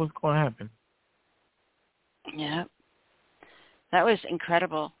know what's going to happen. Yeah. That was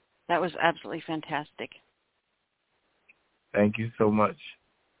incredible. That was absolutely fantastic. Thank you so much.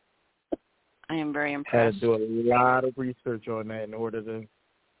 I am very impressed. Had to do a lot of research on that in order to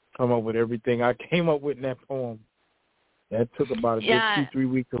come up with everything I came up with in that poem. That took about a good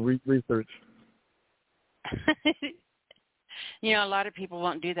 2-3 weeks of research. You know, a lot of people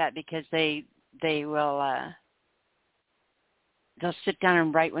won't do that because they will they'll sit down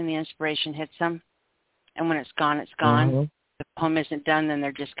and write when the inspiration hits them, and when it's gone, it's gone. Mm-hmm. The poem isn't done, then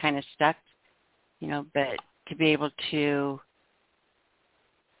they're just kind of stuck, you know. But to be able to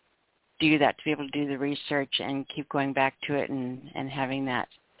do that, to be able to do the research and keep going back to it and having that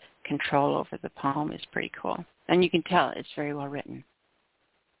control over the poem is pretty cool. And you can tell it's very well written.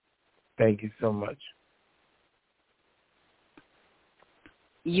 Thank you so much.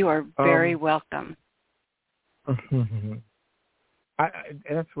 You are very welcome.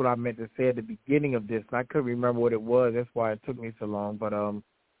 That's what I meant to say at the beginning of this. I couldn't remember what it was. That's why it took me so long. But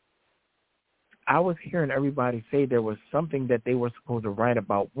I was hearing everybody say there was something that they were supposed to write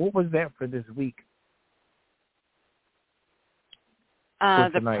about. What was that for this week?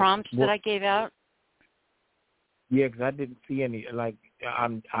 The prompts that I gave out? Yeah, because I didn't see any. Like,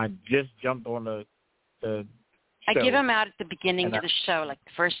 I just jumped on the show. I give them out at the beginning of the show, like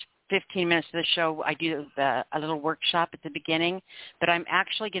the first 15 minutes of the show. I do a little workshop at the beginning, but I'm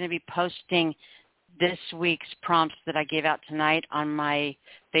actually going to be posting this week's prompts that I gave out tonight on my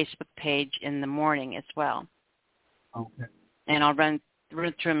Facebook page in the morning as well. Okay. And I'll run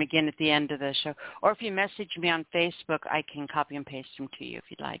through them again at the end of the show. Or if you message me on Facebook, I can copy and paste them to you if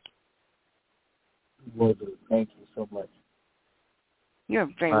you'd like. Will do. Thank you so much. You're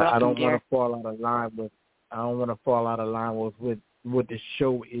very welcome, I don't dear. want to fall out of line with. I don't want to fall out of line with what the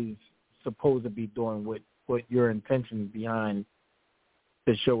show is supposed to be doing, what your intention behind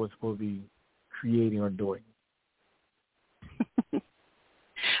the show is supposed to be creating or doing.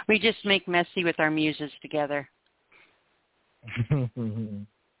 We just make messy with our muses together.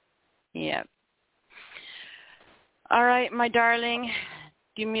 Yeah. All right, my darling,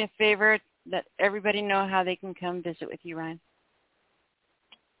 do me a favor. Let everybody know how they can come visit with you, Ryan.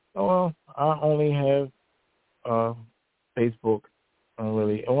 Well, I only have Facebook.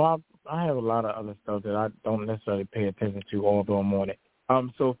 Really. Well, I have a lot of other stuff that I don't necessarily pay attention to, although I'm on it.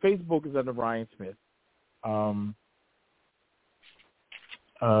 So Facebook is under Brian Smith. I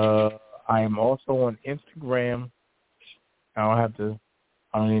am also on Instagram. I don't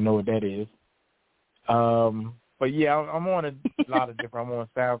even know what that is. But yeah, I'm on a lot of different. I'm on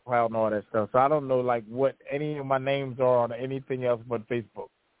SoundCloud and all that stuff. So I don't know like what any of my names are on anything else but Facebook.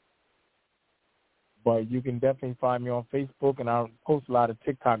 But you can definitely find me on Facebook, and I post a lot of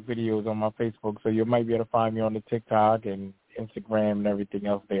TikTok videos on my Facebook, so you might be able to find me on the TikTok and Instagram and everything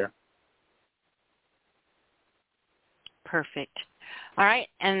else there. Perfect. All right,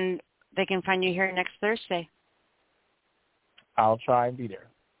 and they can find you here next Thursday. I'll try and be there.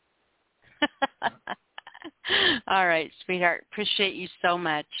 All right, sweetheart. Appreciate you so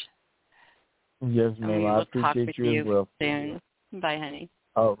much. Yes, ma'am. I appreciate you as well. Soon. Bye, honey.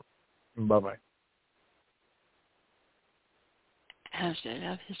 Oh, bye-bye. I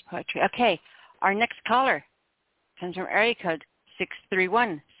love his poetry. Okay, our next caller comes from area code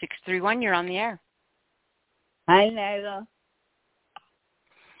 631. 631, you're on the air. Hi, Nyla.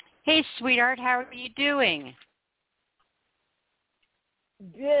 Hey, sweetheart, how are you doing?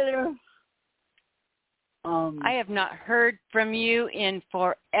 Good. I have not heard from you in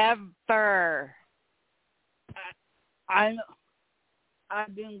forever. I've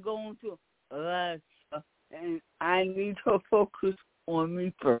been going through a lot of stuff, and I need to focus on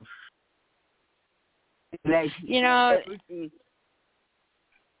me first. Like, you know, everything.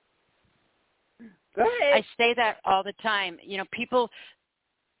 Go ahead. I say that all the time. You know, people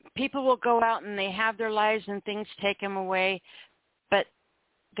will go out and they have their lives and things take them away, but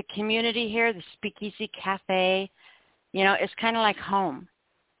the community here, the SpeakEasy Cafe, you know, it's kind of like home.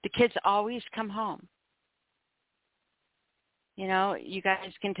 The kids always come home. You know, you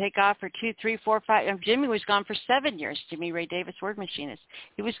guys can take off for 2, 3, 4, 5. Jimmy was gone for 7 years. Jimmy Ray Davis, word machinist.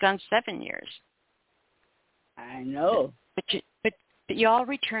 He was gone 7 years. I know. But you all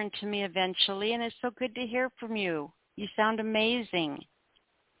return to me eventually, and it's so good to hear from you. You sound amazing.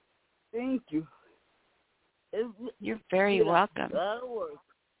 Thank you. You're very welcome. A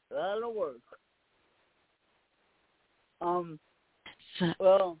lot of work.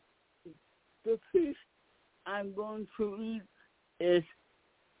 Well, the piece I'm going to read is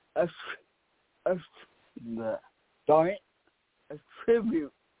a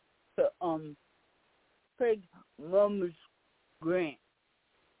tribute to Quigg Mum's Grant.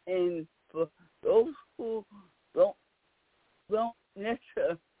 And for those who don't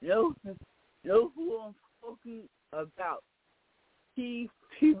necessarily know who I'm talking about, TV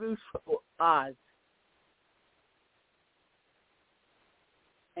show Oz.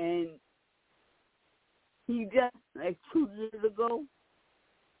 And he died like 2 years ago,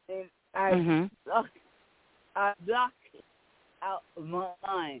 and I blocked it out of my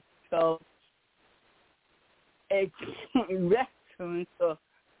mind. So it came back to me, so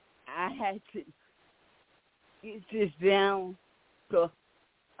I had to get this down so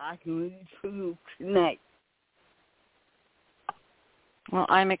I can read it to you tonight. Well,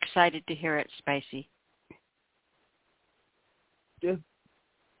 I'm excited to hear it, Spicy. Just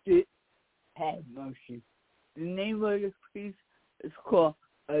have mercy. The name of the piece is called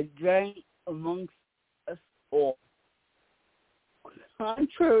A Giant Amongst Us All.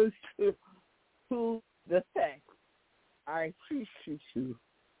 Contrary to the fact, I appreciate you.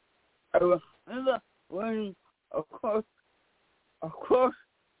 I remember when, of course,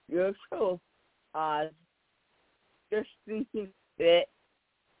 your show, just thinking that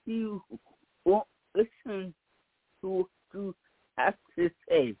you won't listen to what you have to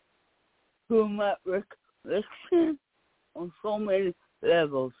say. To my recollection on so many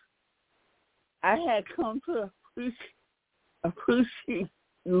levels, I had come to appreciate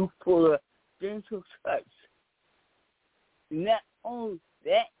you for the gentle touch. Not only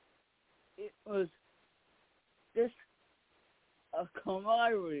that, it was just a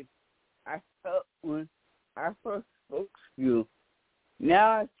camaraderie I felt when I first spoke to you.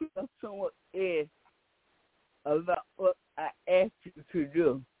 Now I feel somewhat ill about what I asked you to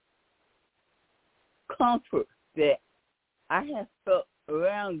do. Comfort that I have felt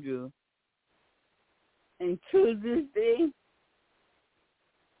around you. And to this day,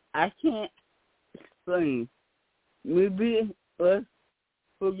 I can't explain. Maybe it was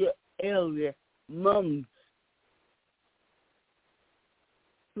for your elder mums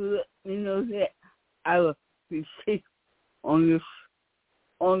to let me know that I will be safe on your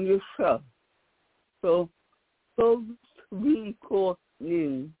show. So, those being called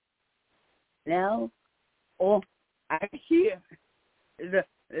noon. Now, all I hear is the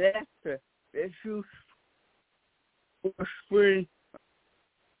laughter that you spreading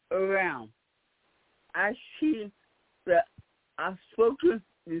around. I see that I've spoken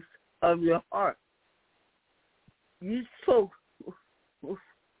this of your heart. You spoke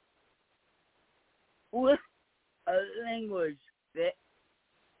with a language that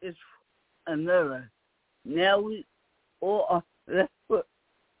is another. Now we all are left with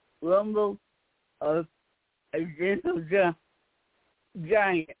rumble of a gentle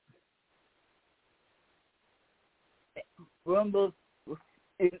giant. Rumbles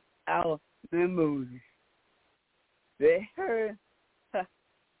in our memories. They heard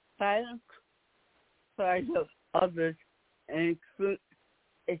silent cries of others and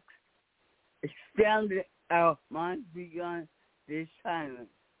expanded our minds beyond this silence.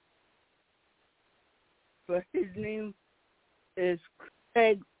 But his name is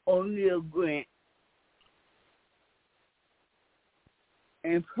Quigg O'Neill Grant.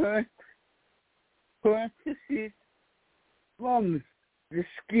 In parentheses, Moments, the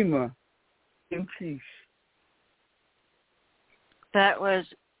schemer, in peace. That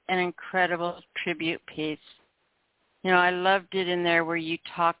was an incredible tribute piece. You know, I loved it in there where you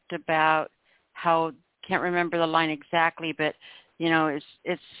talked about how, can't remember the line exactly, but, you know, it's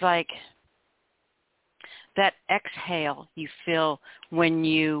like that exhale you feel when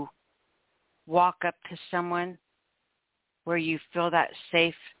you walk up to someone, where you feel that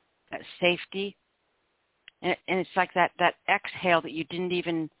safety. And it's like that exhale that you didn't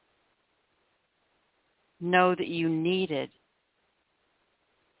even know that you needed,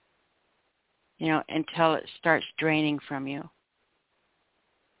 you know, until it starts draining from you.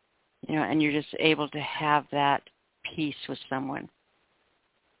 You know, and you're just able to have that peace with someone.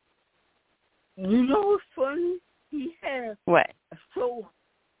 You know what's funny? He had a show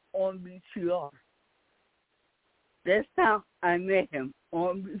on BTR. That's how I met him,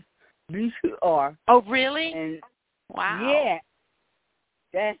 on BTR. Oh, really? And wow. Yeah.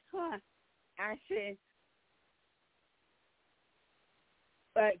 That's why I said,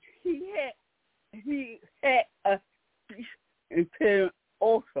 like, he had a speech impediment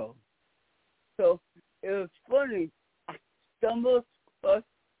also. So it was funny. I stumbled across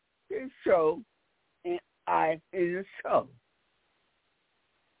his show, and I in the show.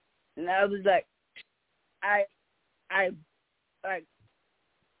 And I was like, I like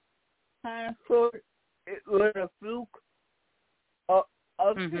kind of thought it was a fluke of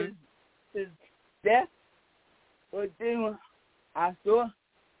his death, but then I thought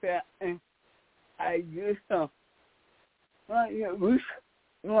that, and I did some research.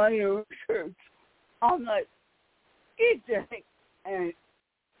 I'm like, get that, and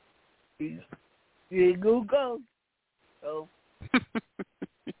here you go. So,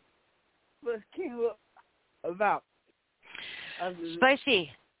 what came up about?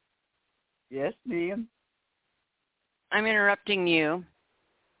 Spicy. Yes, ma'am. I'm interrupting you,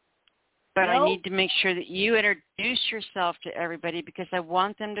 but No. I need to make sure that you introduce yourself to everybody, because I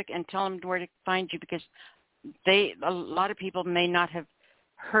want them to, and tell them where to find you, because a lot of people may not have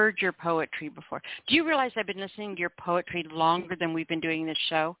heard your poetry before. Do you realize I've been listening to your poetry longer than we've been doing this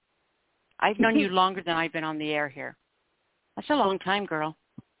show? I've known you longer than I've been on the air here. That's a long time, girl.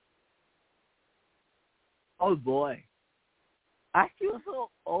 Oh, boy. I feel so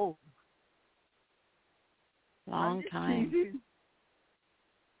old. Long time. Teasing.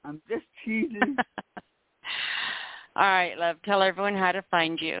 I'm just teasing. All right, love. Tell everyone how to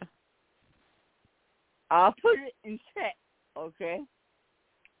find you. I'll put it in chat, okay?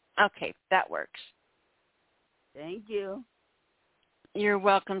 Okay, that works. Thank you. You're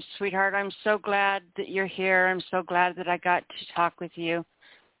welcome, sweetheart. I'm so glad that you're here. I'm so glad that I got to talk with you.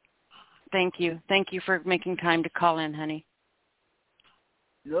 Thank you. Thank you for making time to call in, honey.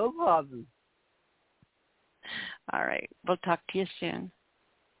 No problem. All right. We'll talk to you soon.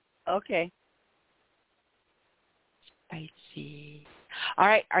 Okay. Spicy. All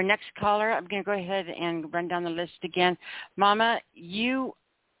right. Our next caller, I'm going to go ahead and run down the list again. Mama, you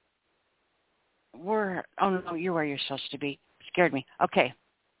were, oh, no, you're where you're supposed to be. Scared me. Okay.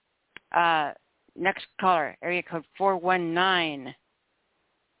 Next caller, area code 419.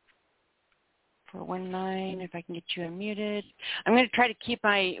 419, if I can get you unmuted. I'm going to try to keep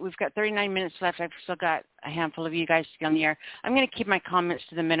we've got 39 minutes left. I've still got a handful of you guys to get on the air. I'm going to keep my comments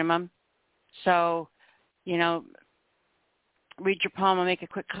to the minimum. So, you know, read your poem. I'll make a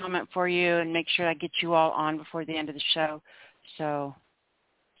quick comment for you and make sure I get you all on before the end of the show. So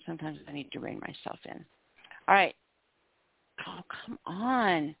sometimes I need to rein myself in. All right. Oh, come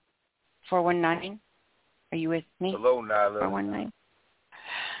on. 419, are you with me? Hello, Nyla. 419.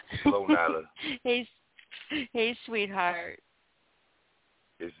 Hello, Nyla. Hey, sweetheart.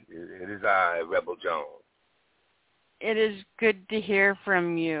 It is I, Rebel Jones. it is good to hear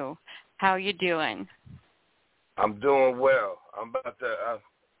from you. How you doing? I'm doing well. I'm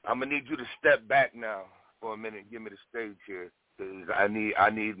gonna need you to step back now for a minute. Give me the stage here, because I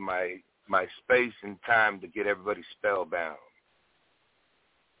need my space and time to get everybody spellbound.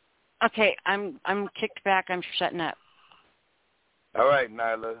 Okay, I'm kicked back. I'm shutting up. All right,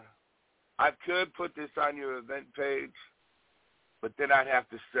 Nyla. I could put this on your event page, but then I'd have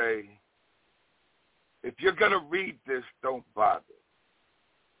to say, if you're going to read this, don't bother.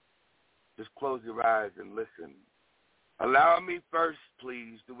 Just close your eyes and listen. Allow me first,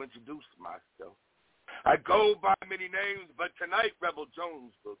 please, to introduce myself. I go by many names, but tonight Rebel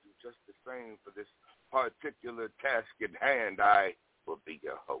Jones will do just the same. For this particular task in hand, I will be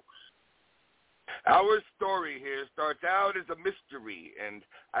your host. Our story here starts out as a mystery, and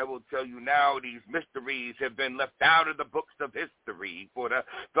I will tell you now, these mysteries have been left out of the books of history, for the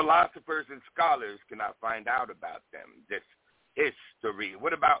philosophers and scholars cannot find out about them. This history.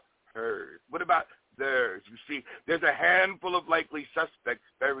 What about hers? What about theirs? You see, there's a handful of likely suspects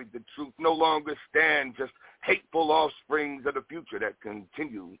buried. The truth no longer stand, just hateful offsprings of the future that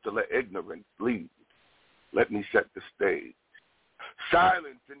continue to let ignorance lead. Let me set the stage.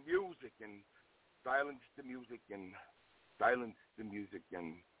 Silence and music, and silence the music, and silence the music,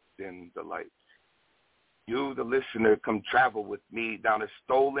 and dim the lights. You, the listener, come travel with me down a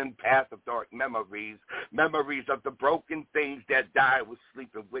stolen path of dark memories, memories of the broken things that die with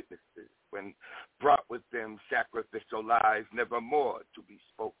sleeping witnesses, when brought with them sacrificial lies, never more to be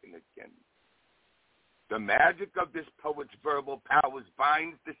spoken again. The magic of this poet's verbal powers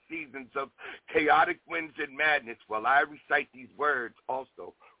binds the seasons of chaotic winds and madness, while I recite these words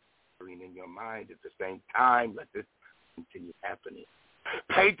also in your mind at the same time. Let this continue happening.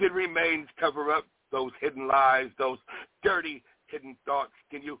 Painted remains cover up those hidden lies, those dirty hidden thoughts.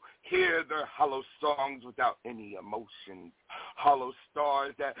 Can you hear their hollow songs without any emotions? Hollow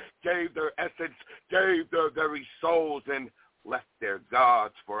stars that gave their essence, gave their very souls, and left their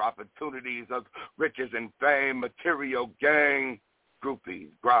gods for opportunities of riches and fame, material gain. Groupies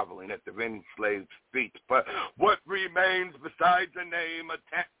groveling at their enslaved feet. But what remains besides a name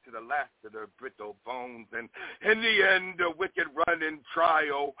attached to the last of their brittle bones? And in the end, the wicked run in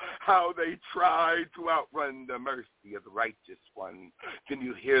trial, how they try to outrun the mercy of the righteous one. Can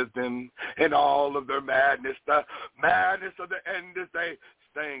you hear them in all of their madness, the madness of the end as they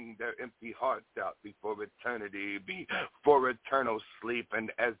sing their empty hearts out before eternity, before eternal sleep?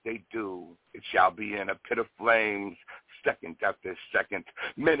 And as they do, it shall be in a pit of flames, second after second,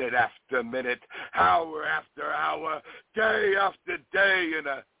 minute after minute, hour after hour, day after day, in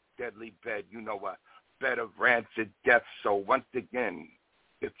a deadly bed, you know, a bed of rancid death. So once again,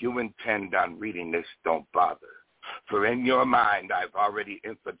 if you intend on reading this, don't bother. For in your mind, I've already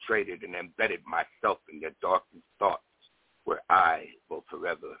infiltrated and embedded myself in your darkest thoughts, where I will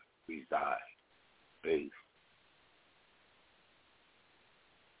forever reside. Peace.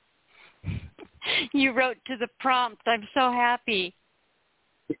 You wrote to the prompt. I'm so happy.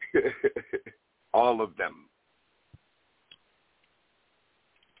 All of them.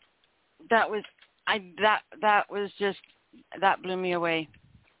 That was that blew me away.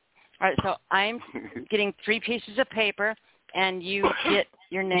 All right, so I'm getting 3 pieces of paper, and you get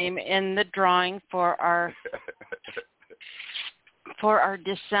your name in the drawing for our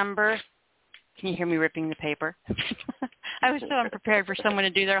December. Can you hear me ripping the paper? I was so unprepared for someone to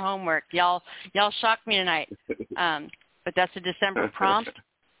do their homework. Y'all shocked me tonight. But that's a December prompt.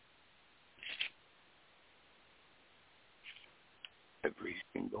 Every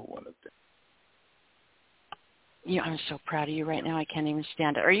single one of them. Yeah, I'm so proud of you right now. I can't even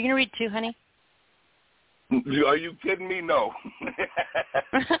stand it. Are you going to read 2, honey? Are you kidding me? No.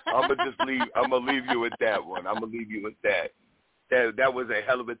 I'm gonna leave you with that one. I'm gonna leave you with that. That was a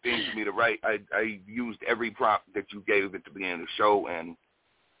hell of a thing for me to write. I used every prompt that you gave at the beginning of the show. And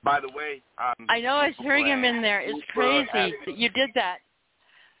by the way, I know I was hearing him in there. It's crazy that you did that.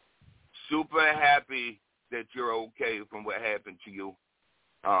 Super happy that you're okay from what happened to you.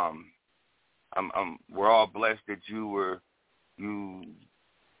 We're all blessed that you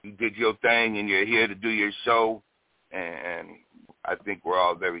did your thing and you're here to do your show. And I think we're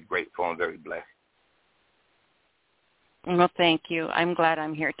all very grateful and very blessed. Well, thank you. I'm glad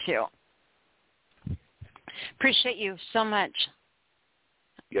I'm here too. Appreciate you so much.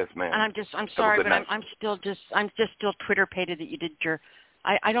 Yes, ma'am. And I'm sorry, but I'm still Twitter-pated that you did your.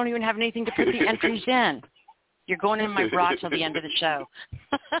 I don't even have anything to put the entries in. You're going in my bra till the end of the show.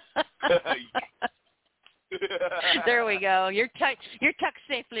 There we go. You're tucked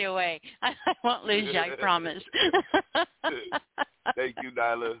safely away. I won't lose you, I promise. Thank you,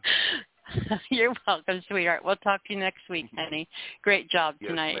 Nyla. You're welcome, sweetheart. We'll talk to you next week, honey. Great job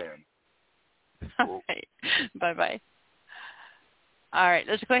tonight. Yes, ma'am. All right. Bye-bye. All right,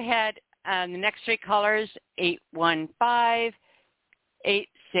 let's go ahead. The next three callers, 815,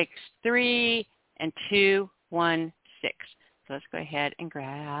 863, and 216. So let's go ahead and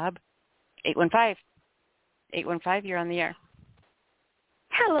grab 815. 815, you're on the air.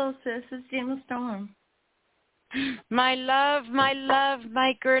 Hello, sis. It's Gemma Storm. My love,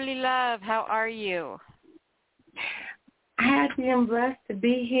 my girly love. How are you? Happy and blessed to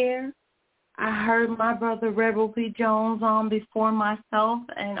be here. I heard my brother Rebel P. Jones on before myself,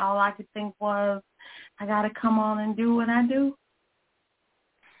 and all I could think was, I got to come on and do what I do.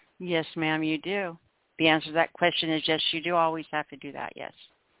 Yes, ma'am, you do. The answer to that question is yes, you do always have to do that, yes.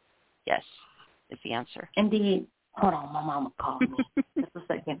 Yes, is the answer. Indeed. Hold on, my mama called me. Just a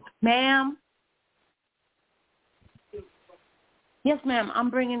second. Ma'am? Yes, ma'am, I'm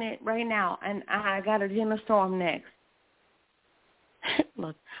bringing it right now, and I got a Gina Storm next.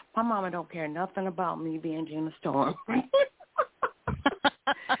 Look, my mama don't care nothing about me being Gina Storm.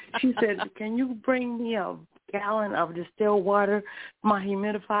 She said, can you bring me a gallon of distilled water, my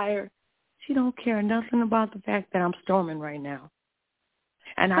humidifier? She don't care nothing about the fact that I'm storming right now.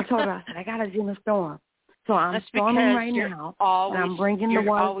 And I told her, I said, I got a Gina Storm. So I'm storming right now, and I'm bringing the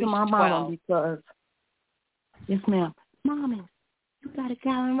water to my mama because, yes, ma'am. Mommy, you got a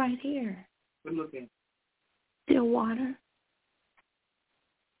gallon right here. Good looking. Still water?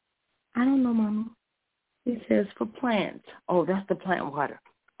 I don't know, Mama. It says for plants. Oh, that's the plant water.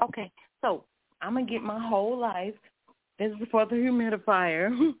 Okay, so I'm going to get my whole life. This is for the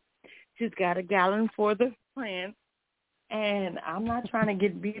humidifier. She's got a gallon for the plants. And I'm not trying to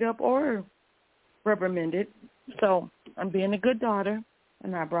get beat up or reprimanded. So I'm being a good daughter.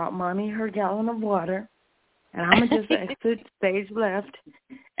 And I brought Mommy her gallon of water. And I'm going to just exit stage left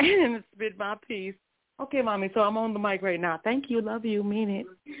and spit my piece. Okay, Mommy, so I'm on the mic right now. Thank you. Love you. Mean it.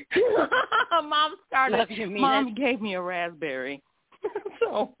 Mom started. Love you, mean Mom it. gave me a raspberry.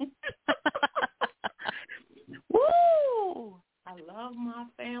 So, woo! I love my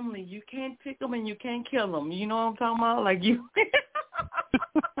family. You can't pick them and you can't kill them. You know what I'm talking about? Like you.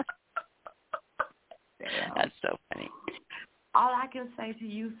 That's so funny. All I can say to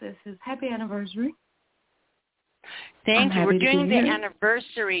you, sis, is happy anniversary. Thank you. We're doing the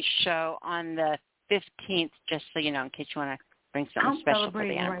anniversary show on the 15th, just so you know, in case you want to bring something special for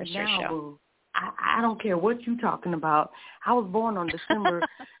the anniversary right now, show. Boo. I don't care what you're talking about. I was born on December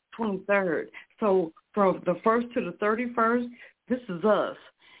 23rd. So from the 1st to the 31st, this is us.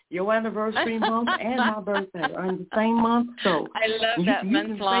 Your anniversary month and my birthday are in the same month. So I love that you month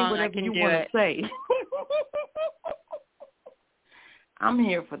can long. say whatever you want to say. I'm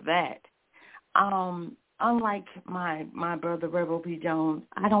here for that. Unlike my brother Rebel P. Jones,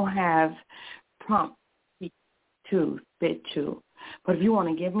 I don't have prompt to spit to. But if you want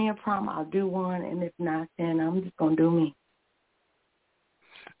to give me a prompt, I'll do one. And if not, then I'm just going to do me.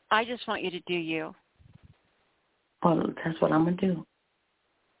 I just want you to do you. Well, that's what I'm going to do.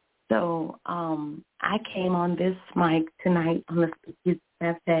 So I came on this mic tonight on the SpeakEasy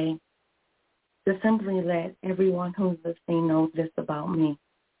Cafe to simply let everyone who's listening know this about me.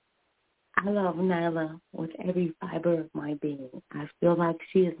 I love Nyla with every fiber of my being. I feel like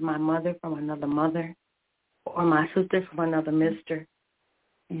she is my mother from another mother or my sister from another mister.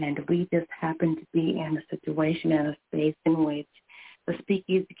 And we just happen to be in a situation and a space in which the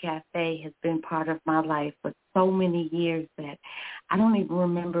SpeakEasy Cafe has been part of my life for so many years that I don't even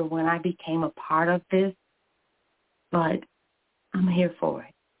remember when I became a part of this, but I'm here for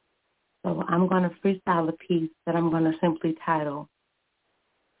it. So I'm going to freestyle a piece that I'm going to simply title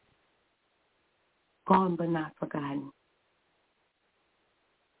Gone But Not Forgotten.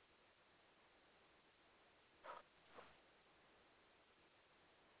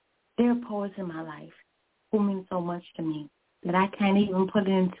 There are poets in my life who mean so much to me that I can't even put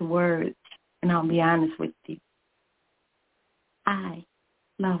it into words, and I'll be honest with you. I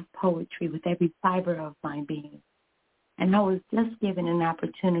love poetry with every fiber of my being, and I was just given an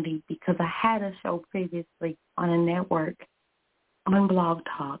opportunity because I had a show previously on a network, on Blog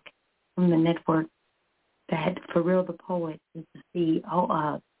Talk, from the network that For Real the Poet is the CEO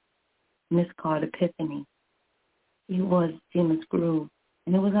of, Miss called Epiphany. It was Jima's Groove,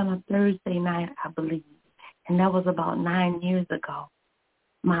 and it was on a Thursday night, I believe, and that was about 9 years ago.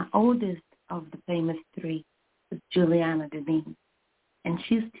 My oldest of the famous three is Juliana Denise, and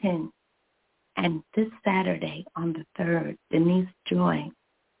she's 10. And this Saturday on the 3rd, Denise Joy,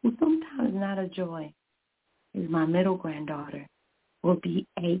 who sometimes not a joy, is my middle granddaughter, will be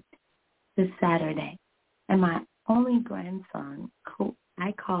 8 this Saturday. And my only grandson, who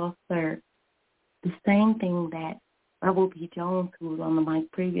I call Sir the same thing that Rebel B. Jones, who was on the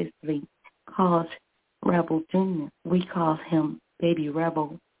mic previously, calls Rebel Jr. We call him Baby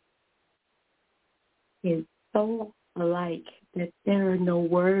Rebel. It's so alike that there are no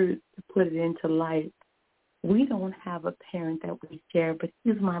words to put it into life. We don't have a parent that we share, but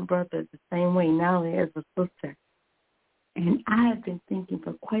he's my brother the same way Nyla is a sister. And I have been thinking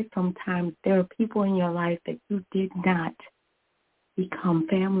for quite some time, there are people in your life that you did not become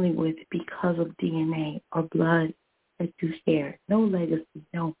family with because of DNA or blood that you share. No legacy,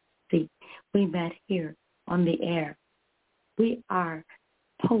 no. See, we met here on the air. We are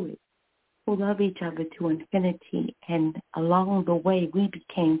poets who love each other to infinity, and along the way we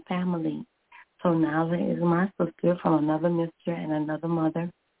became family. So Nyla is my sister from another mister and another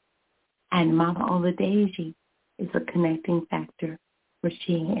mother. And Mama Oladeji is a connecting factor for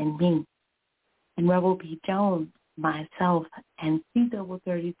she and me. And Rebel B. Jones, myself, and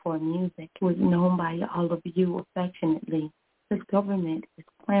C-34 Music, who is known by all of you affectionately. His government is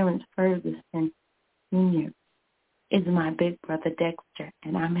Clarence Ferguson Jr., is my big brother Dexter,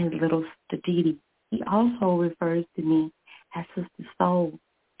 and I'm his little sister Dee Dee. He also refers to me as Sister Soul,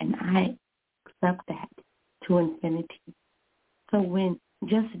 and I accept that to infinity. So when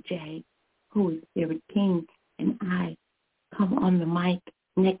Just Jay, who is Spirit King, and I come on the mic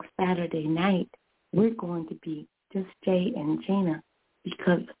next Saturday night, we're going to be Just Jay and Gina,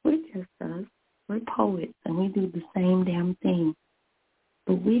 because we're just us. We're poets, and we do the same damn thing.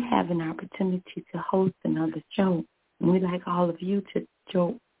 But we have an opportunity to host another show, and we'd like all of you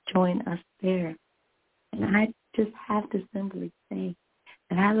to join us there. And I just have to simply say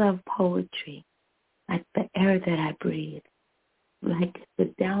that I love poetry, like the air that I breathe, like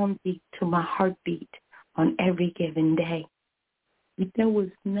the downbeat to my heartbeat on every given day. If there was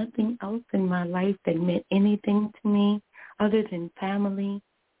nothing else in my life that meant anything to me other than family,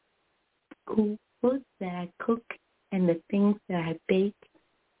 cool foods that I cook, and the things that I bake,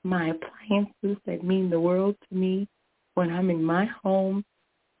 my appliances that mean the world to me when I'm in my home,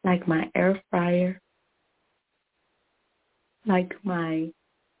 like my air fryer, like my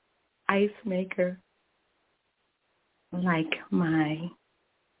ice maker, like my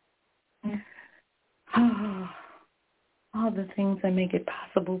all the things that make it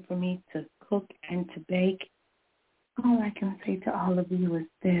possible for me to cook and to bake. All I can say to all of you is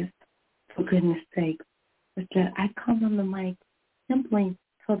this, for goodness sake, is that I come on the mic simply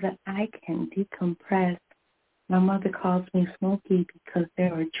so that I can decompress. My mother calls me Smokey because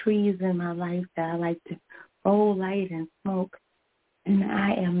there are trees in my life that I like to roll, light, and smoke. And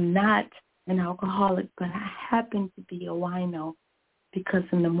I am not an alcoholic, but I happen to be a wino because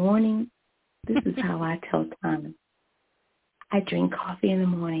in the morning, this is how I tell time. I drink coffee in the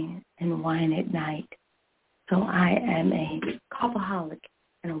morning and wine at night. So I am a coffeeholic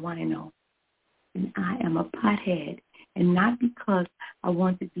and a wino. And I am a pothead. And not because I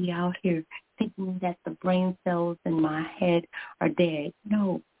want to be out here thinking that the brain cells in my head are dead.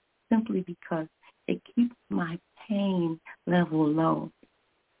 No, simply because it keeps my pain level low.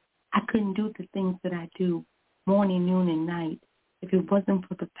 I couldn't do the things that I do morning, noon, and night if it wasn't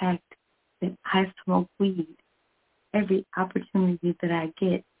for the fact that I smoke weed every opportunity that I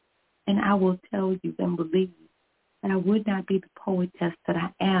get. And I will tell you and believe that I would not be the poetess that I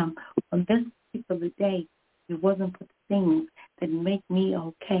am on this particular day if it wasn't for the things that make me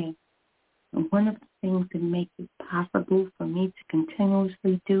okay. And one of the things that makes it possible for me to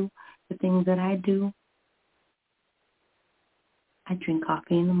continuously do the things that I do, I drink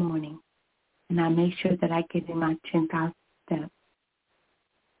coffee in the morning, and I make sure that I get in my 10,000 steps.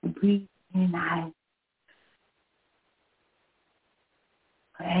 I breathe in, I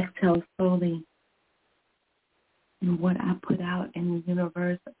exhale slowly, and what I put out in the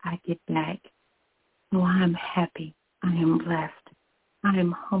universe, I get back. So I am happy, I am blessed, I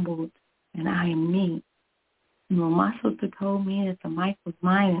am humbled, and I am me. And when my sister told me that the mic was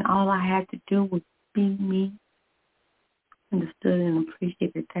mine and all I had to do was be me, I understood and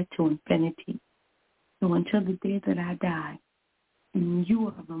appreciated that to infinity. So until the day that I die, and you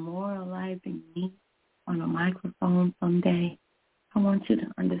are memorializing me on a microphone someday, I want you to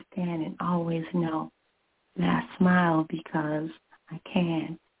understand and always know that I smile because I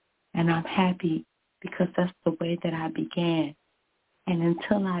can, and I'm happy because that's the way that I began. And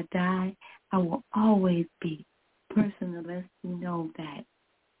until I die, I will always be the person that lets you know that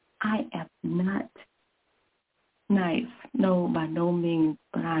I am not nice, no, by no means,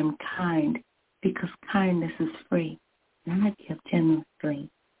 but I'm kind because kindness is free, and I give generously.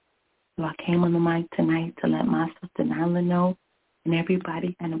 So I came on the mic tonight to let my sister Nyla know and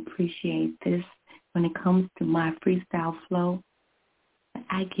everybody can appreciate this when it comes to my freestyle flow.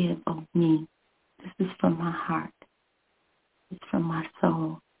 I give of me. This is from my heart. It's from my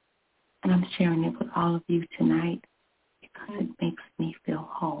soul. And I'm sharing it with all of you tonight because it makes me feel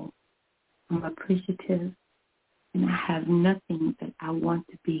whole. I'm appreciative, and I have nothing that I want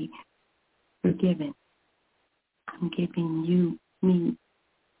to be forgiven. I'm giving you me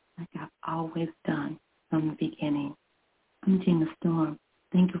like I've always done from the beginning. I'm Gina Storm.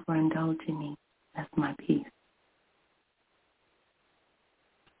 Thank you for indulging me. That's my piece.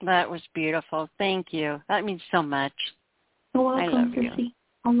 That was beautiful. Thank you. That means so much. You're welcome, I love Sissy. you.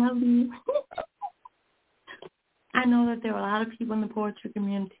 I love you. I know that there are a lot of people in the poetry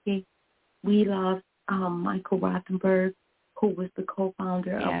community. We lost Michael Rothenberg, who was the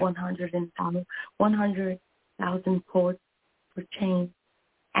co-founder of 100,000 Poets for Change,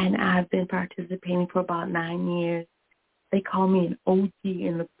 and I've been participating for about 9 years. They call me an OG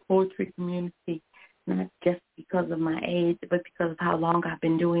in the poetry community, not just because of my age, but because of how long I've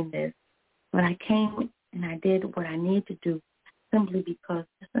been doing this. But I came and I did what I need to do simply because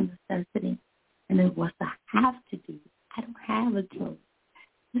it's a necessity, and it was I have to do. I don't have a choice.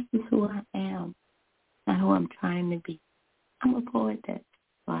 This is who I am, not who I'm trying to be. I'm a poetess,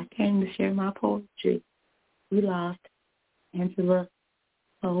 so I came to share my poetry. We lost Angela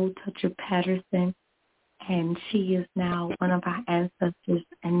Soul Toucher Patterson, and she is now one of our ancestors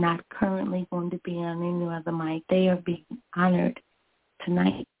and not currently going to be on any other mic. They are being honored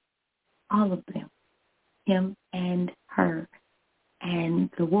tonight, all of them, him and her, and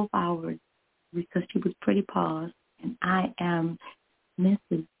the Wolf Hours, because she was pretty paused, and I am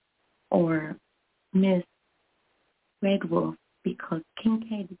Mrs. or Miss Red Wolf because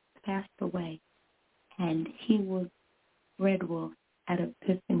Kincaid passed away, and he was Red Wolf at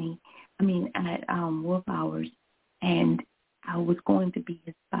Wolf Hours, and I was going to be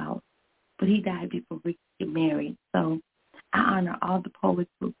his spouse, but he died before we could get married. So I honor all the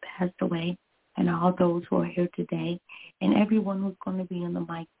poets who passed away and all those who are here today and everyone who's going to be on the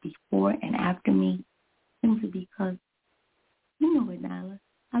mic before and after me, simply because, you know it, Nyla,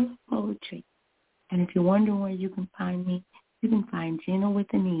 I love poetry. And if you're wondering where you can find me, you can find Gina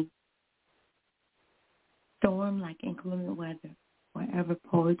with an E. Storm like inclement weather, wherever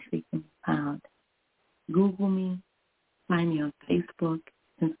poetry can be found. Google me, find me on Facebook,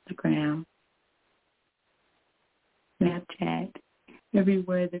 Instagram, Snapchat,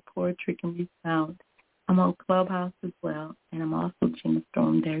 everywhere that poetry can be found. I'm on Clubhouse as well, and I'm also Gina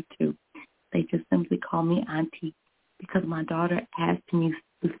Storm there too. They just simply call me Auntie because my daughter asked me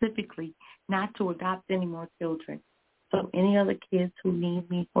specifically not to adopt any more children. So any other kids who need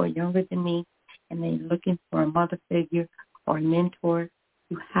me who are younger than me and they're looking for a mother figure or a mentor,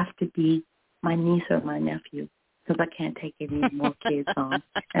 you have to be my niece or my nephew because I can't take any more kids on.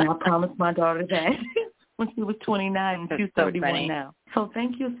 And I promised my daughter that when she was 29 and she's 31 now. So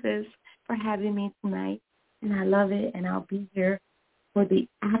thank you, sis, for having me tonight. And I love it, and I'll be here for the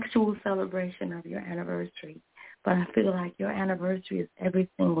actual celebration of your anniversary. But I feel like your anniversary is every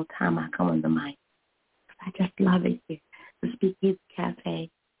single time I come on the mic. I just love it here. The SpeakEasy Cafe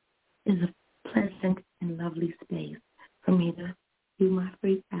is a pleasant and lovely space for me to do my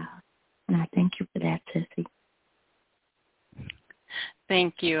freestyle. And I thank you for that, Sissy.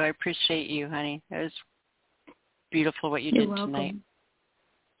 Thank you. I appreciate you, honey. It was beautiful what you You're did welcome. tonight.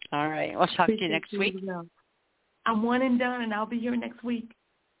 All right. We'll talk to you next week. Well. I'm one and done, and I'll be here next week.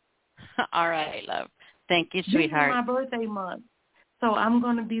 All right, love. Thank you, sweetheart. This is my birthday month, so I'm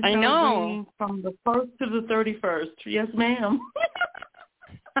going to be celebrating from the 1st to the 31st. Yes, ma'am.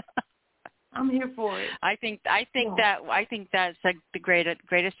 I'm here for it. I think that's the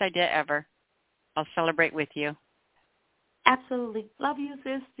greatest idea ever. I'll celebrate with you. Absolutely. Love you,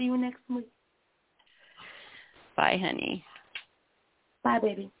 sis. See you next week. Bye, honey. Bye,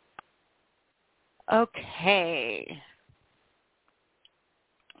 baby. Okay.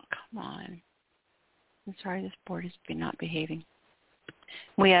 Come on. I'm sorry, this board is not behaving.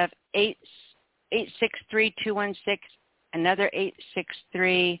 We have 863-216, another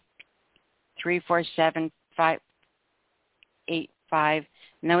 863-347-585.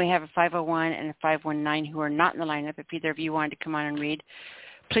 And then we have a 501 and a 519 who are not in the lineup. If either of you wanted to come on and read,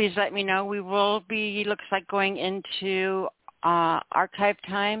 please let me know. We will be, looks like, going into archive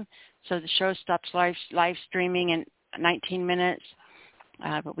time. So the show stops live streaming in 19 minutes,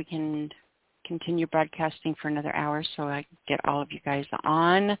 but we can continue broadcasting for another hour so I can get all of you guys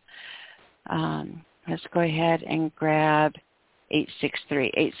on. Let's go ahead and grab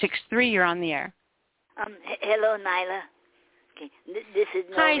 863. 863, you're on the air. Hello, Nyla. Okay, this is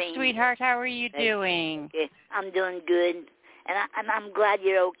Noreen. Hi, sweetheart. How are you doing? Okay, I'm doing good, and I'm glad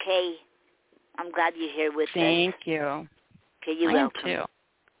you're okay. I'm glad you're here with us. Thank you. Okay, you're I welcome. am too.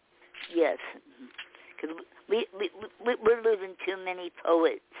 Yes. Because we're losing too many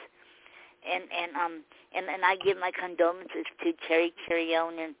poets. And I give my condolences to Terry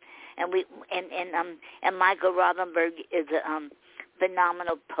Carrion and Michael Robinberg is a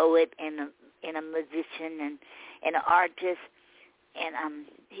phenomenal poet and a musician and an artist, and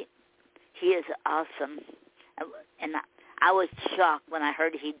he is awesome. And I was shocked when I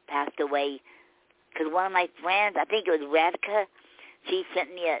heard he'd passed away, because one of my friends, I think it was Radka, she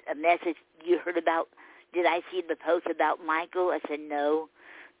sent me a message. You heard about? Did I see the post about Michael? I said no.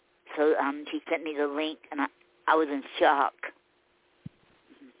 So she sent me the link, and I was in shock.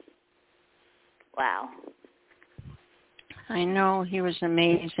 Wow. I know, he was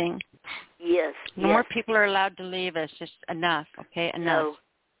amazing. Yes. No more people are allowed to leave us. Just enough, okay? Enough. No.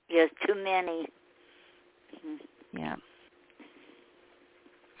 Yes, too many. Yeah.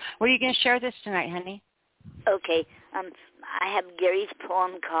 Well, are you going to share this tonight, honey? Okay. I have Gary's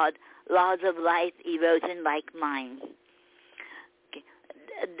poem called Laws of Life, Erosion Like Mine. Okay.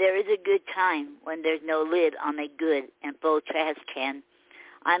 There is a good time when there's no lid on a good and full trash can.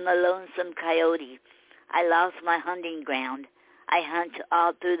 I'm a lonesome coyote. I lost my hunting ground. I hunt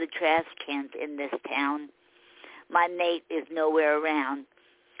all through the trash cans in this town. My mate is nowhere around.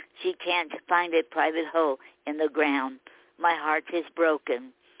 She can't find a private hole in the ground. My heart is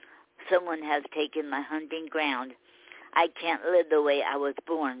broken. Someone has taken my hunting ground. I can't live the way I was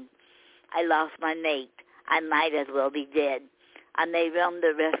born. I lost my mate. I might as well be dead. I may roam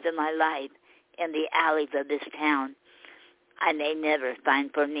the rest of my life in the alleys of this town. I may never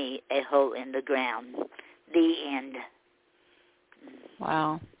find for me a hole in the ground. The end.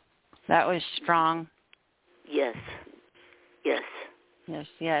 Wow. That was strong. Yes. Yes. Yes,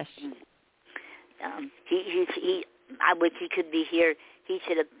 yes. He I wish he could be here. He's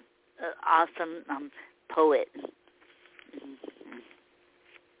an awesome poet.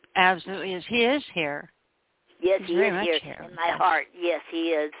 Absolutely is. He is here. Yes, He's he very is much here in my heart. Yes,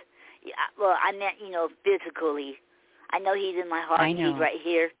 he is. Yeah, well, I meant, physically. I know he's in my heart. I know. He's right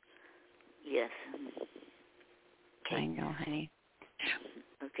here. Yes. Okay. I know, honey.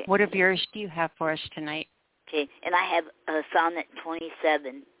 Okay. What of yours do you have for us tonight? Okay, and I have Sonnet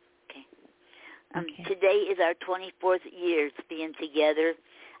 27. Okay. Today is our 24th years being together.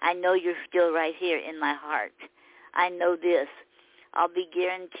 I know you're still right here in my heart. I know this. I'll be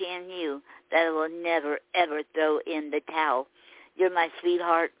guaranteeing you that I will never, ever throw in the towel. You're my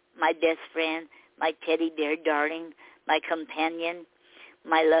sweetheart, my best friend, my teddy bear darling, my companion,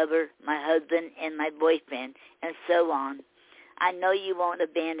 my lover, my husband, and my boyfriend, and so on. I know you won't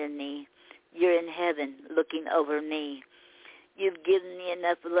abandon me. You're in heaven looking over me. You've given me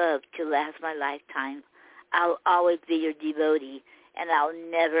enough love to last my lifetime. I'll always be your devotee, and I'll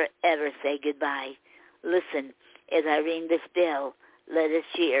never, ever say goodbye. Listen, as I ring this bell, let us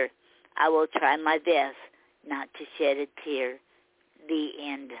cheer. I will try my best not to shed a tear. The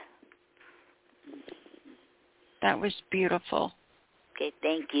end. That was beautiful. Okay,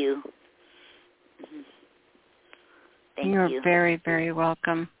 thank you. Thank you. You're very, very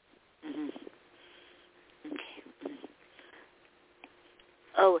welcome. Mm-hmm.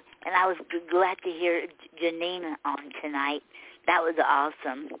 Oh, and I was glad to hear Janina on tonight. That was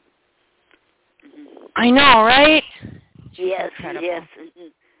awesome. Mm-hmm. I know, right? Yes, incredible. Yes.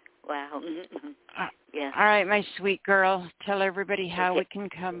 Wow. Yeah. All right, my sweet girl. Tell everybody how we can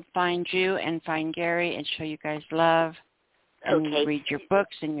come find you and find Gary and show you guys love and read your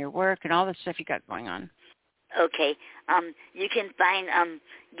books and your work and all the stuff you got going on. Okay. You can find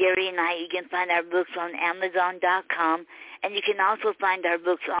Gary and I. You can find our books on Amazon.com, and you can also find our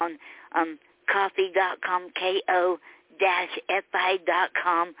books on Ko-fi.com,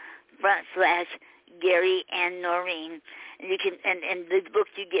 ko-fi.com/Gary and Noreen. And you can and the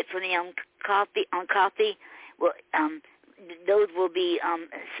books you get from me on Ko-fi, well, those will be I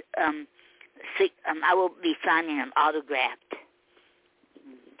will be signing them autographed.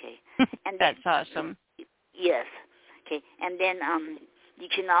 Okay. And that's awesome. Yes. Okay. And then you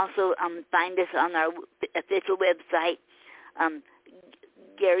can also find us on our official website,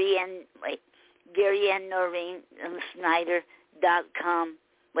 Gary and Noreen Snyder.com.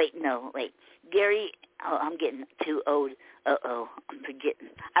 Gary. Oh, I'm getting too old. I'm forgetting.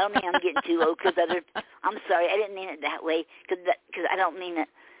 I don't mean I'm getting too old because I'm sorry. I didn't mean it that way because I don't mean it.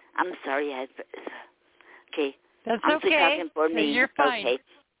 I'm sorry. Okay. That's I'm okay. talking for me. You're fine.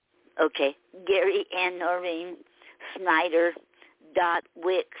 Okay. Gary and Noreen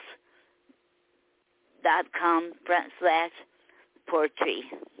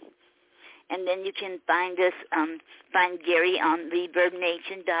Snyder.wix.com/poetry. And then you can find Gary on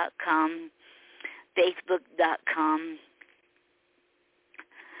ReverbNation.com, Facebook.com,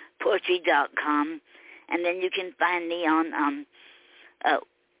 poetry.com, and then you can find me on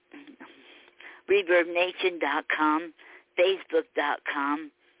ReverbNation.com,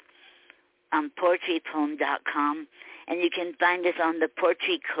 Facebook.com, PoetryPoem.com, and you can find us on the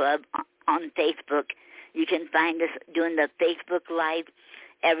Poetry Club on Facebook. You can find us doing the Facebook Live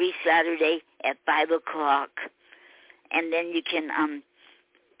every Saturday at 5 o'clock, and then you can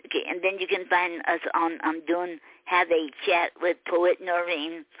find us on Have a Chat with Poet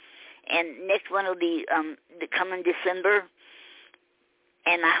Noreen, and next one will be the coming December,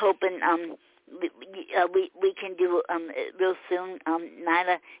 and I hope we can do real soon.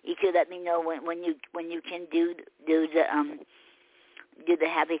 Nyla, you could let me know when you can do the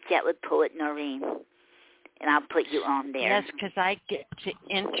Have a Chat with Poet Noreen, and I'll put you on there. Yes, because I get to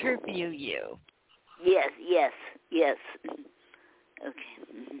interview you. Yes. Okay.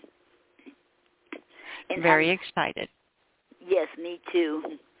 And very excited. Yes, me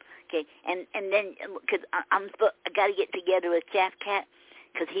too. Okay, and then because I got to get together with Chaff Cat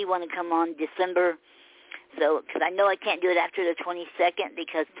because he want to come on December. So because I know I can't do it after the 22nd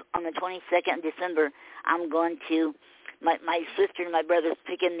because on the 22nd of December I'm going to my sister and my brother's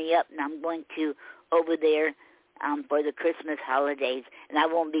picking me up and I'm going to over there for the Christmas holidays, and I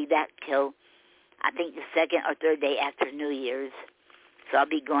won't be back till I think the second or third day after New Year's. So I'll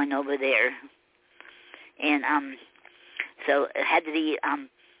be going over there. And so it had to be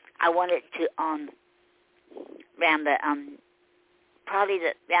I wanted to around the probably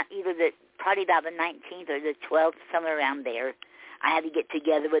about the 19th or the 12th, somewhere around there. I had to get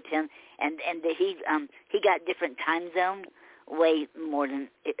together with him, and he got different time zone, way more than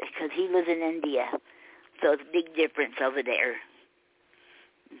because he lives in India, so it's a big difference over there.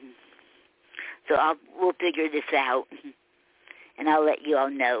 So we'll figure this out, and I'll let you all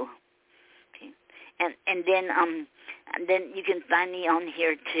know. Okay. And then you can find me on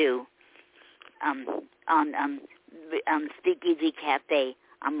here too, on Speakeasy Cafe.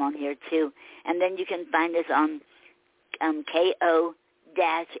 I'm on here too, and then you can find us on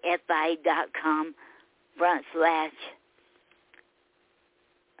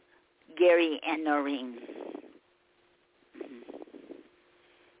ko-fi.com/Gary and Noreen.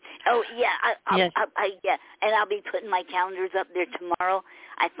 Oh yeah, yes. Yeah, and I'll be putting my calendars up there tomorrow.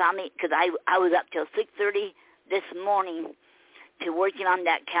 I finally, because I was up till 6:30 this morning to working on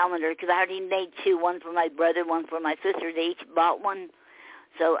that calendar because I already made two, one for my brother, one for my sister. They each bought one,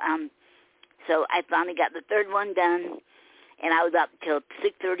 so I finally got the third one done, and I was up till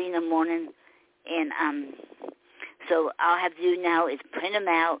 6:30 in the morning, and so all I have to do now is print them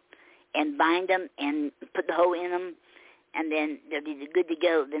out and bind them and put the hole in them. And then they'll be good to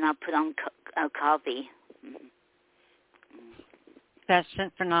go. Then I'll put on coffee. That's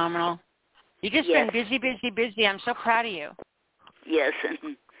phenomenal. You've just been busy. I'm so proud of you. Yes.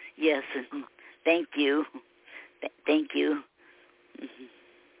 Thank you. Thank you.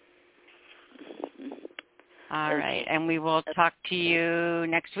 All right. And we will talk to you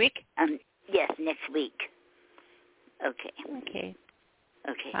next week? Yes, next week. Okay.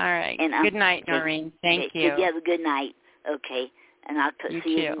 All right. And, good night, Noreen. Thank you. You have a good night. Okay, and I'll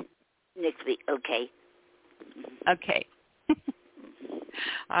see you next week. Okay.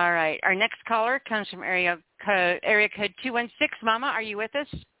 All right. Our next caller comes from area code 216. Mama, are you with us?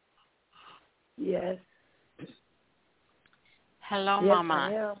 Yes. Hello, yes, Mama.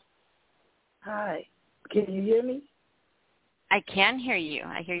 I am. Hi. Can you hear me? I can hear you.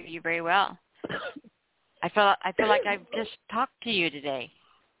 I hear you very well. I feel like I've just talked to you today.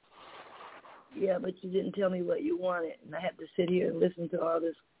 Yeah, but you didn't tell me what you wanted, and I had to sit here and listen to all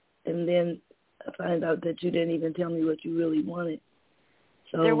this, and then I find out that you didn't even tell me what you really wanted.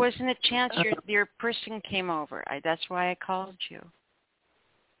 So there wasn't a chance your person came over. That's why I called you.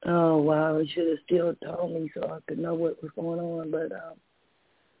 Oh, wow. You should have still told me so I could know what was going on. But,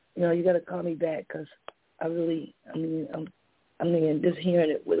 you got to call me back because just hearing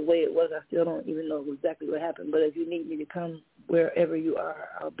it the way it was, I still don't even know exactly what happened. But if you need me to come wherever you are,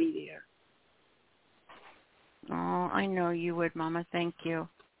 I'll be there. Oh, I know you would, Mama. Thank you.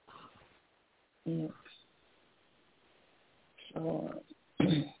 Yeah. So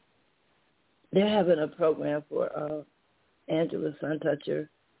they're having a program for Angela Suntoucher,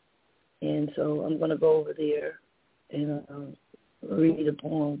 and so I'm going to go over there and read a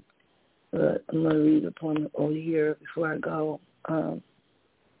poem. But I'm going to read a poem over here before I go.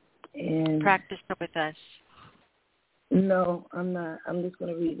 And practice it with us. No, I'm not. I'm just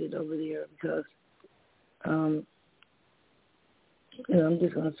going to read it over there because I'm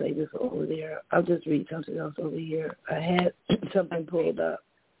just going to say this over there. I'll just read something else over here. I had something pulled up,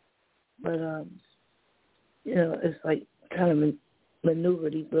 but, it's like kind of maneuver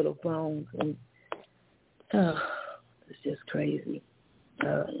these little phones, and it's just crazy. I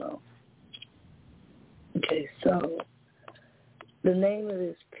don't know. Okay, so the name of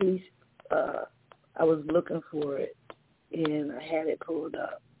this piece, I was looking for it, and I had it pulled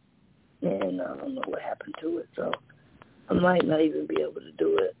up, and I don't know what happened to it, so I might not even be able to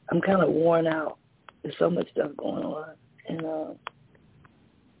do it. I'm kind of worn out. There's so much stuff going on, and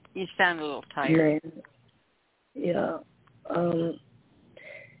you sound a little tired. Man, yeah.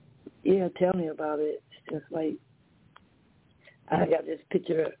 Yeah, tell me about it. It's just like I got this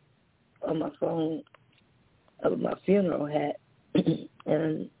picture on my phone of my funeral hat,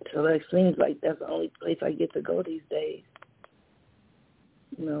 and so that seems like that's the only place I get to go these days.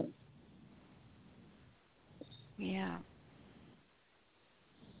 You know. Yeah.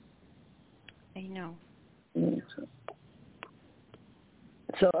 I know. Yeah,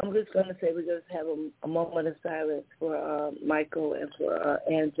 so I'm just going to say we're going to have a moment of silence for Michael and for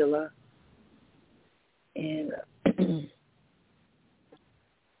Angela. And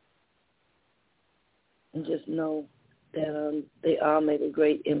and just know that they all made a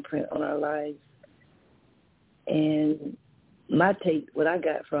great imprint on our lives. And my take, what I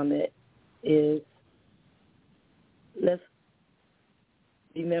got from it is, let's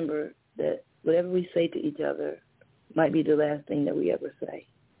remember that whatever we say to each other might be the last thing that we ever say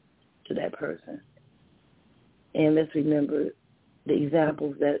to that person. And let's remember the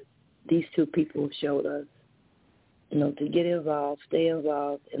examples that these two people showed us, you know, to get involved, stay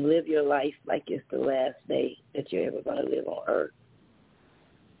involved, and live your life like it's the last day that you're ever going to live on earth.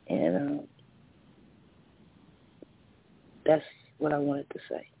 And that's what I wanted to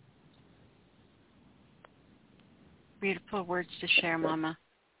say. Beautiful words to share, Mama.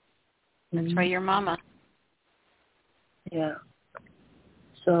 That's why you're Mama. Yeah.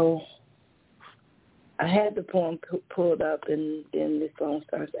 So I had the poem pulled up, and then this phone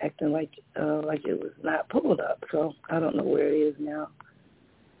starts acting like it was not pulled up. So I don't know where it is now.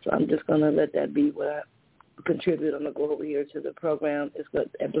 So I'm just going to let that be what I contribute. I'm going to go over here to the program. It's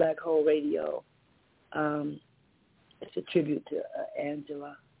at Black Hole Radio. It's a tribute to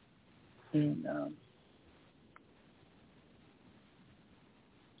Angela. And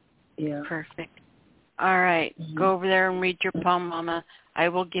yeah. Perfect. All right. Mm-hmm. Go over there and read your poem, Mama. I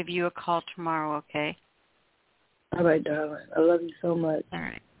will give you a call tomorrow, okay? All right, darling. I love you so much. All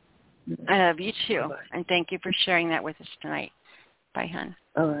right. I love you too. Bye. And thank you for sharing that with us tonight. Bye, hon.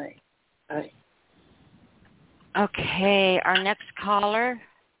 All right. Bye. Okay. Our next caller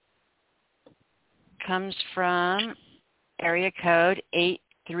comes from area code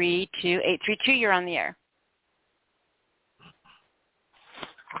 832. 832, you're on the air.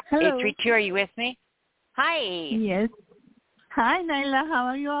 Hello. 832, are you with me? Hi. Yes. Hi, Nyla. How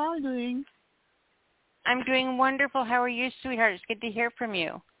are you all doing? I'm doing wonderful. How are you, sweetheart? It's good to hear from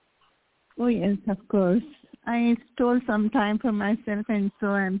you. Oh, yes, of course. I stole some time for myself, and so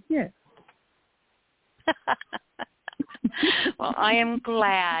I'm here. Well, I am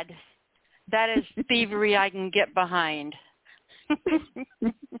glad. That is thievery I can get behind.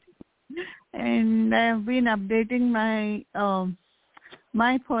 And I've been updating my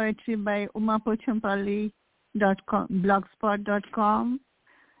my poetry by umapochampalli.blogspot.com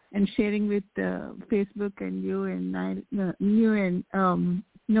and sharing with Facebook and you and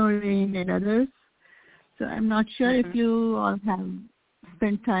Noreen and others. So I'm not sure if you all have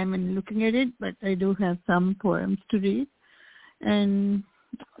spent time in looking at it, but I do have some poems to read. And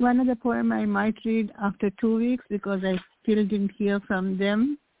one of the poem I might read after 2 weeks because I still didn't hear from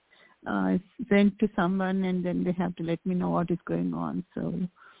them. I sent to someone and then they have to let me know what is going on. So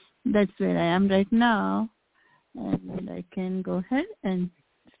that's where I am right now. And I can go ahead and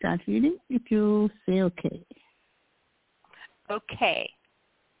start reading if you say okay. Okay.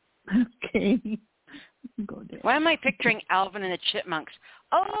 Okay. Go there. Why am I picturing Alvin and the Chipmunks?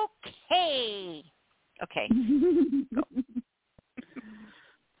 Okay. Okay. Go.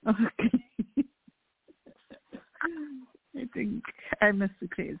 Okay. I think I must be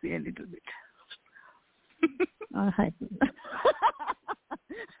crazy a little bit. Hi.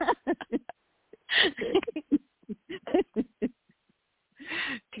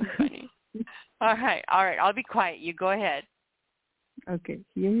 Too funny. All right. I'll be quiet. You go ahead. Okay.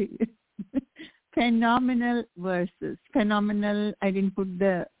 Phenomenal verses. Phenomenal, I didn't put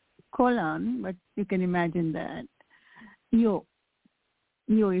the colon, but you can imagine that. Yo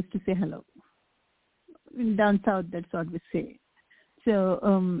used to say hello. Down south, that's what we say. So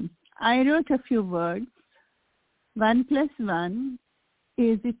I wrote a few words. 1 + 1,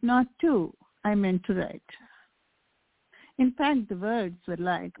 is it not 2? I meant to write. In fact, the words were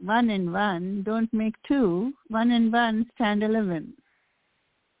like 1 and 1 don't make 2. 1 and 1 stand 11.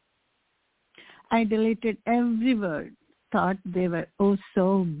 I deleted every word, thought they were oh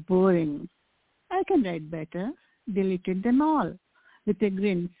so boring. I can write better, deleted them all. With a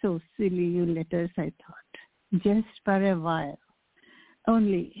grin, so silly you letters, I thought, just for a while.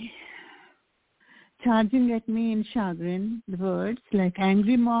 Only charging at me in chagrin, the words like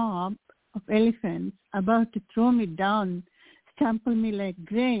angry mob of elephants about to throw me down, trample me like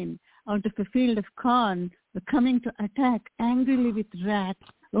grain out of a field of corn, were coming to attack angrily with wrath.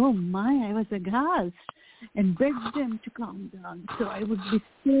 Oh my, I was aghast and begged them to calm down so I would be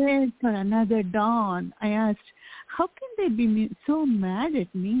spared for another dawn. I asked, how can they be so mad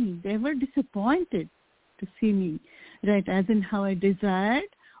at me? They were disappointed to see me right as in how I desired,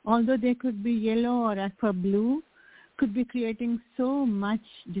 although they could be yellow or aqua blue, could be creating so much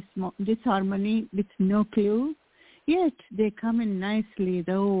disharmony with no clue. Yet they come in nicely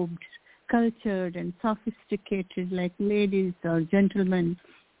robed, cultured and sophisticated like ladies or gentlemen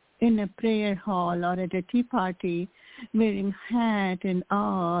in a prayer hall or at a tea party, wearing hat and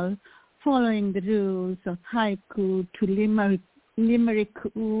all, following the rules of haiku to limerick.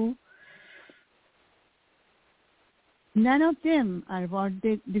 None of them are what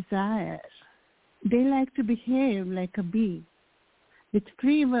they desire. They like to behave like a bee, with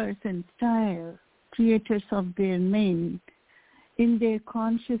free verse and style, creators of their name, in their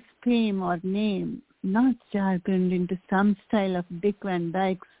conscious fame or name, not jargoned into some style of Dick Van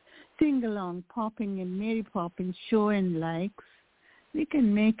Dyke's sing-along, popping and Mary Poppins show and likes. We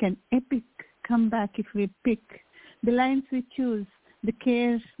can make an epic comeback if we pick the lines we choose, the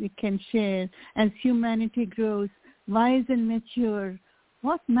care we can share as humanity grows wise and mature.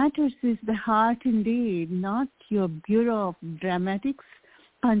 What matters is the heart indeed, not your bureau of dramatics,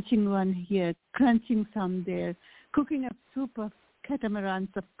 punching one here, crunching some there, cooking up soup of catamarans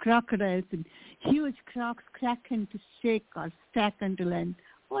of crocodiles and huge crocs cracking to shake or stack until end.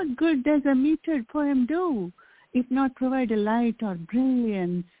 What good does a metered poem do, if not provide a light or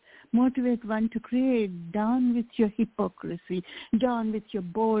brilliance, motivate one to create? Down with your hypocrisy, down with your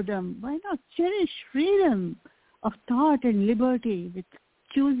boredom. Why not cherish freedom of thought and liberty with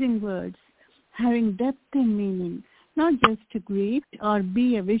choosing words, having depth and meaning, not just to greet or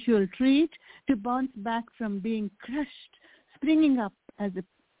be a visual treat, to bounce back from being crushed, springing up as a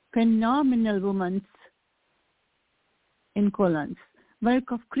phenomenal woman's, in colons,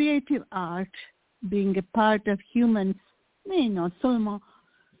 work of creative art, being a part of humans, not seulement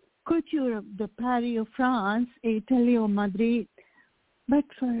couture of the Paris of France, Italy or Madrid, but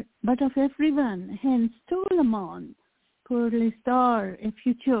of everyone, hence tout le monde, pour l'histoire et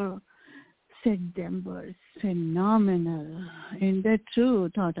futur, said them was phenomenal. Ain't that true,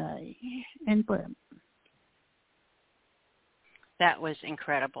 thought I, and poem. That was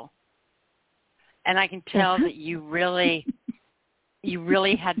incredible. And I can tell that you really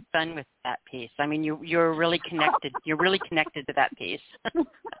had fun with that piece. I mean, you're really connected. You're really connected to that piece.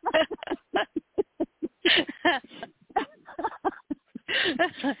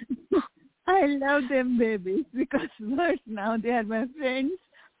 I love them babies because words now, they are my friends,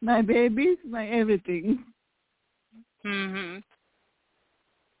 my babies, my everything. Mhm.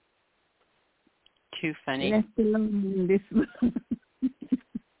 Too funny. Left alone in this world.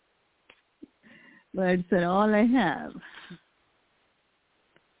 Words are all I have.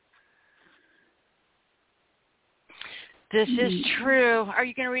 This is true. Are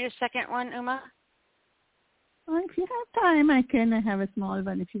you going to read a second one, Uma? Well, if you have time, I can. I have a small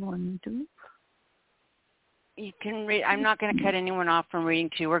one if you want me to. You can read. I'm not going to cut anyone off from reading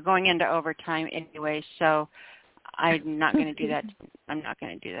too. We're going into overtime anyway, so I'm not going to do that. I'm not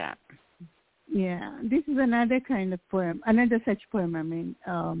going to do that. Yeah, this is another kind of poem, another such poem. I mean,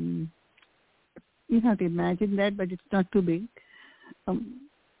 you have to imagine that, but it's not too big.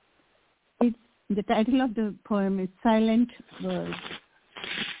 The title of the poem is Silent Words.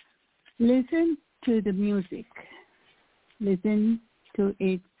 Listen to the music. Listen to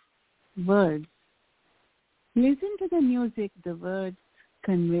its words. Listen to the music the words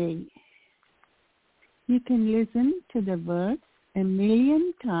convey. You can listen to the words a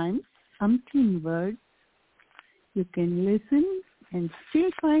million times, umpteen words. You can listen and still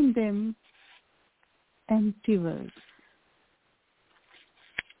find them empty words.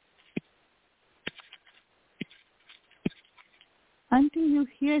 Until you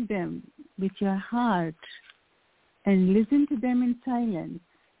hear them with your heart and listen to them in silence.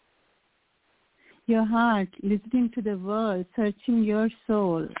 Your heart listening to the world, searching your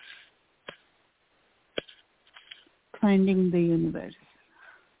soul, finding the universe.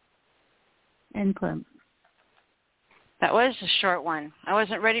 End poem. That was a short one. I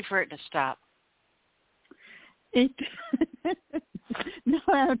wasn't ready for it to stop. Now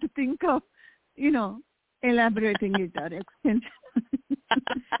I have to think of elaborating it or extension.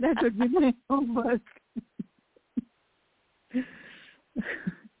 That would be my homework.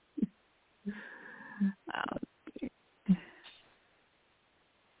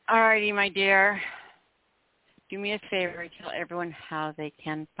 All righty, my dear. Do me a favor. Tell everyone how they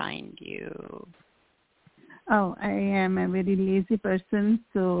can find you. Oh, I am a very lazy person,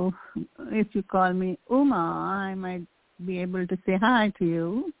 so if you call me Uma, I might be able to say hi to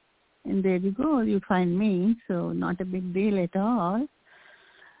you. And there you go. You find me, so not a big deal at all.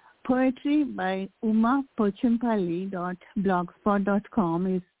 Poetry by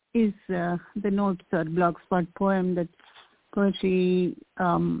umapochimpalli.blogspot.com is the notes or blogspot poem, that poetry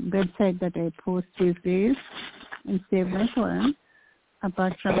website that I post these days and save my poems.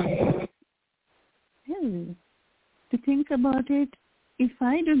 Apart from to think about it, if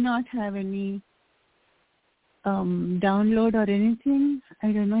I do not have any download or anything,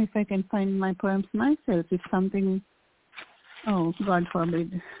 I don't know if I can find my poems myself. If something, God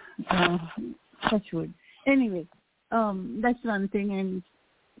forbid, touch wood. Anyway, that's one thing. And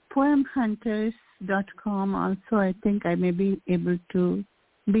poemhunters.com also, I think I may be able to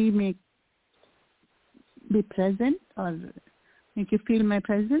be present or make you feel my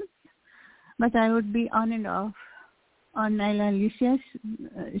presence. But I would be on and off on Nyla Alisia's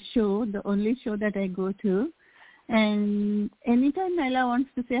show, the only show that I go to. And anytime Nyla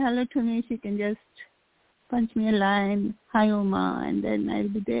wants to say hello to me, she can just punch me a line, hi Uma, and then I'll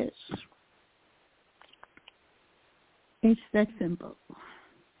be there. It's that simple.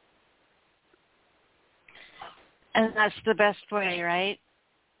 And that's the best way, right?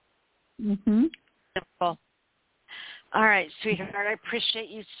 Mm-hmm. Simple. All right, sweetheart, I appreciate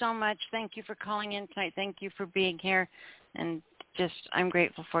you so much. Thank you for calling in tonight. Thank you for being here. And I'm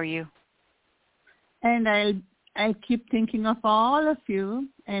grateful for you. And I keep thinking of all of you,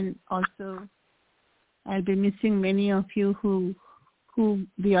 and also I'll be missing many of you who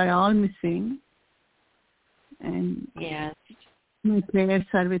we are all missing. And yes, my prayers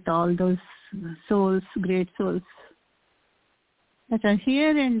are with all those souls, great souls that are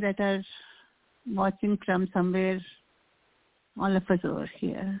here and that are watching from somewhere, all of us over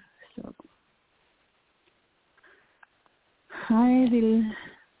here. So I will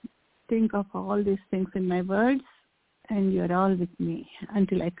think of all these things in my words, and you're all with me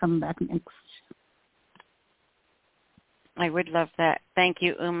until I come back next. I would love that. Thank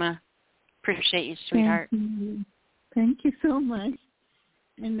you, Uma. Appreciate you, sweetheart. Thank you so much.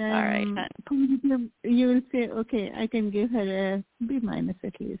 And all right. You will say, okay, I can give her a B-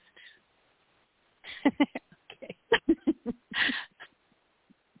 at least. Okay.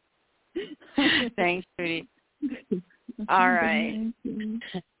 Thanks, sweetie. All right.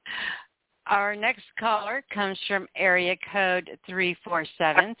 Our next caller comes from area code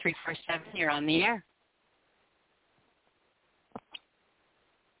 347. 347, you're on the air.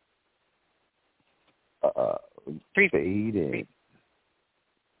 Fading.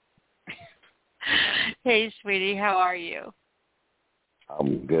 Hey, sweetie, how are you?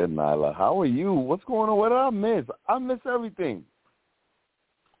 I'm good, Nyla. How are you? What's going on? What did I miss? I miss everything.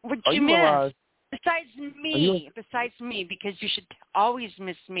 What'd you miss? Besides me, because you should always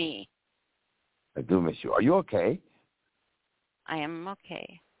miss me. I do miss you. Are you okay? I am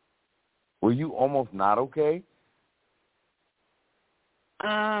okay. Were you almost not okay?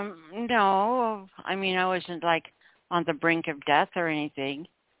 No. I mean, I wasn't like on the brink of death or anything.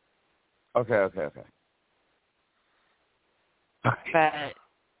 Okay. But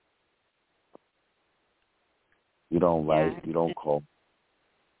you don't write, you don't call.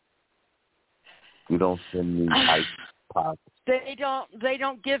 You don't send me ice pops. They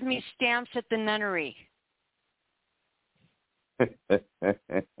don't give me stamps at the nunnery.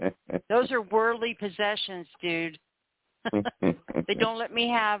 Those are worldly possessions, dude. They don't let me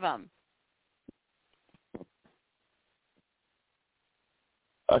have them.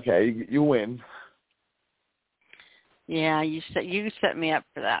 Okay, you win. Yeah, you set me up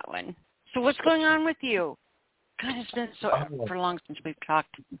for that one. So what's going on with you? God, it's been so long since we've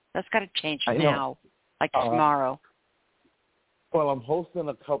talked. That's got to change now, like tomorrow. Well, I'm hosting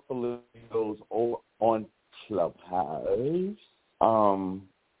a couple of shows on Clubhouse,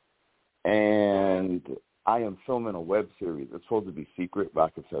 and I am filming a web series. It's supposed to be secret, but I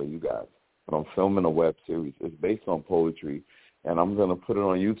can tell you guys. But I'm filming a web series. It's based on poetry, and I'm going to put it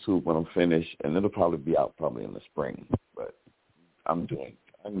on YouTube when I'm finished, and it'll probably be out probably in the spring. But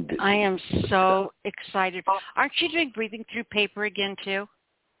I am so excited. Aren't you doing Breathing Through Paper again, too?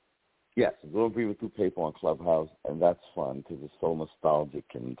 Yes, I'm doing Breathing Through Paper on Clubhouse, and that's fun because it's so nostalgic,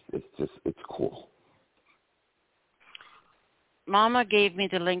 and it's cool. Mama gave me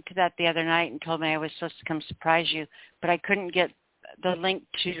the link to that the other night and told me I was supposed to come surprise you, but I couldn't get the link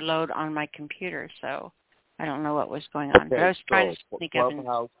to load on my computer, so I don't know what was going on. But I was trying to sneak up and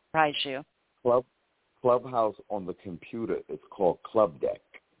surprise you. Clubhouse on the computer, it's called Club Deck.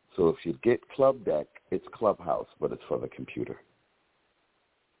 So if you get Club Deck, it's Clubhouse, but it's for the computer.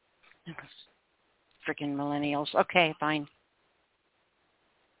 Freaking millennials. Okay, fine.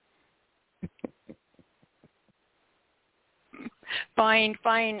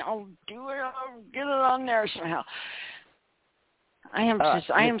 Fine. I'll do it. I'll get it on there somehow.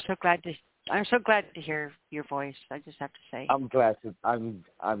 I'm so glad to hear your voice. I just have to say. I'm glad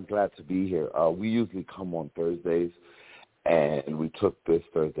to be here. We usually come on Thursdays, and we took this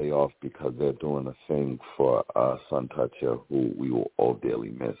Thursday off because they're doing a thing for Sun Toucher, who we will all dearly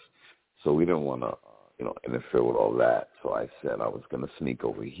miss. So we didn't want to, interfere with all that. So I said I was going to sneak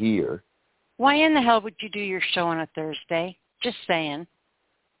over here. Why in the hell would you do your show on a Thursday? Just saying.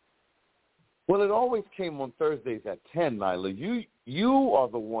 Well, it always came on Thursdays at 10, Nyla. You are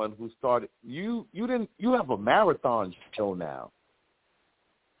the one who started. You have a marathon show now.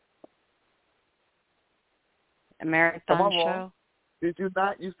 A marathon show? Did you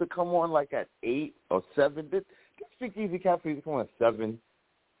not used to come on like at 8 or 7? Did SpeakEasy Cafe used to come on at 7?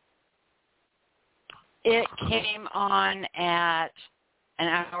 It came on at an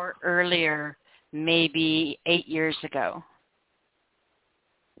hour earlier, maybe 8 years ago.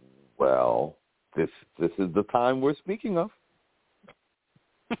 Well, this is the time we're speaking of.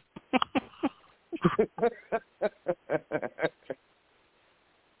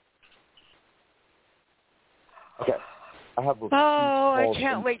 Okay. I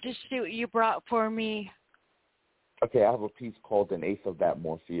can't wait to see what you brought for me. Okay, I have a piece called An Eighth of That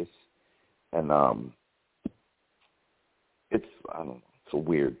Morpheus. And it's a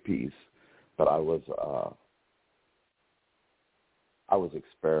weird piece, but I was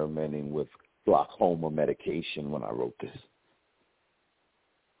experimenting with glaucoma medication when I wrote this.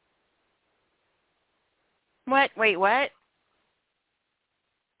 What? Wait, what?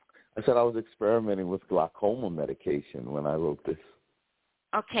 I said I was experimenting with glaucoma medication when I wrote this.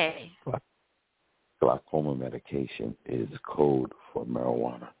 Okay. Glaucoma medication is code for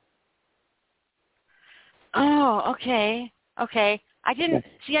marijuana. Oh, okay. I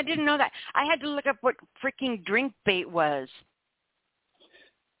didn't know that. I had to look up what freaking drink bait was.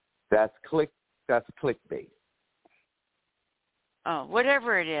 That's clickbait. Oh,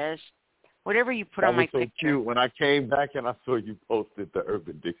 whatever it is. Whatever you put on my picture. That was so cute. When I came back and I saw you posted the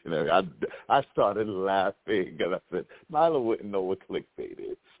Urban Dictionary, I started laughing and I said, Nyla wouldn't know what clickbait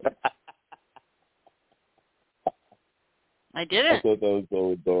is. I didn't. I thought that was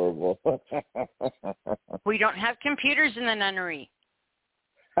so adorable. We don't have computers in the nunnery.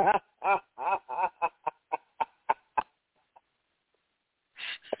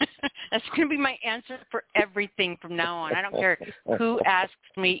 That's going to be my answer for everything from now on. I don't care who asks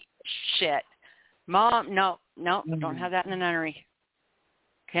me shit. Mom, no, don't have that in the nunnery.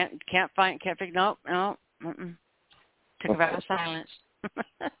 Can't figure, no. Took a vow of silence.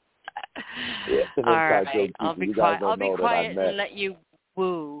 All right, I'll be quiet and let you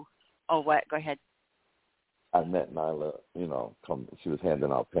woo. Oh, what? Go ahead. I met Nyla, she was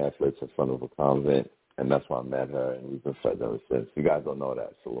handing out pamphlets in front of a convent, and that's why I met her, and we've been friends ever since. You guys don't know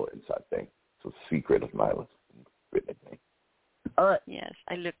that. It's a little inside thing. It's a secret of Nyla's. All right. Yes,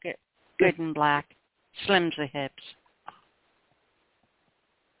 I look good in black. Slims the hips.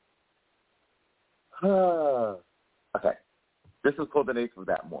 Okay. This is called An Eighth of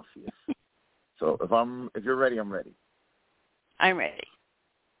That Morpheus. So if you're ready, I'm ready. I'm ready.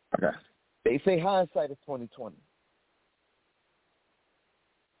 Okay. They say hindsight is 20/20.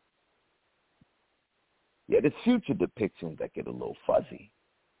 Yet it's future depictions that get a little fuzzy.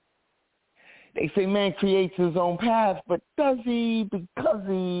 They say man creates his own path, but does he? Because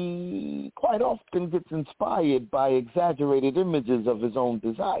he quite often gets inspired by exaggerated images of his own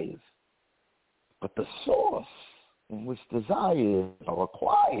desires. But the source in which desires are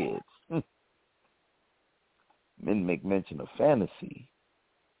acquired, men make mention of fantasy,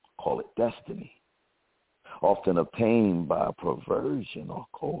 call it destiny, often obtained by perversion or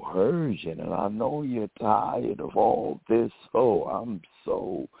coercion. And I know you're tired of all this. Oh, I'm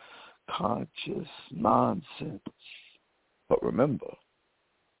so conscious nonsense. But remember,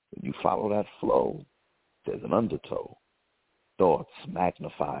 when you follow that flow, there's an undertow. Thoughts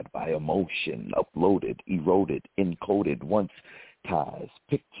magnified by emotion, uploaded, eroded, encoded, once ties,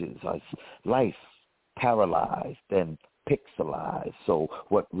 pictures as life paralyzed, then pixelized. So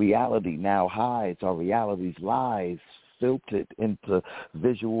what reality now hides are reality's lies filtered into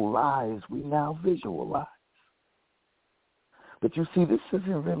visual lies we now visualize. But you see, this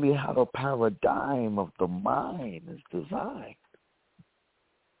isn't really how the paradigm of the mind is designed.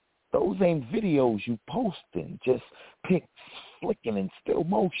 Those ain't videos you posting, just pics flicking in still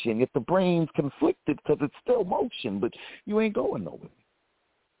motion. Yet the brain's conflicted because it's still motion, but you ain't going nowhere.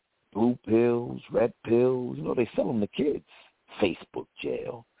 Blue pills, red pills, they sell them to kids. Facebook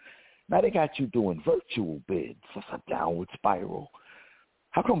jail. Now they got you doing virtual bids. That's a downward spiral.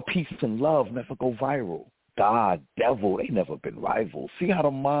 How come peace and love never go viral? God, devil, they never been rivals. See how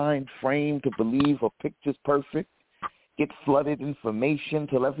the mind framed to believe a picture's perfect? Get flooded information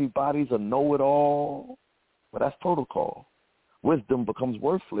till everybody's a know-it-all. Well, that's protocol. Wisdom becomes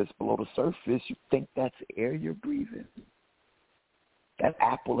worthless below the surface. You think that's air you're breathing? That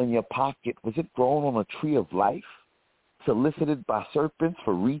apple in your pocket, was it grown on a tree of life? Solicited by serpents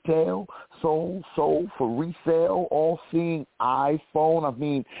for retail? Sold for resale? All-seeing iPhone? I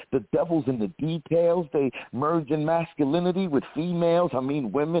mean, the devil's in the details. They merge in masculinity with females. I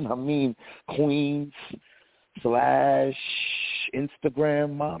mean, women. I mean, queens /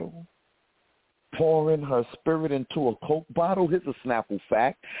 Instagram model. Pouring her spirit into a Coke bottle. Here's a Snapple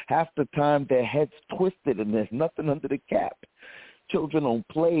fact. Half the time their head's twisted and there's nothing under the cap. Children don't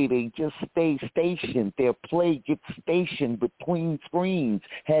play, they just stay stationed. Their play gets stationed between screens,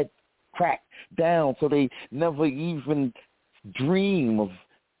 head cracked down, so they never even dream of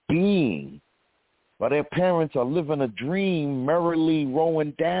being. While their parents are living a dream, merrily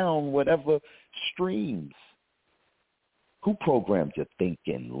rowing down whatever streams. Who programmed your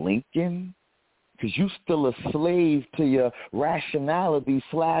thinking? Lincoln? Because you still a slave to your rationality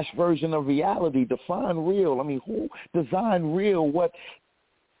 / version of reality. Define real. I mean, who designed real? What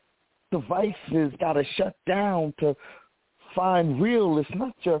devices got to shut down to find real? It's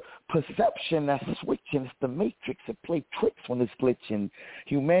not your perception that's switching. It's the matrix that play tricks when it's glitching.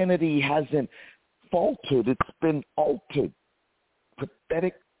 Humanity hasn't faltered. It's been altered.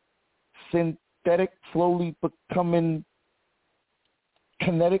 Pathetic, synthetic, slowly becoming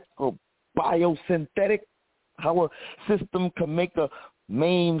kinetic or biosynthetic, how a system can make a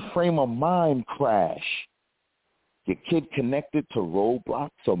mainframe of mind crash. Your kid connected to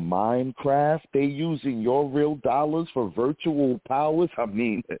Roblox or Minecraft, they using your real dollars for virtual powers? I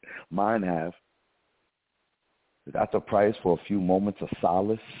mean, mine have. That's the price for a few moments of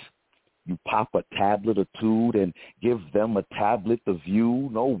solace. You pop a tablet or two and give them a tablet to view.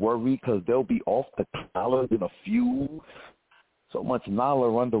 No worry, because they'll be off the collar in a few. So much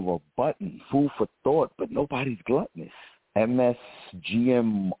knowledge under a button, food for thought, but nobody's gluttonous. MS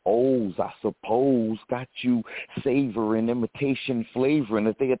GMOs, I suppose, got you savoring imitation flavoring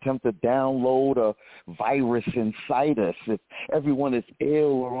if they attempt to download a virus inside us. If everyone is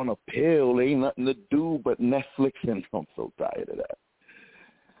ill or on a pill, there ain't nothing to do but Netflix, and I'm so tired of that.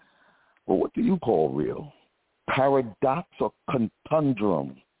 Well, what do you call real? Paradox or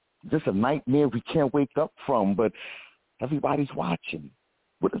conundrum? Just a nightmare we can't wake up from, but everybody's watching.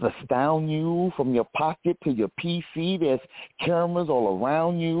 What does astound you? From your pocket to your PC, there's cameras all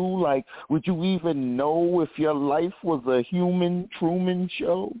around you. Like, would you even know if your life was a human Truman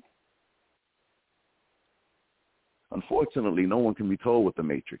show? Unfortunately, no one can be told what the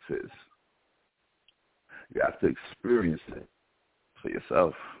Matrix is. You have to experience it for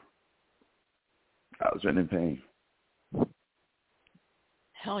yourself. I was in pain.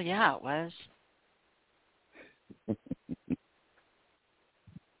 Hell yeah, it was.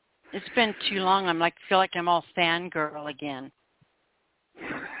 It's been too long. Feel like I'm all fangirl again.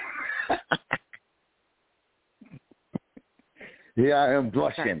 Yeah, I am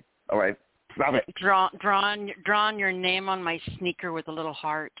blushing. All right, stop it. Drawing your name on my sneaker with a little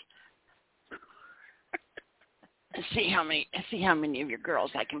heart. See how many of your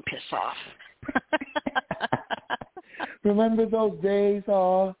girls I can piss off. Remember those days,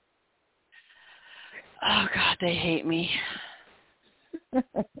 Oh God, they hate me.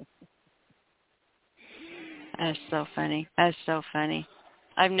 That's so funny.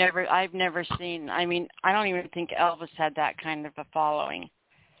 I've never seen. I mean, I don't even think Elvis had that kind of a following.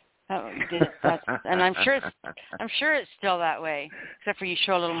 And I'm sure it's still that way, except for you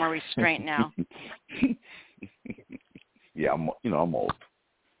show a little more restraint now. Yeah, I'm old.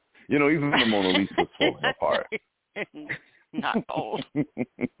 Even the Mona Lisa's falling apart. Not old.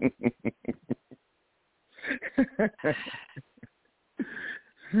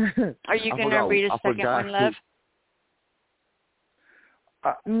 Are you going to read a second one, Lev?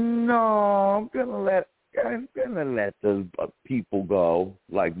 No, I'm gonna let the people go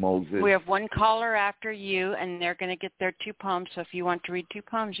like Moses. We have one caller after you, and they're going to get their 2 poems. So if you want to read 2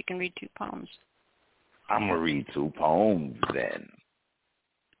 poems, you can read 2 poems. I'm gonna read 2 poems then.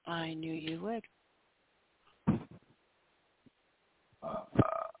 I knew you would.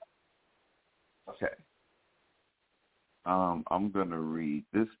 I'm going to read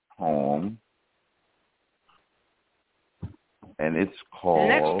this poem, and it's called...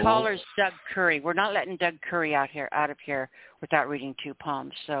 The next caller is Doug Curry. We're not letting Doug Curry out of here without reading 2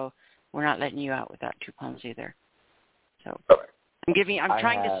 poems, so we're not letting you out without 2 poems either. So I'm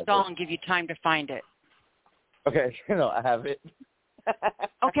trying to stall and give you time to find it. Okay, I have it.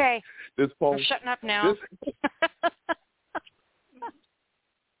 Okay. This poem, I'm shutting up now.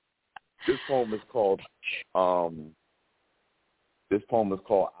 This poem is called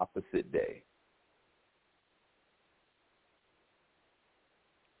Opposite Day.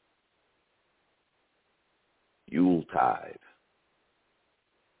 Yuletide.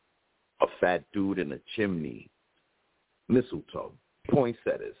 A fat dude in a chimney. Mistletoe.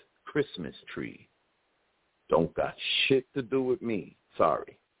 Poinsettias. Christmas tree. Don't got shit to do with me.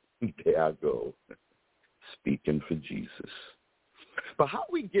 Sorry. There I go. Speaking for Jesus. But how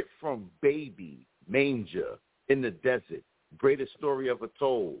we get from baby, manger, in the desert, greatest story ever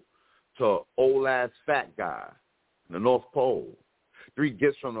told, to old-ass fat guy in the North Pole? 3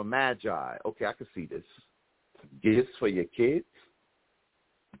 gifts from the Magi. Okay, I can see this. Gifts for your kids?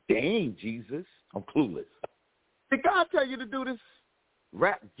 Dang, Jesus. I'm clueless. Did God tell you to do this?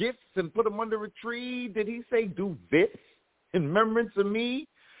 Wrap gifts and put them under a tree? Did he say do this in remembrance of me?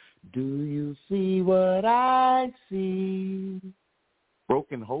 Do you see what I see?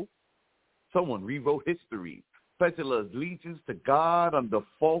 Broken hope? Someone rewrote history. Pledge allegiance to God under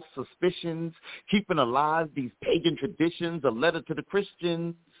false suspicions, keeping alive these pagan traditions, a letter to the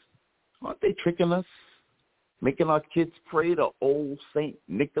Christians. Aren't they tricking us? Making our kids pray to old St.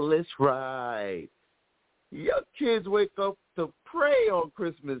 Nicholas? Right. Your kids wake up to pray on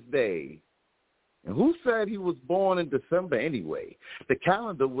Christmas Day. And who said he was born in December anyway? The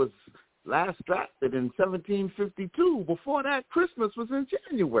calendar was last drafted in 1752. Before that, Christmas was in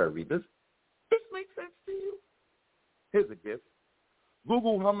January. Does this make sense to you? Here's a gift.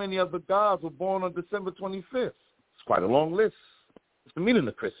 Google how many other gods were born on December 25th. It's quite a long list. What's the meaning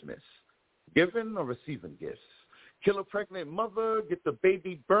of Christmas? Giving or receiving gifts? Kill a pregnant mother, get the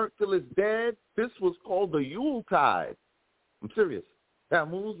baby burnt till it's dead. This was called the Yuletide. I'm serious.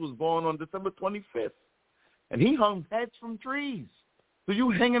 Tammuz was born on December 25th, and he hung heads from trees. So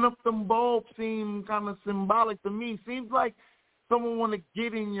you hanging up them bulbs seem kind of symbolic to me. Seems like someone want to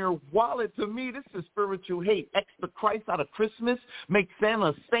get in your wallet. To me, this is spiritual hate. X the Christ out of Christmas, make Santa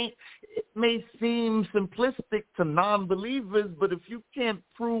a saint. It may seem simplistic to non-believers, but if you can't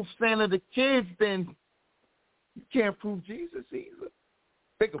prove Santa to kids, then you can't prove Jesus either.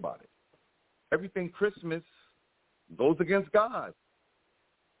 Think about it. Everything Christmas goes against God.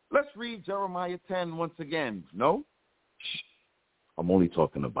 Let's read Jeremiah 10 once again. No? Shh. I'm only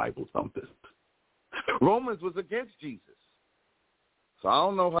talking the Bible thumpers. Romans was against Jesus. So I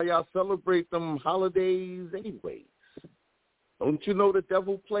don't know how y'all celebrate them holidays anyways. Don't you know the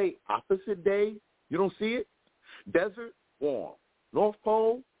devil play opposite day? You don't see it? Desert, warm. North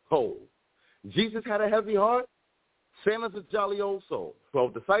Pole, cold. Jesus had a heavy heart. Santa's a jolly old soul.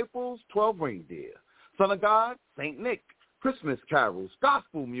 12 disciples, 12 reindeer. Son of God, St. Nick. Christmas carols,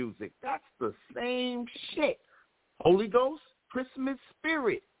 gospel music. That's the same shit. Holy Ghost, Christmas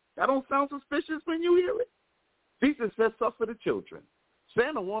spirit. That don't sound suspicious when you hear it? Jesus said, suffer the children.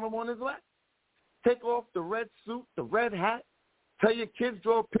 Santa want them on his lap. Take off the red suit, the red hat. Tell your kids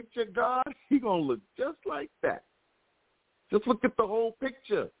draw a picture of God. He going to look just like that. Just look at the whole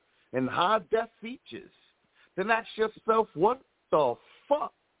picture and high-def features. Then ask yourself, what the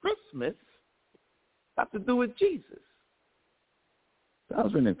fuck Christmas got to do with Jesus? That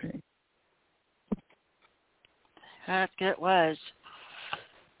was really pain. Heck, it was.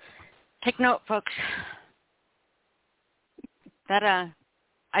 Take note, folks. That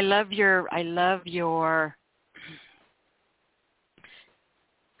I love your I don't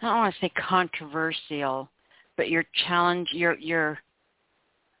want to say controversial, but your challenge, your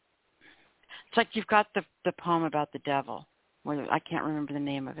it's like you've got the poem about the devil. I can't remember the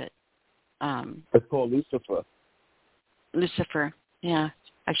name of it. It's called Lucifer. Lucifer, yeah.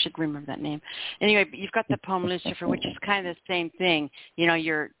 I should remember that name. Anyway, but you've got the poem Lucifer, which is kind of the same thing. You know,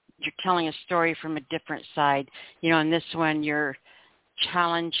 you're telling a story from a different side. You know, in this one, you're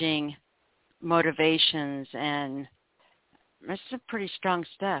challenging motivations, and it's some pretty strong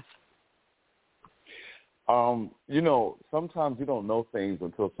stuff. You know, sometimes you don't know things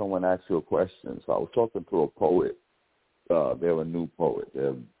until someone asks you a question. So I was talking to a poet. They're a new poet.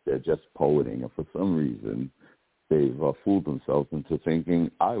 They're just poeting, and for some reason, they've fooled themselves into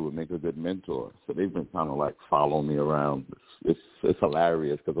thinking I would make a good mentor. So they've been kind of like following me around. It's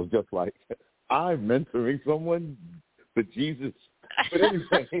hilarious because I'm just like, I'm mentoring someone, but Jesus. But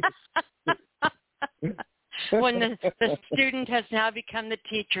anyway, When the student has now become the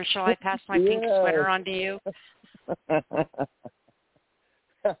teacher, shall I pass my pink sweater on to you?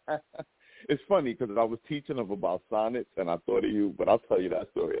 It's funny because I was teaching them about sonnets, and I thought of you, but I'll tell you that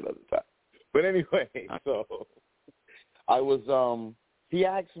story another time. But anyway, so I was, he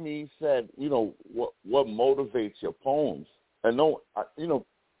asked me, he said, what motivates your poems? And it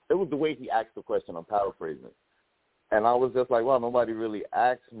was the way he asked the question. I'm paraphrasing. And I was just like, well, nobody really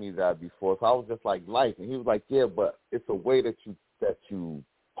asked me that before. So I was just like, life. And he was like, yeah, but it's a way that you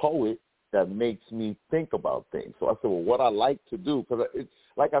poet that makes me think about things. So I said, well, what I like to do, because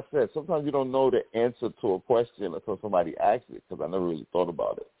like I said, sometimes you don't know the answer to a question until somebody asks it, because I never really thought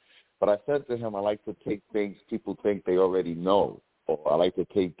about it. But I said to him, I like to take things people think they already know, or I like to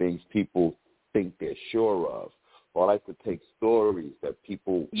take things people think they're sure of, or I like to take stories that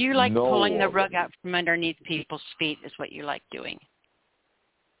people You like know pulling the already. rug out from underneath people's feet is what you like doing.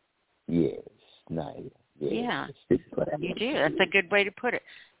 Yes, Nyla. Yes. Yeah, you do. That's a good way to put it.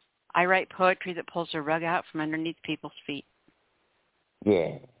 I write poetry that pulls the rug out from underneath people's feet.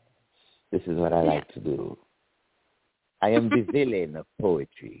 Yes, this is what I like to do. I am the villain of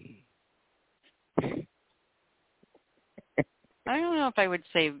poetry. I don't know if I would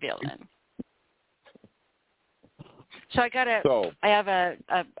say villain. So I have an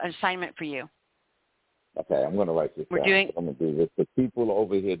assignment for you. Okay, I'm going to write this down. I'm going to do this. The people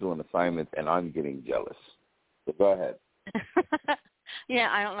over here doing assignments, and I'm getting jealous. So go ahead. Yeah,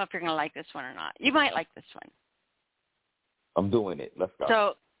 I don't know if you're going to like this one or not. You might like this one. I'm doing it. Let's go.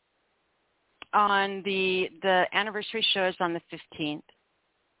 So on the anniversary show is on the 15th.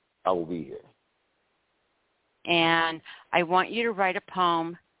 I will be here. And I want you to write a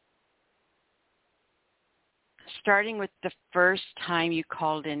poem starting with the first time you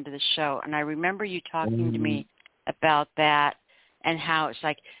called into the show. And I remember you talking to me about that and how it's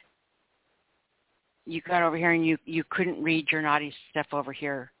like you got over here and you couldn't read your naughty stuff over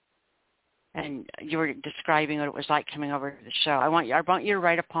here. And you were describing what it was like coming over to the show. I want you to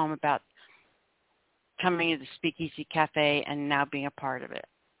write a poem about coming to the Speakeasy Cafe and now being a part of it.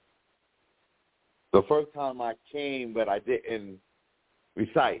 The first time I came, but I didn't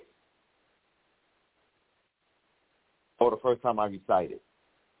recite. Or the first time I recited.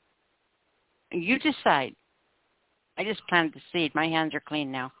 You decide. I just planted the seed. My hands are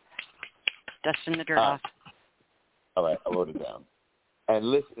clean now. Dusting the dirt off. All right, I wrote it down. And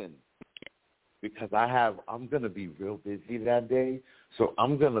listen, because I'm going to be real busy that day, so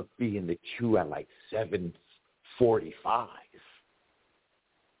I'm going to be in the queue at like 7:45.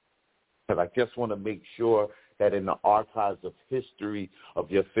 Because I just want to make sure that in the archives of history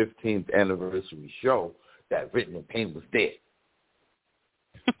of your 15th anniversary show, that Written in Pain was there.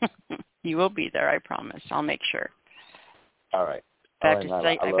 You will be there, I promise. I'll make sure. All right. I have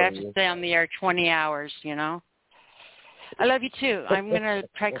to stay on the air 20 hours, I love you, too. I'm going to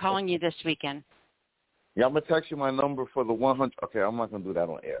try calling you this weekend. Yeah, I'm going to text you my number for the 100. Okay, I'm not going to do that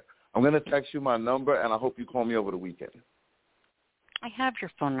on air. I'm going to text you my number, and I hope you call me over the weekend. I have your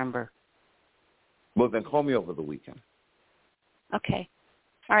phone number. Well, then call me over the weekend. Okay.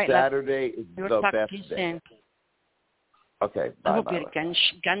 All right. Saturday is the best day. Soon. Okay. Bye. I will be at a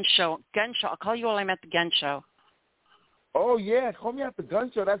gun show. I'll call you while I'm at the gun show. Oh, yeah. Call me at the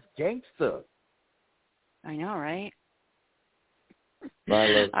gun show. That's gangster. I know, right?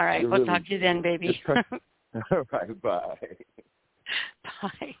 Nyla, all right. We'll talk to you then, baby. All right. Bye.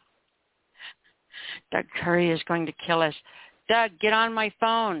 Bye. Doug Curry is going to kill us. Doug, get on my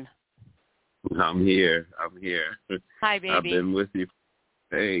phone. I'm here. Hi, baby. I've been with you.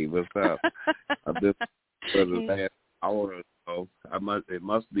 Hey, what's up? I've been for the last hour or so. It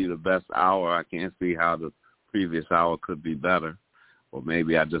must be the best hour. I can't see how the previous hour could be better, or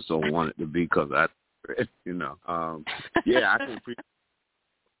maybe I just don't want it to be because I can appreciate what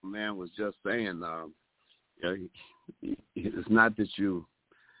the man was just saying. It's not that you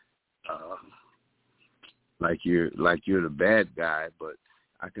like you're the bad guy, but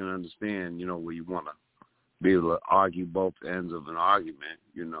I can understand, where you want to be able to argue both ends of an argument,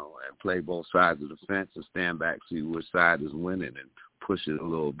 and play both sides of the fence and stand back, see which side is winning and push it a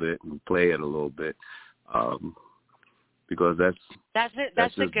little bit and play it a little bit. Because that's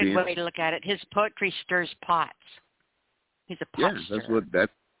a good way to look at it. His poetry stirs pots. He's a pot stirrer.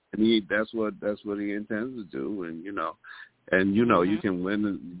 That's what he intends to do, and you can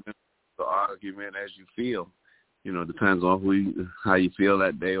win the argument as you feel. Depends on how you feel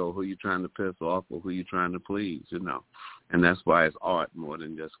that day, or who you're trying to piss off, or who you're trying to please. And that's why it's art more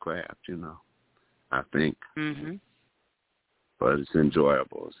than just craft. I think. Mm-hmm. But it's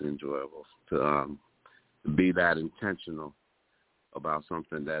enjoyable. It's enjoyable to be that intentional about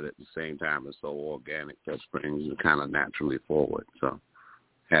something that at the same time is so organic that springs kind of naturally forward. So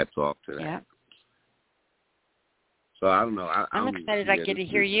hats off to that. Yeah. So I don't know. I'm excited I get to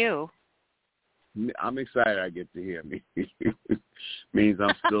hear you. I'm excited I get to hear me. Means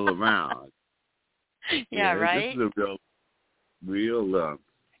I'm still around. Yeah, right? This is a real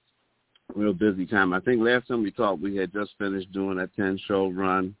busy time. I think last time we talked, we had just finished doing a 10-show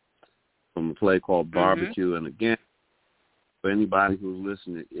run from a play called Barbecue. And again, for anybody who's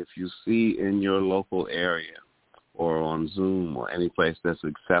listening, if you see in your local area or on Zoom or any place that's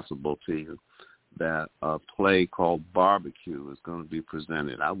accessible to you that a play called Barbecue is going to be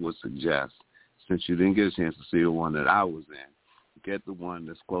presented, I would suggest, since you didn't get a chance to see the one that I was in, get the one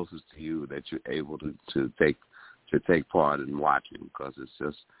that's closest to you that you're able to take part in watching, because it's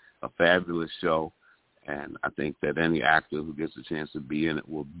just a fabulous show, and I think that any actor who gets a chance to be in it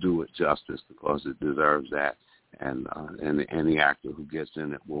will do it justice, because it deserves that, and any actor who gets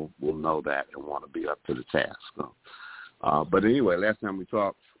in it will know that and want to be up to the task. So, but anyway, last time we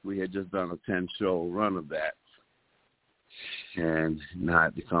talked, we had just done a 10-show run of that, and now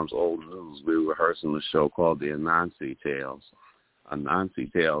it becomes old news. We were rehearsing a show called the Anansi Tales.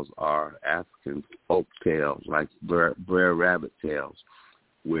 Anansi Tales are African folk tales, like Brer Rabbit tales,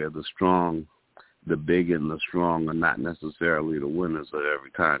 where the strong, the big and the strong are not necessarily the winners of every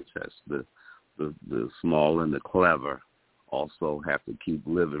contest. The small and the clever also have to keep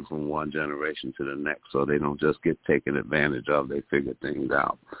living from one generation to the next, so they don't just get taken advantage of. They figure things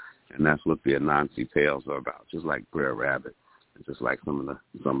out. And that's what the Anansi Tales are about, just like Brer Rabbit, and just like some of the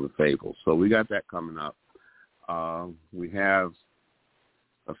fables. So we got that coming up. We have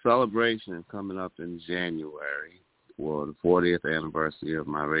a celebration coming up in January for the 40th anniversary of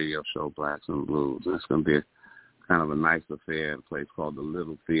my radio show, Blacks and Blues. It's going to be kind of a nice affair in a place called the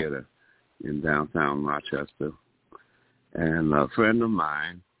Little Theater in downtown Rochester. And a friend of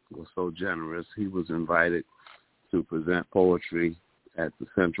mine was so generous, he was invited to present poetry at the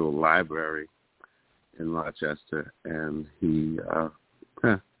Central Library in Rochester, and he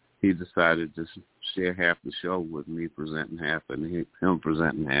decided to share half the show with me presenting half and him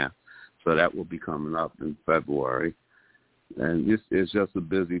presenting half. So that will be coming up in February. And it's just a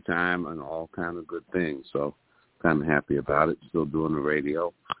busy time and all kind of good things. So kind of happy about it. Still doing the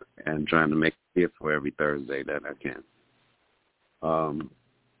radio and trying to make it here for every Thursday that I can.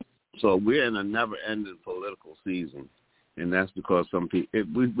 So we're in a never-ending political season, and that's because some people,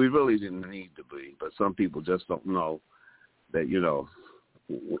 we really didn't need to be, but some people just don't know that,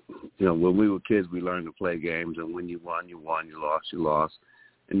 when we were kids, we learned to play games, and when you won, you won, you lost,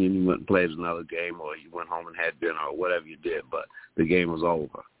 and then you went and played another game, or you went home and had dinner, or whatever you did, but the game was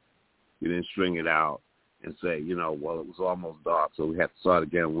over. You didn't string it out and say, well, it was almost dark, so we have to start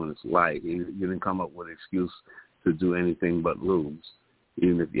again when it's light. You didn't come up with an excuse to do anything but lose,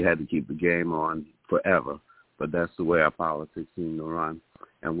 even if you had to keep the game on forever. But that's the way our politics seem to run,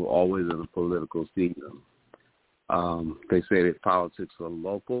 and we're always in a political season. They say that politics are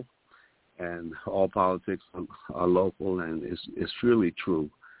local, and all politics are local, and it's really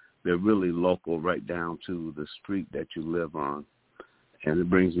true. They're really local right down to the street that you live on. And it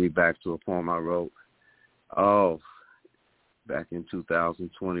brings me back to a poem I wrote, back in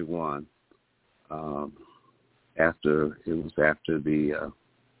 2021, after the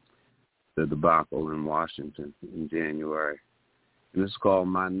debacle in Washington in January. And it's called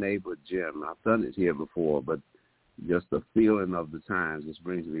My Neighbor Jim. I've done it here before, but just the feeling of the times just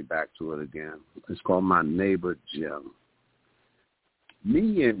brings me back to it again. It's called My Neighbor Jim.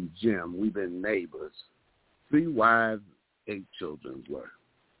 Me and Jim, we've been neighbors. 3 wives, 8 children were.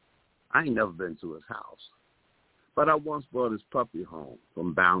 I ain't never been to his house, but I once brought his puppy home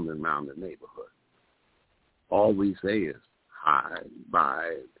from bounding around the neighborhood. All we say is hi,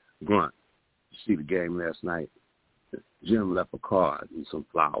 bye, grunt. See the game last night? Jim left a card and some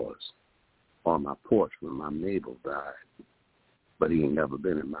flowers on my porch when my neighbor died, but he ain't never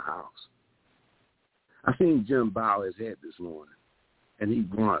been in my house. I seen Jim bow his head this morning, and he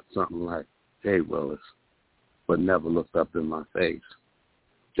grunt something like, "Hey, Willis," but never looked up in my face.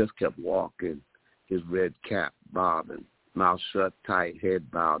 Just kept walking, his red cap bobbing, mouth shut tight,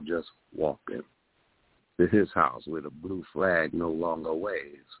 head bowed, just walking to his house where the blue flag no longer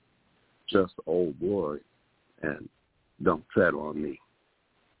waves. Just old glory, and don't tread on me.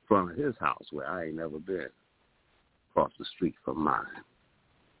 Front of his house where I ain't never been, across the street from mine.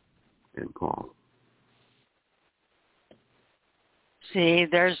 In poem. See,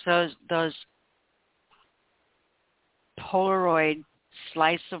 there's those Polaroid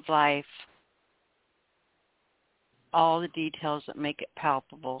slice of life, all the details that make it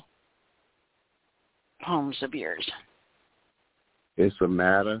palpable poems of yours. It's a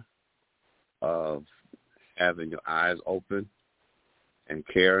matter of having your eyes open and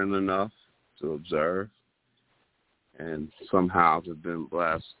caring enough to observe, and somehow have been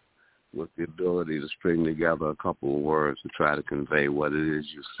blessed with the ability to string together a couple of words to try to convey what it is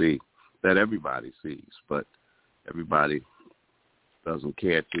you see, that everybody sees, but everybody doesn't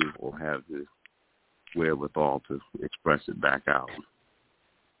care to or have the wherewithal to express it back out.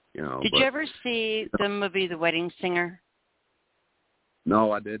 You know. Did you ever see the movie The Wedding Singer?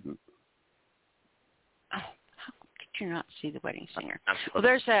 No, I didn't. Oh, how could you not see The Wedding Singer? Well,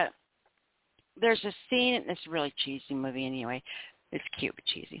 there's a scene. It's a really cheesy movie anyway. It's cute but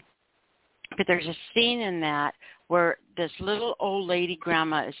cheesy. But there's a scene in that where this little old lady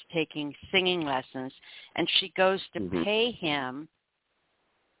grandma is taking singing lessons, and she goes to pay him,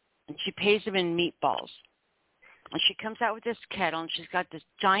 and she pays him in meatballs. And she comes out with this kettle, and she's got this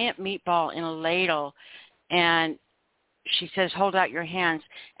giant meatball in a ladle, and she says, hold out your hands.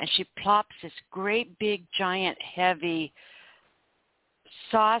 And she plops this great big, giant, heavy,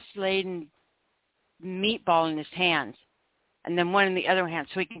 sauce-laden meatball in his hands, and then one in the other hand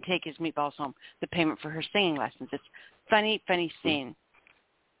so he can take his meatballs home, the payment for her singing lessons. It's funny, funny scene.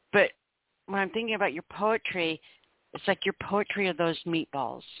 But when I'm thinking about your poetry, it's like your poetry of those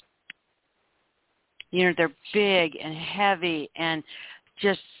meatballs. You know, they're big and heavy and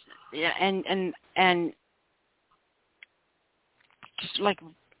just, and just like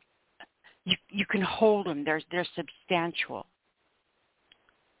you can hold them. They're substantial.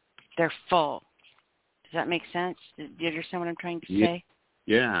 They're full. Does that make sense? Do you understand what I'm trying to say?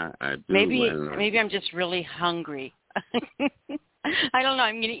 Yeah, I do. Maybe I'm just really hungry. I don't know.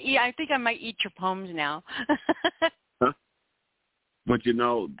 I'm gonna eat. I think I might eat your poems now. Huh? But you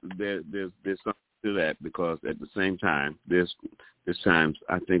know, there's something to that, because at the same time, there's times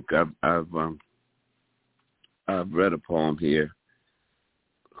I think I've read a poem here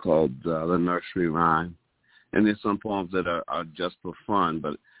called The Nursery Rhyme, and there's some poems that are just for fun,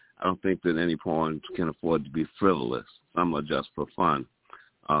 but I don't think that any poems can afford to be frivolous. Some are just for fun.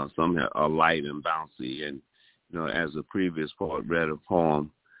 Some are light and bouncy. And, you know, as a previous poet read a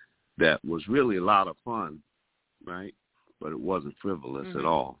poem that was really a lot of fun, right? But it wasn't frivolous at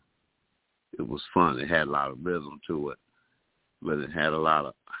all. It was fun. It had a lot of rhythm to it. But it had a lot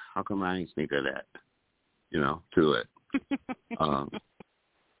of, how come I ain't think of that, you know, to it.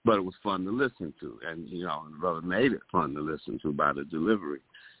 But it was fun to listen to. And, you know, the brother made it fun to listen to by the delivery.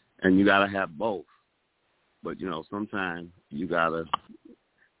 And you got to have both. But, you know, sometimes you got to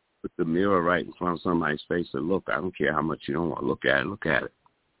put the mirror right in front of somebody's face and look. I don't care how much you don't want to look at it.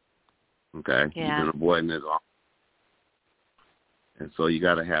 Okay? Yeah. You've been avoiding it all. And so you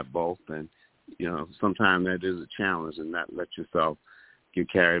got to have both. And, you know, sometimes that is a challenge, and not let yourself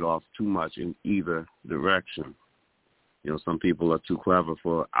get carried off too much in either direction. You know, some people are too clever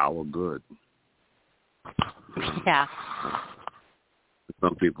for our good. Yeah.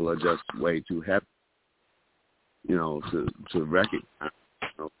 Some people are just way too happy, you know, to recognize. You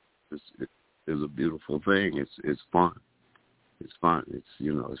know, it's a beautiful thing. It's fun. It's fun. It's,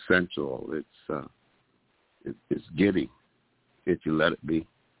 you know, essential. It's giddy if you let it be.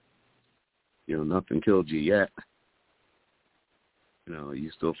 You know, nothing killed you yet. You know, you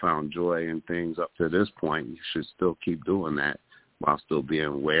still found joy in things up to this point. You should still keep doing that while still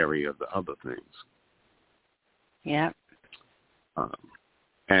being wary of the other things. Yeah.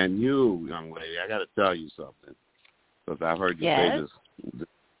 And you, young lady, I got to tell you something, because I've heard you say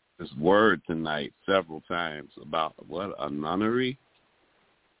this word tonight several times about what, a nunnery.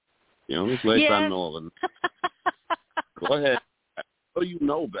 The only place I know of. Go ahead. I know you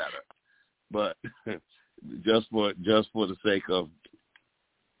know better, but just for the sake of,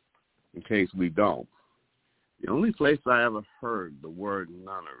 in case we don't, the only place I ever heard the word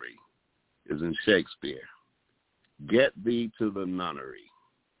nunnery is in Shakespeare. Get thee to the nunnery.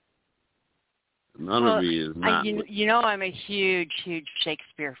 Nunnery is not. You know, I'm a huge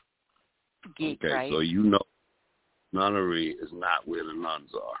Shakespeare geek, okay, right? so you know, nunnery is not where the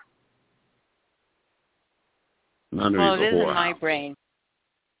nuns are. Nunnery is a whorehouse. It is in my brain.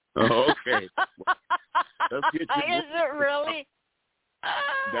 Oh, okay. Well, let's get you. Is it really?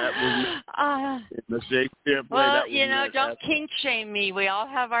 That was in the Shakespeare play. Well, you know, don't kink shame me. We all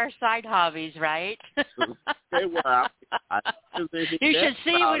have our side hobbies, right? Okay, well, you should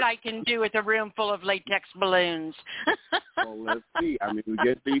see what I can do with a room full of latex balloons. Well, let's see. I mean, we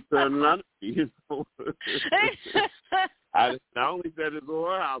get these nunnery. You know? I only said it's a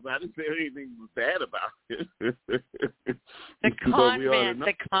whorehouse. I didn't say anything bad about it. The convent. Oh,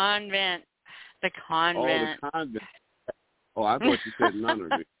 the convent. Oh, I thought you said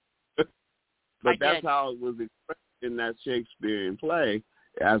nunnery. But that's how it was expressed in that Shakespearean play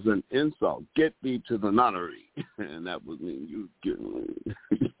as an insult. Get thee to the nunnery. And that would mean you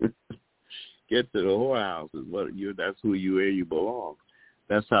get to the whorehouse. That's who where you belong.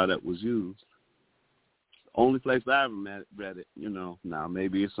 That's how that was used. Only place I ever read it, Now,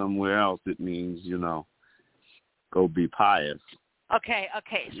 maybe it's somewhere else it means, go be pious. Okay.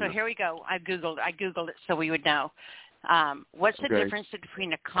 So here we go. I Googled it so we would know. What's the difference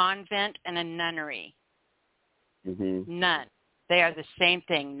between a convent and a nunnery? Mm-hmm. None. They are the same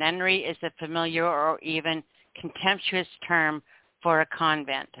thing. Nunnery is a familiar or even contemptuous term for a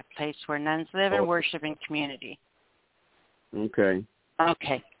convent, a place where nuns live and worship in community. Okay. All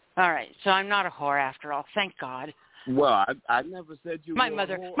right. So I'm not a whore after all. Thank God. Well, I never said you were a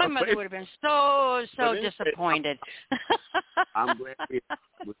whore. My mother would have been so disappointed. I'm glad that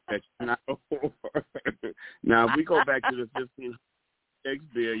you're not a whore. Now, if we go back to the 1500s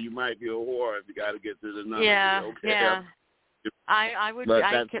Shakespeare, you might be a whore if you got to get to the nunnery. Yeah. I would.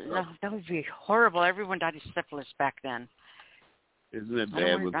 That would be horrible. Everyone died of syphilis back then. Isn't it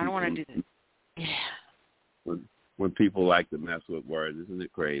bad? I don't want to do that. Yeah. When people like to mess with words, isn't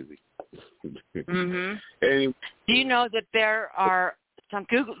it crazy? Mm-hmm. Anyway. Do you know that there are some?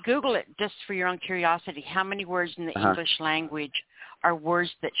 Google it just for your own curiosity. How many words in the English language are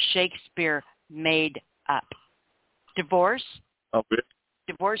words that Shakespeare made up? Divorce. Oh, really?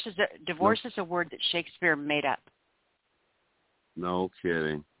 Divorce is a word that Shakespeare made up. No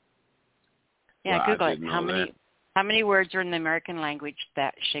kidding. Yeah, well, Google it. How many words are in the American language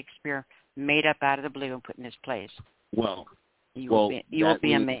that Shakespeare made up out of the blue and put in his place? Well, you will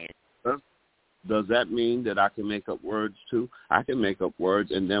be amazed. Does that mean that I can make up words too? I can make up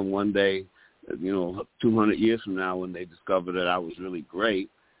words, and then one day, 200 years from now, when they discover that I was really great,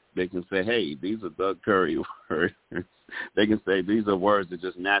 they can say, "Hey, these are Doug Curry words." They can say these are words that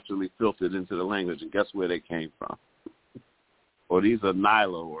just naturally filtered into the language, and guess where they came from? Or these are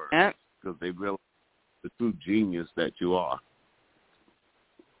Nyla words, because they realize the true genius that you are.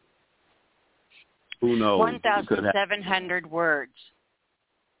 Who knows? 1,700 words.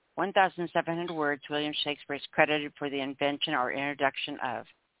 1,700 words William Shakespeare is credited for the invention or introduction of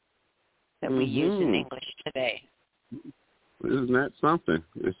that we use in English today. Isn't that something?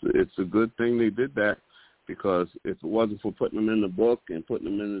 It's a good thing they did that, because if it wasn't for putting them in the book and putting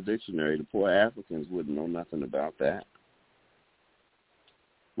them in the dictionary, the poor Africans wouldn't know nothing about that.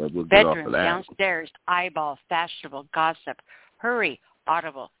 But we'll get off of Bedroom, that. downstairs, eyeball, fashionable, gossip, hurry,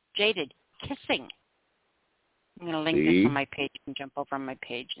 audible, jaded, kissing. I'm going to link this on my page and jump over on my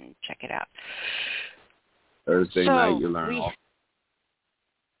page and check it out. Thursday night you learn all.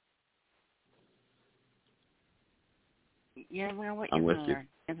 You never know what you're going to learn.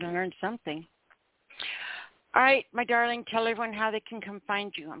 You're going to learn something. All right, my darling, tell everyone how they can come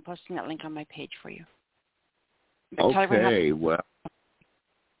find you. I'm posting that link on my page for you. Okay, well,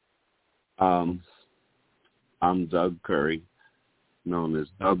 I'm Doug Curry, known as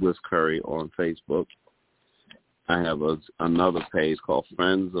Douglas Curry on Facebook. I have another page called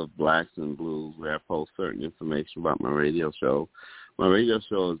Friends of Blacks and Blues, where I post certain information about my radio show. My radio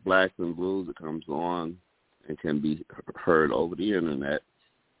show is Blacks and Blues. It comes on and can be heard over the Internet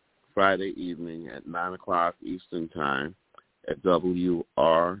Friday evening at 9 o'clock Eastern Time at WRUR.org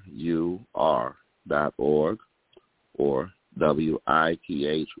or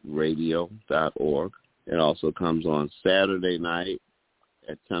WITHradio.org. It also comes on Saturday night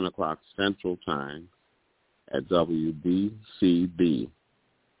at 10 o'clock Central Time at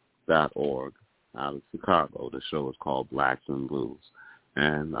WBCB.org out of Chicago. The show is called Blacks and Blues.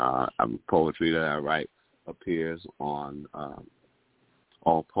 And poetry that I write appears on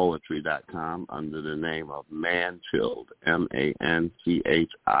allpoetry.com under the name of Manchilled,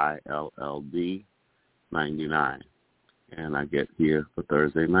 MANCHILLD 99. And I get here for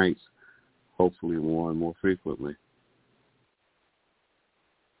Thursday nights, hopefully more and more frequently.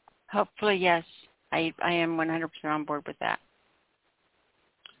 Hopefully, yes. I am 100% on board with that.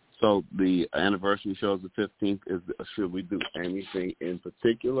 So the anniversary show is the 15th. Should we do anything in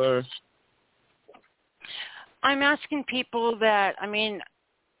particular? I'm asking people that,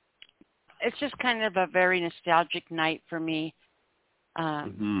 it's just kind of a very nostalgic night for me.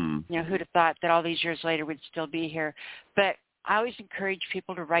 Who'd have thought that all these years later we'd still be here? But I always encourage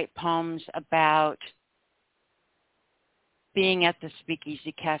people to write poems about being at the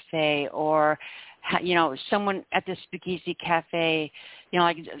SpeakEasy Cafe, or someone at the SpeakEasy Cafe,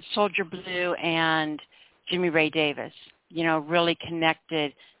 like Soldier Blue and Jimmy Ray Davis, really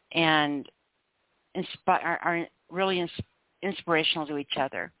connected and are really inspirational to each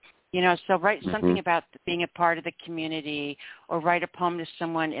other. So write something about being a part of the community, or write a poem to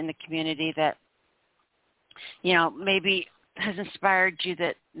someone in the community that maybe has inspired you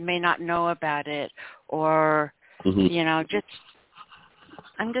that may not know about it, or, I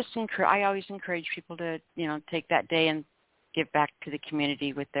always encourage people to, take that day and give back to the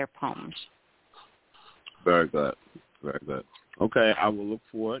community with their poems. Very good. Very good. Okay, I will look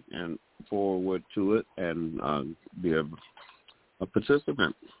for it and forward to it and be a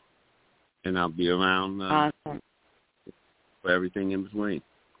participant. And I'll be around for everything in between.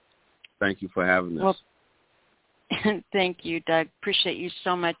 Thank you for having us. Well, thank you, Doug. Appreciate you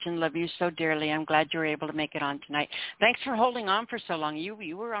so much and love you so dearly. I'm glad you were able to make it on tonight. Thanks for holding on for so long. You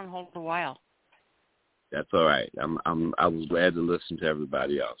were on hold a while. That's all right. I was glad to listen to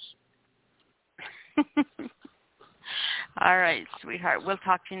everybody else. All right, sweetheart. We'll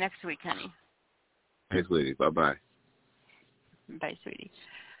talk to you next week, honey. Hey, sweetie. Bye-bye. Bye, sweetie.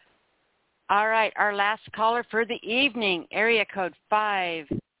 All right, our last caller for the evening, area code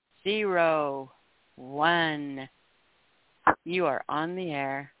 501. You are on the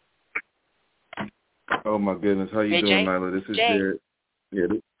air. Oh, my goodness. How you doing, Nyla? This is Jared. Yeah,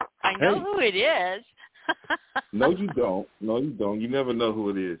 I know who it is. No, you don't. You never know who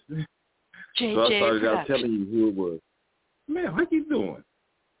it is. JJ so I started out Production. telling you who it was. Man, how you doing?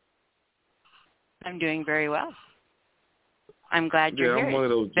 I'm doing very well. I'm glad you're I'm here. one of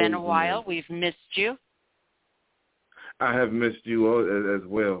those It's been a Jays, while. man. We've missed you. I have missed you as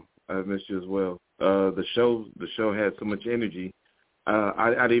well. The show had so much energy.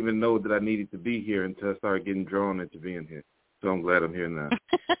 I didn't even know that I needed to be here until I started getting drawn into being here. So I'm glad I'm here now.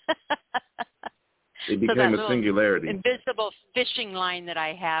 It became a singularity. Invisible fishing line that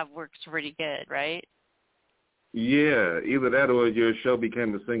I have works pretty good, right? Yeah, either that or your show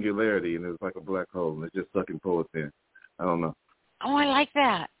became a singularity and it's like a black hole and it's just sucking poets in. I don't know. Oh, I like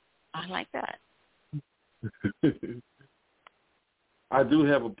that. I do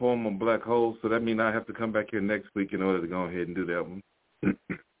have a poem on black holes, so that means I have to come back here next week in order to go ahead and do that one.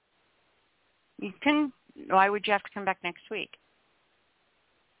 You can. Why would you have to come back next week?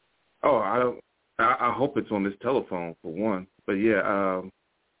 Oh, I hope it's on this telephone for one. But yeah,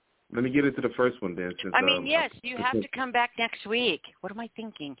 let me get into the first one then. Since, yes, you have to come back next week. What am I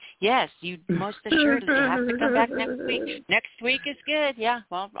thinking? Yes, you most assuredly have to come back next week. Next week is good. Yeah,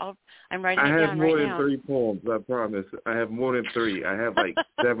 well, I'm writing it down right now. I have more than 3 poems, I promise. I have more than 3. I have like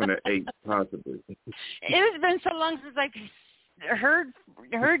 7 or 8 possibly. It has been so long since I've heard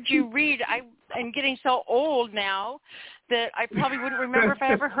you read. I'm getting so old now that I probably wouldn't remember if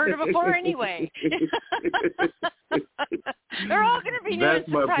I ever heard it before anyway. They're all going to be new and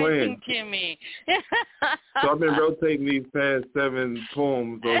surprising to me. So I've been rotating these past 7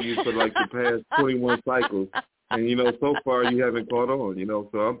 poems on you for like the past 21 cycles. And, so far you haven't caught on,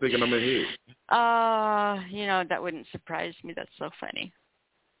 so I'm thinking I'm ahead. That wouldn't surprise me. That's so funny.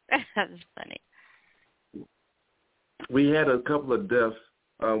 That's funny. We had a couple of deaths.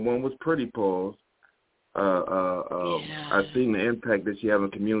 One was Pretty Paws. I've seen the impact that she had on the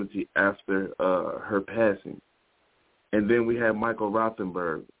community after her passing. And then we had Michael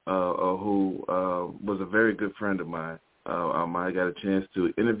Rothenberg, who was a very good friend of mine. I got a chance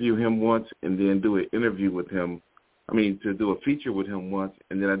to interview him once and then do an interview with him. To do a feature with him once,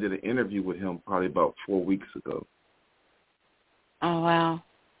 and then I did an interview with him probably about 4 weeks ago. Oh, wow.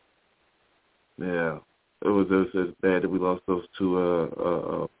 Yeah. It was bad that we lost those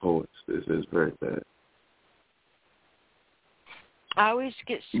 2 poets. It's very bad. I always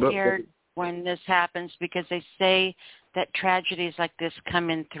get scared when this happens because they say that tragedies like this come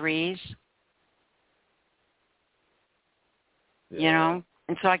in 3s. Yeah.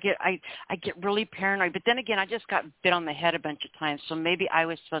 And so I get really paranoid. But then again, I just got bit on the head a bunch of times, so maybe I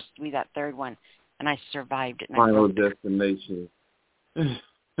was supposed to be that 3rd one, and I survived it. And Final Destination.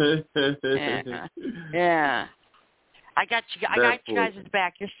 Yeah. I got you guys'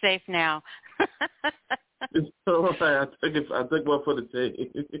 back. You're safe now. It's all right. I took one for the team.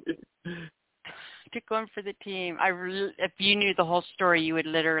 Took one for the team. If you knew the whole story, you would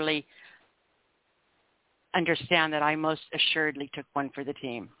literally understand that I most assuredly took one for the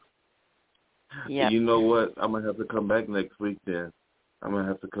team. Yeah. You know what? I'm going to have to come back next week then. I'm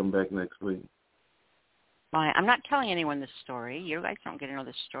not telling anyone this story. You guys don't get to know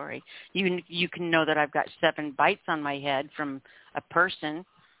this story. You can know that I've got 7 bites on my head from a person,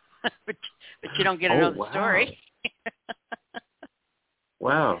 but you don't get to know the story.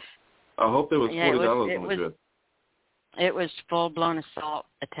 Wow. I hope there was $40 on the dress. It was full-blown assault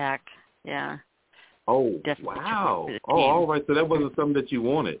attack. Yeah. Oh, definitely. Wow. Oh, all right. So that wasn't something that you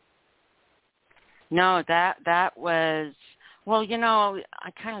wanted. No, that was... Well,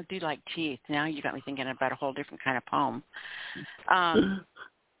 I kind of do like teeth. Now you got me thinking about a whole different kind of poem. God,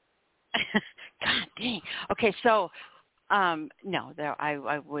 God dang. Okay, so no,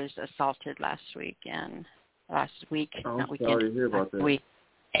 I was assaulted last week. I'm Weekend. sorry to hear about that. Week,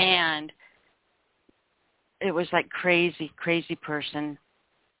 and it was like crazy person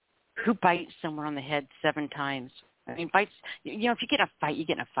who bites someone on the head 7 times. I mean, bites. If you get in a fight, you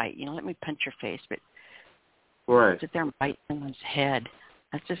get in a fight. Let me punch your face, but right. Sit there and bite someone's head.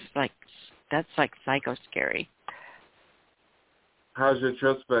 That's like psycho scary. How's your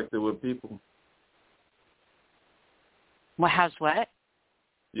trust factor with people? Well, how's what?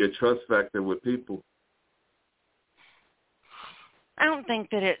 Your trust factor with people. I don't think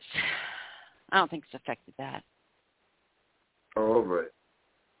it's affected that. Oh, all right.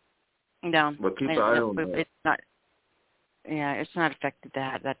 No. But keep an eye on that. It's not. Yeah, it's not affected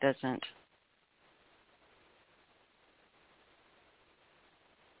that. That doesn't.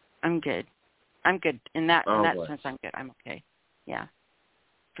 I'm good. In that sense, I'm good. I'm okay. Yeah,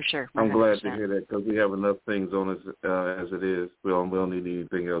 for sure. 100%. I'm glad to hear that because we have enough things on us as it is. We don't need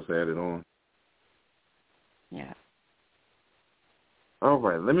anything else added on. Yeah. All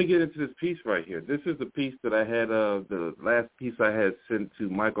right, let me get into this piece right here. This is the piece that I had, the last piece I had sent to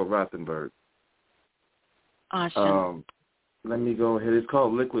Michael Rothenberg. Awesome. Let me go ahead. It's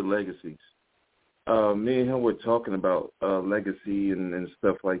called Liquid Legacies. Me and him were talking about legacy and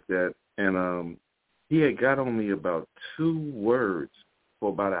stuff like that, and he had got on me about 2 words for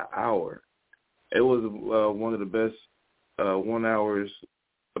about an hour. It was one of the best 1 hours,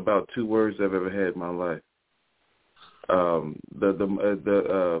 about 2 words I've ever had in my life.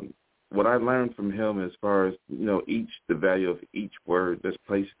 What I learned from him as far as the value of each word that's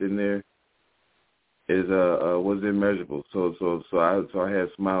placed in there is was immeasurable. So I had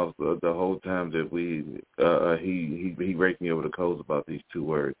smiles the whole time that he raked me over the coals about these 2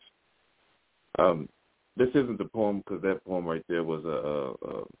 words. This isn't the poem because that poem right there was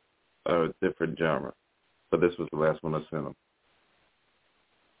a different genre, but this was the last one I sent him.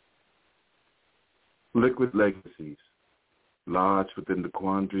 Liquid legacies, lodged within the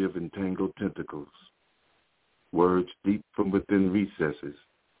quandary of entangled tentacles, words deep from within recesses,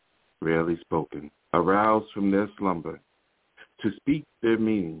 rarely spoken, aroused from their slumber, to speak their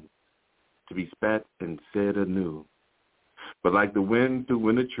meaning, to be spat and said anew. But like the wind through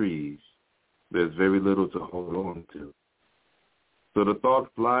winter trees, there's very little to hold on to. So the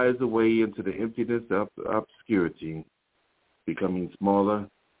thought flies away into the emptiness of obscurity, becoming smaller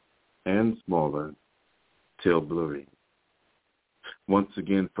and smaller till blurry. Once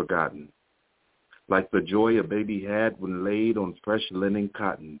again forgotten, like the joy a baby had when laid on fresh linen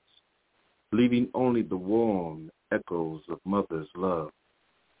cottons, leaving only the warm echoes of mother's love.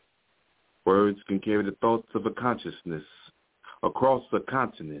 Words can carry the thoughts of a consciousness across a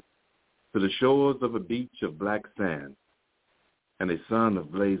continent to the shores of a beach of black sand and a sun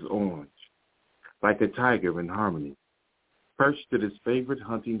of blaze orange, like a tiger in harmony, perched at his favorite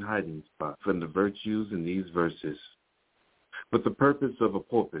hunting hiding spot from the virtues in these verses, with the purpose of a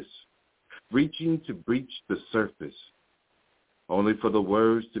porpoise, reaching to breach the surface, only for the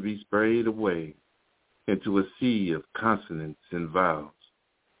words to be sprayed away into a sea of consonants and vowels,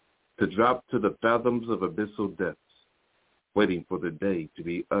 to drop to the fathoms of abyssal depths, waiting for the day to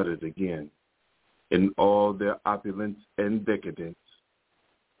be uttered again, in all their opulence and decadence,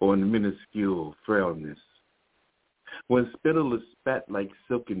 or in minuscule frailness. When spittle is spat like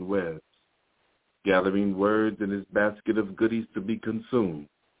silken webs, gathering words in his basket of goodies to be consumed,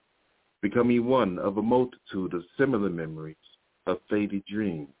 becoming one of a multitude of similar memories of faded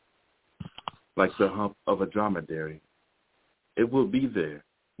dreams, like the hump of a dromedary. It will be there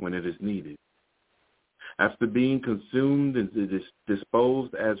when it is needed. After being consumed and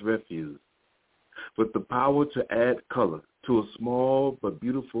disposed as refuse, with the power to add color to a small but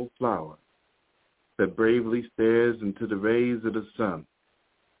beautiful flower that bravely stares into the rays of the sun,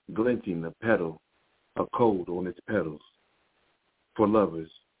 glinting a petal, a cold on its petals, for lovers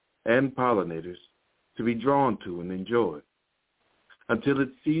and pollinators to be drawn to and enjoy, until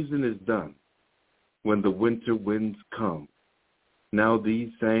its season is done, when the winter winds come. Now these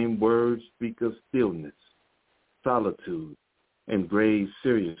same words speak of stillness, solitude, and grave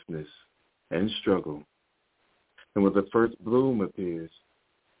seriousness and struggle. And when the first bloom appears,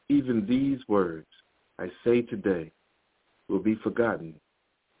 even these words I say today will be forgotten,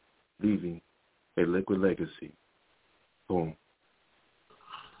 leaving a liquid legacy. Boom.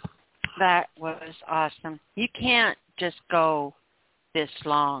 That was awesome. You can't just go this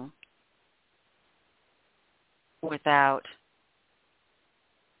long without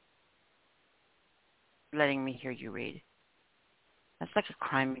letting me hear you read. That's like a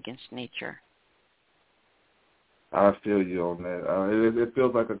crime against nature. I feel you on that. It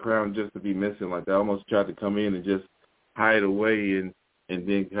feels like a crown just to be missing. Like I almost tried to come in and just hide away and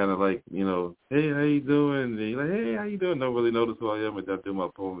then kind of like, you know, hey, how you doing? And you're like, hey, how you doing? Don't really notice who I am, and I do my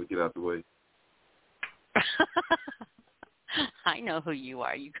poem and get out the way. I know who you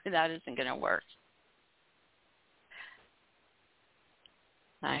are. That isn't going to work.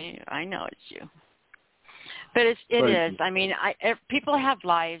 I know it's you. But it is. I mean, people have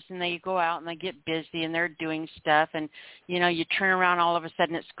lives, and they go out and they get busy, and they're doing stuff, and you know, you turn around, all of a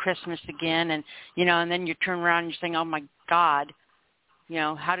sudden it's Christmas again, and you know, and then you turn around and you're saying, oh my God, you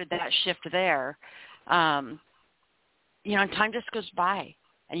know, how did that shift there? You know, and time just goes by,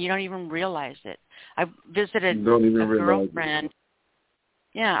 and you don't even realize it. I visited a girlfriend.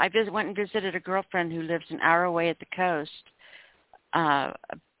 Yeah, I went and visited a girlfriend who lives an hour away at the coast. A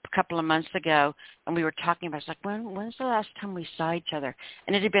couple of months ago, and we were talking about, it's like, when's the last time we saw each other?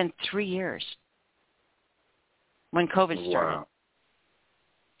 And it had been 3 years when COVID started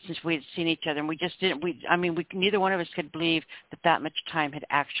since we had seen each other, and we just didn't. Neither one of us could believe that much time had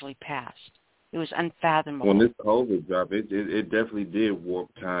actually passed. It was unfathomable. When this COVID dropped, it definitely did warp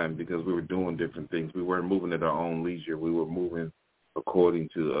time because we were doing different things. We weren't moving at our own leisure. We were moving according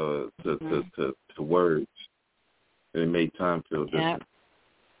to words, and it made time feel different. Yeah.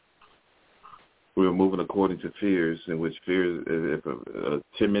 We were moving according to fears, in which fears, if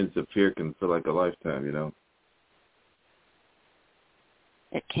 10 minutes of fear can feel like a lifetime, you know?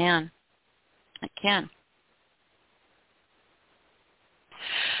 It can. It can.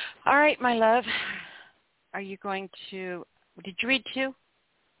 All right, my love. Are you going to, did you read 2?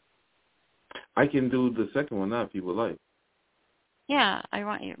 I can do the second one now if you would like. Yeah, I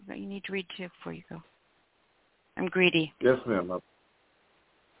want you. You need to read 2 before you go. I'm greedy. Yes, ma'am.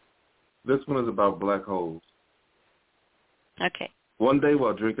 This one is about black holes. Okay. One day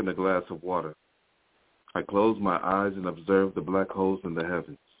while drinking a glass of water, I closed my eyes and observed the black holes in the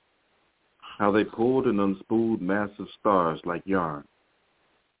heavens, how they pulled and unspooled massive stars like yarn,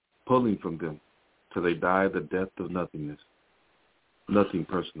 pulling from them till they die the death of nothingness. Nothing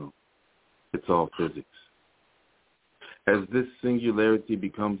personal. It's all physics. As this singularity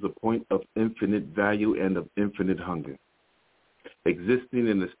becomes a point of infinite value and of infinite hunger, existing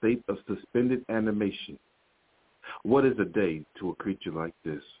in a state of suspended animation. What is a day to a creature like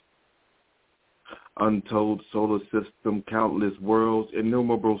this? Untold solar system, countless worlds,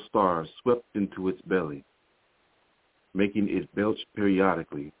 innumerable stars swept into its belly, making it belch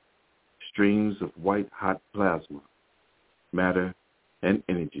periodically streams of white-hot plasma, matter, and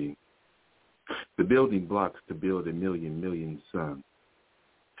energy, the building blocks to build a million suns.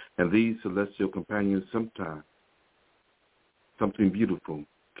 And these celestial companions sometimes, something beautiful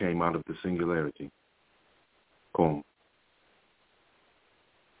came out of the singularity. Poem.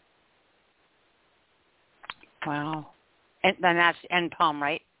 Wow. And then that's end poem,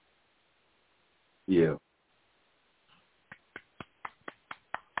 right? Yeah.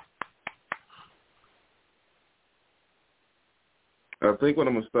 I think what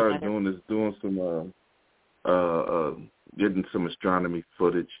I'm going to start doing is doing some, getting some astronomy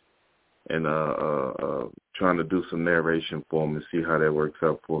footage and trying to do some narration for them and see how that works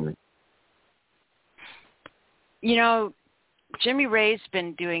out for me. You know, Jimmy Ray's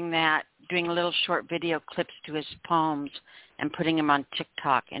been doing that, doing little short video clips to his poems and putting them on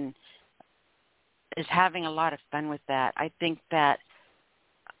TikTok, and is having a lot of fun with that. I think that,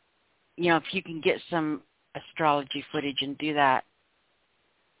 you know, if you can get some astrology footage and do that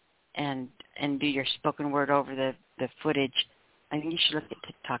and do your spoken word over the footage, I think you should look at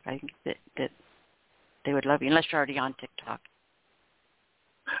TikTok. I think that they would love you, unless you're already on TikTok.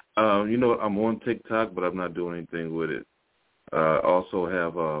 You know, I'm on TikTok, but I'm not doing anything with it. Also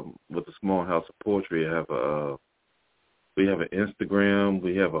have, with the Small House of Poetry, we have an Instagram.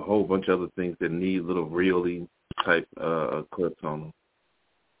 We have a whole bunch of other things that need little reely type clips on them.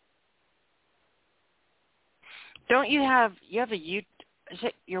 Don't you have is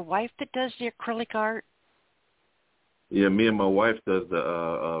it your wife that does the acrylic art? Yeah, me and my wife does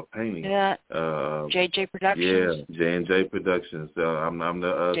the painting. Yeah. JJ Productions. Yeah, J&J Productions. I'm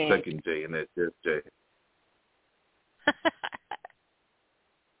the second J, and that's just J.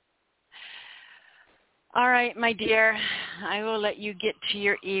 All right, my dear. I will let you get to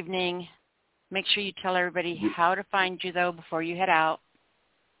your evening. Make sure you tell everybody how to find you, though, before you head out.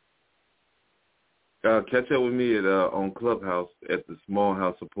 Catch up with me on Clubhouse at the Small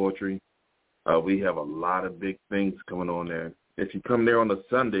House of Poetry. We have a lot of big things coming on there. If you come there on a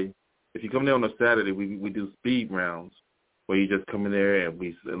Sunday, if you come there on a Saturday, we do speed rounds where you just come in there and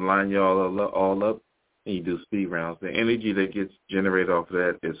we line you all up and you do speed rounds. The energy that gets generated off of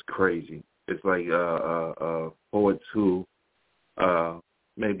that is crazy. It's like poets who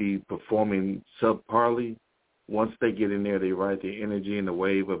may be performing subparly. Once they get in there, they ride the energy and the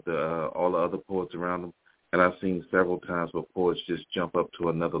wave of all the other poets around them. And I've seen several times where poets just jump up to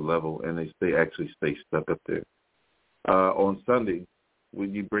another level and they actually stay stuck up there. On Sunday,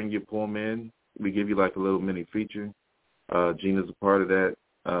 when you bring your poem in, we give you like a little mini feature. Gina's a part of that.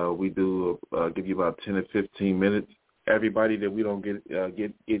 We do give you about 10 or 15 minutes. Everybody that we don't get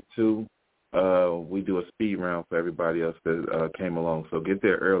to, we do a speed round for everybody else that came along. So get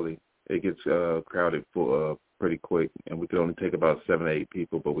there early. It gets crowded for pretty quick, and we could only take about 7 or 8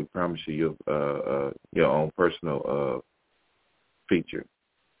 people, but we promise you your own personal feature.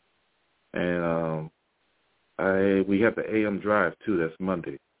 And we have the AM Drive, too. That's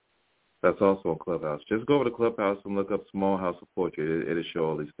Monday. That's also on Clubhouse. Just go over to Clubhouse and look up Small House of Poetry. It'll show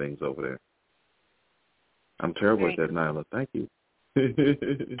all these things over there. I'm terrible at that, Nyla. Thank you.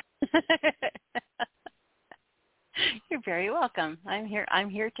 You're very welcome. I'm here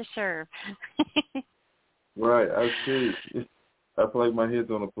to serve. Right, I see. I feel like my head's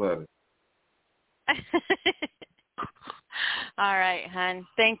on a platter. All right, hon.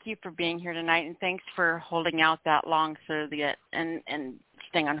 Thank you for being here tonight, and thanks for holding out that long and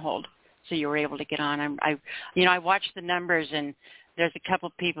staying on hold so you were able to get on. I watched the numbers, and there's a couple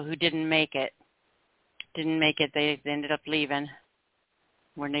of people who didn't make it. They ended up leaving.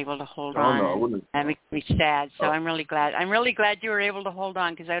 Weren't able to hold on. No, I wouldn't. That makes me sad. So I'm really glad. I'm really glad you were able to hold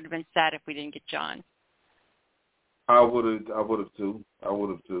on, because I would have been sad if we didn't get you on. I would have too.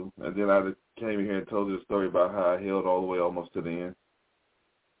 And then I came here and told you the story about how I held all the way almost to the end.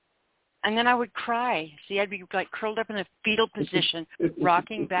 And then I would cry. See, I'd be like curled up in a fetal position,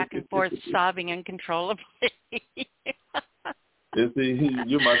 rocking back and forth, sobbing uncontrollably. You see,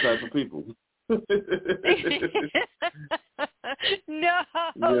 you're my type of people. No,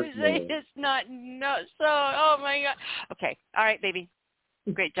 yes, it's not. No, so, oh my God. Okay, all right, baby.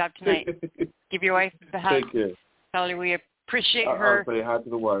 Great job tonight. Give your wife a hug. Take care. Tell her we appreciate her. I'll say hi to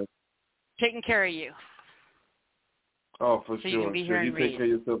the wife. Taking care of you. Oh, for so sure. You can be here you take care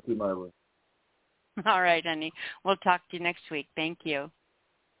of yourself too, Nyla. All right, honey. We'll talk to you next week. Thank you.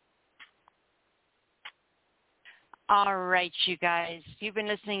 All right, you guys. You've been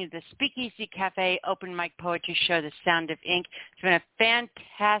listening to the Speakeasy Cafe Open Mic Poetry Show, The Sound of Ink. It's been a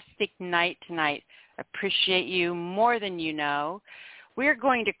fantastic night tonight. Appreciate you more than you know. We're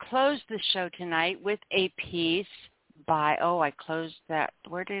going to close the show tonight with a piece by, I closed that.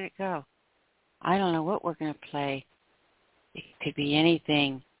 Where did it go? I don't know what we're going to play. It could be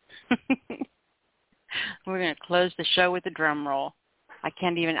anything. We're going to close the show with a drum roll. I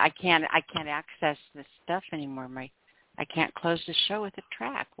can't access this stuff anymore. I can't close the show with a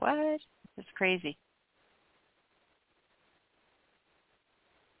track. What? That's crazy.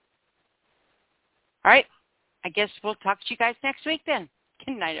 All right. I guess we'll talk to you guys next week then.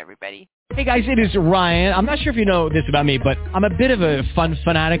 Good night, everybody. Hey guys, it is Ryan. I'm not sure if you know this about me, but I'm a bit of a fun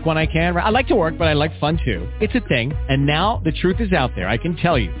fanatic when I can. I like to work, but I like fun too. It's a thing. And now the truth is out there. I can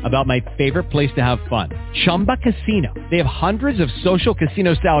tell you about my favorite place to have fun. Chumba Casino. They have hundreds of social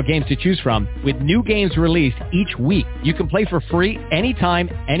casino style games to choose from with new games released each week. You can play for free anytime,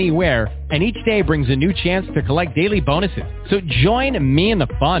 anywhere. And each day brings a new chance to collect daily bonuses. So join me in the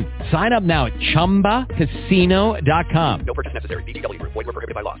fun. Sign up now at ChumbaCasino.com. No purchase necessary. VGW. Void where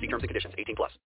prohibited by law. See terms and conditions. 18+.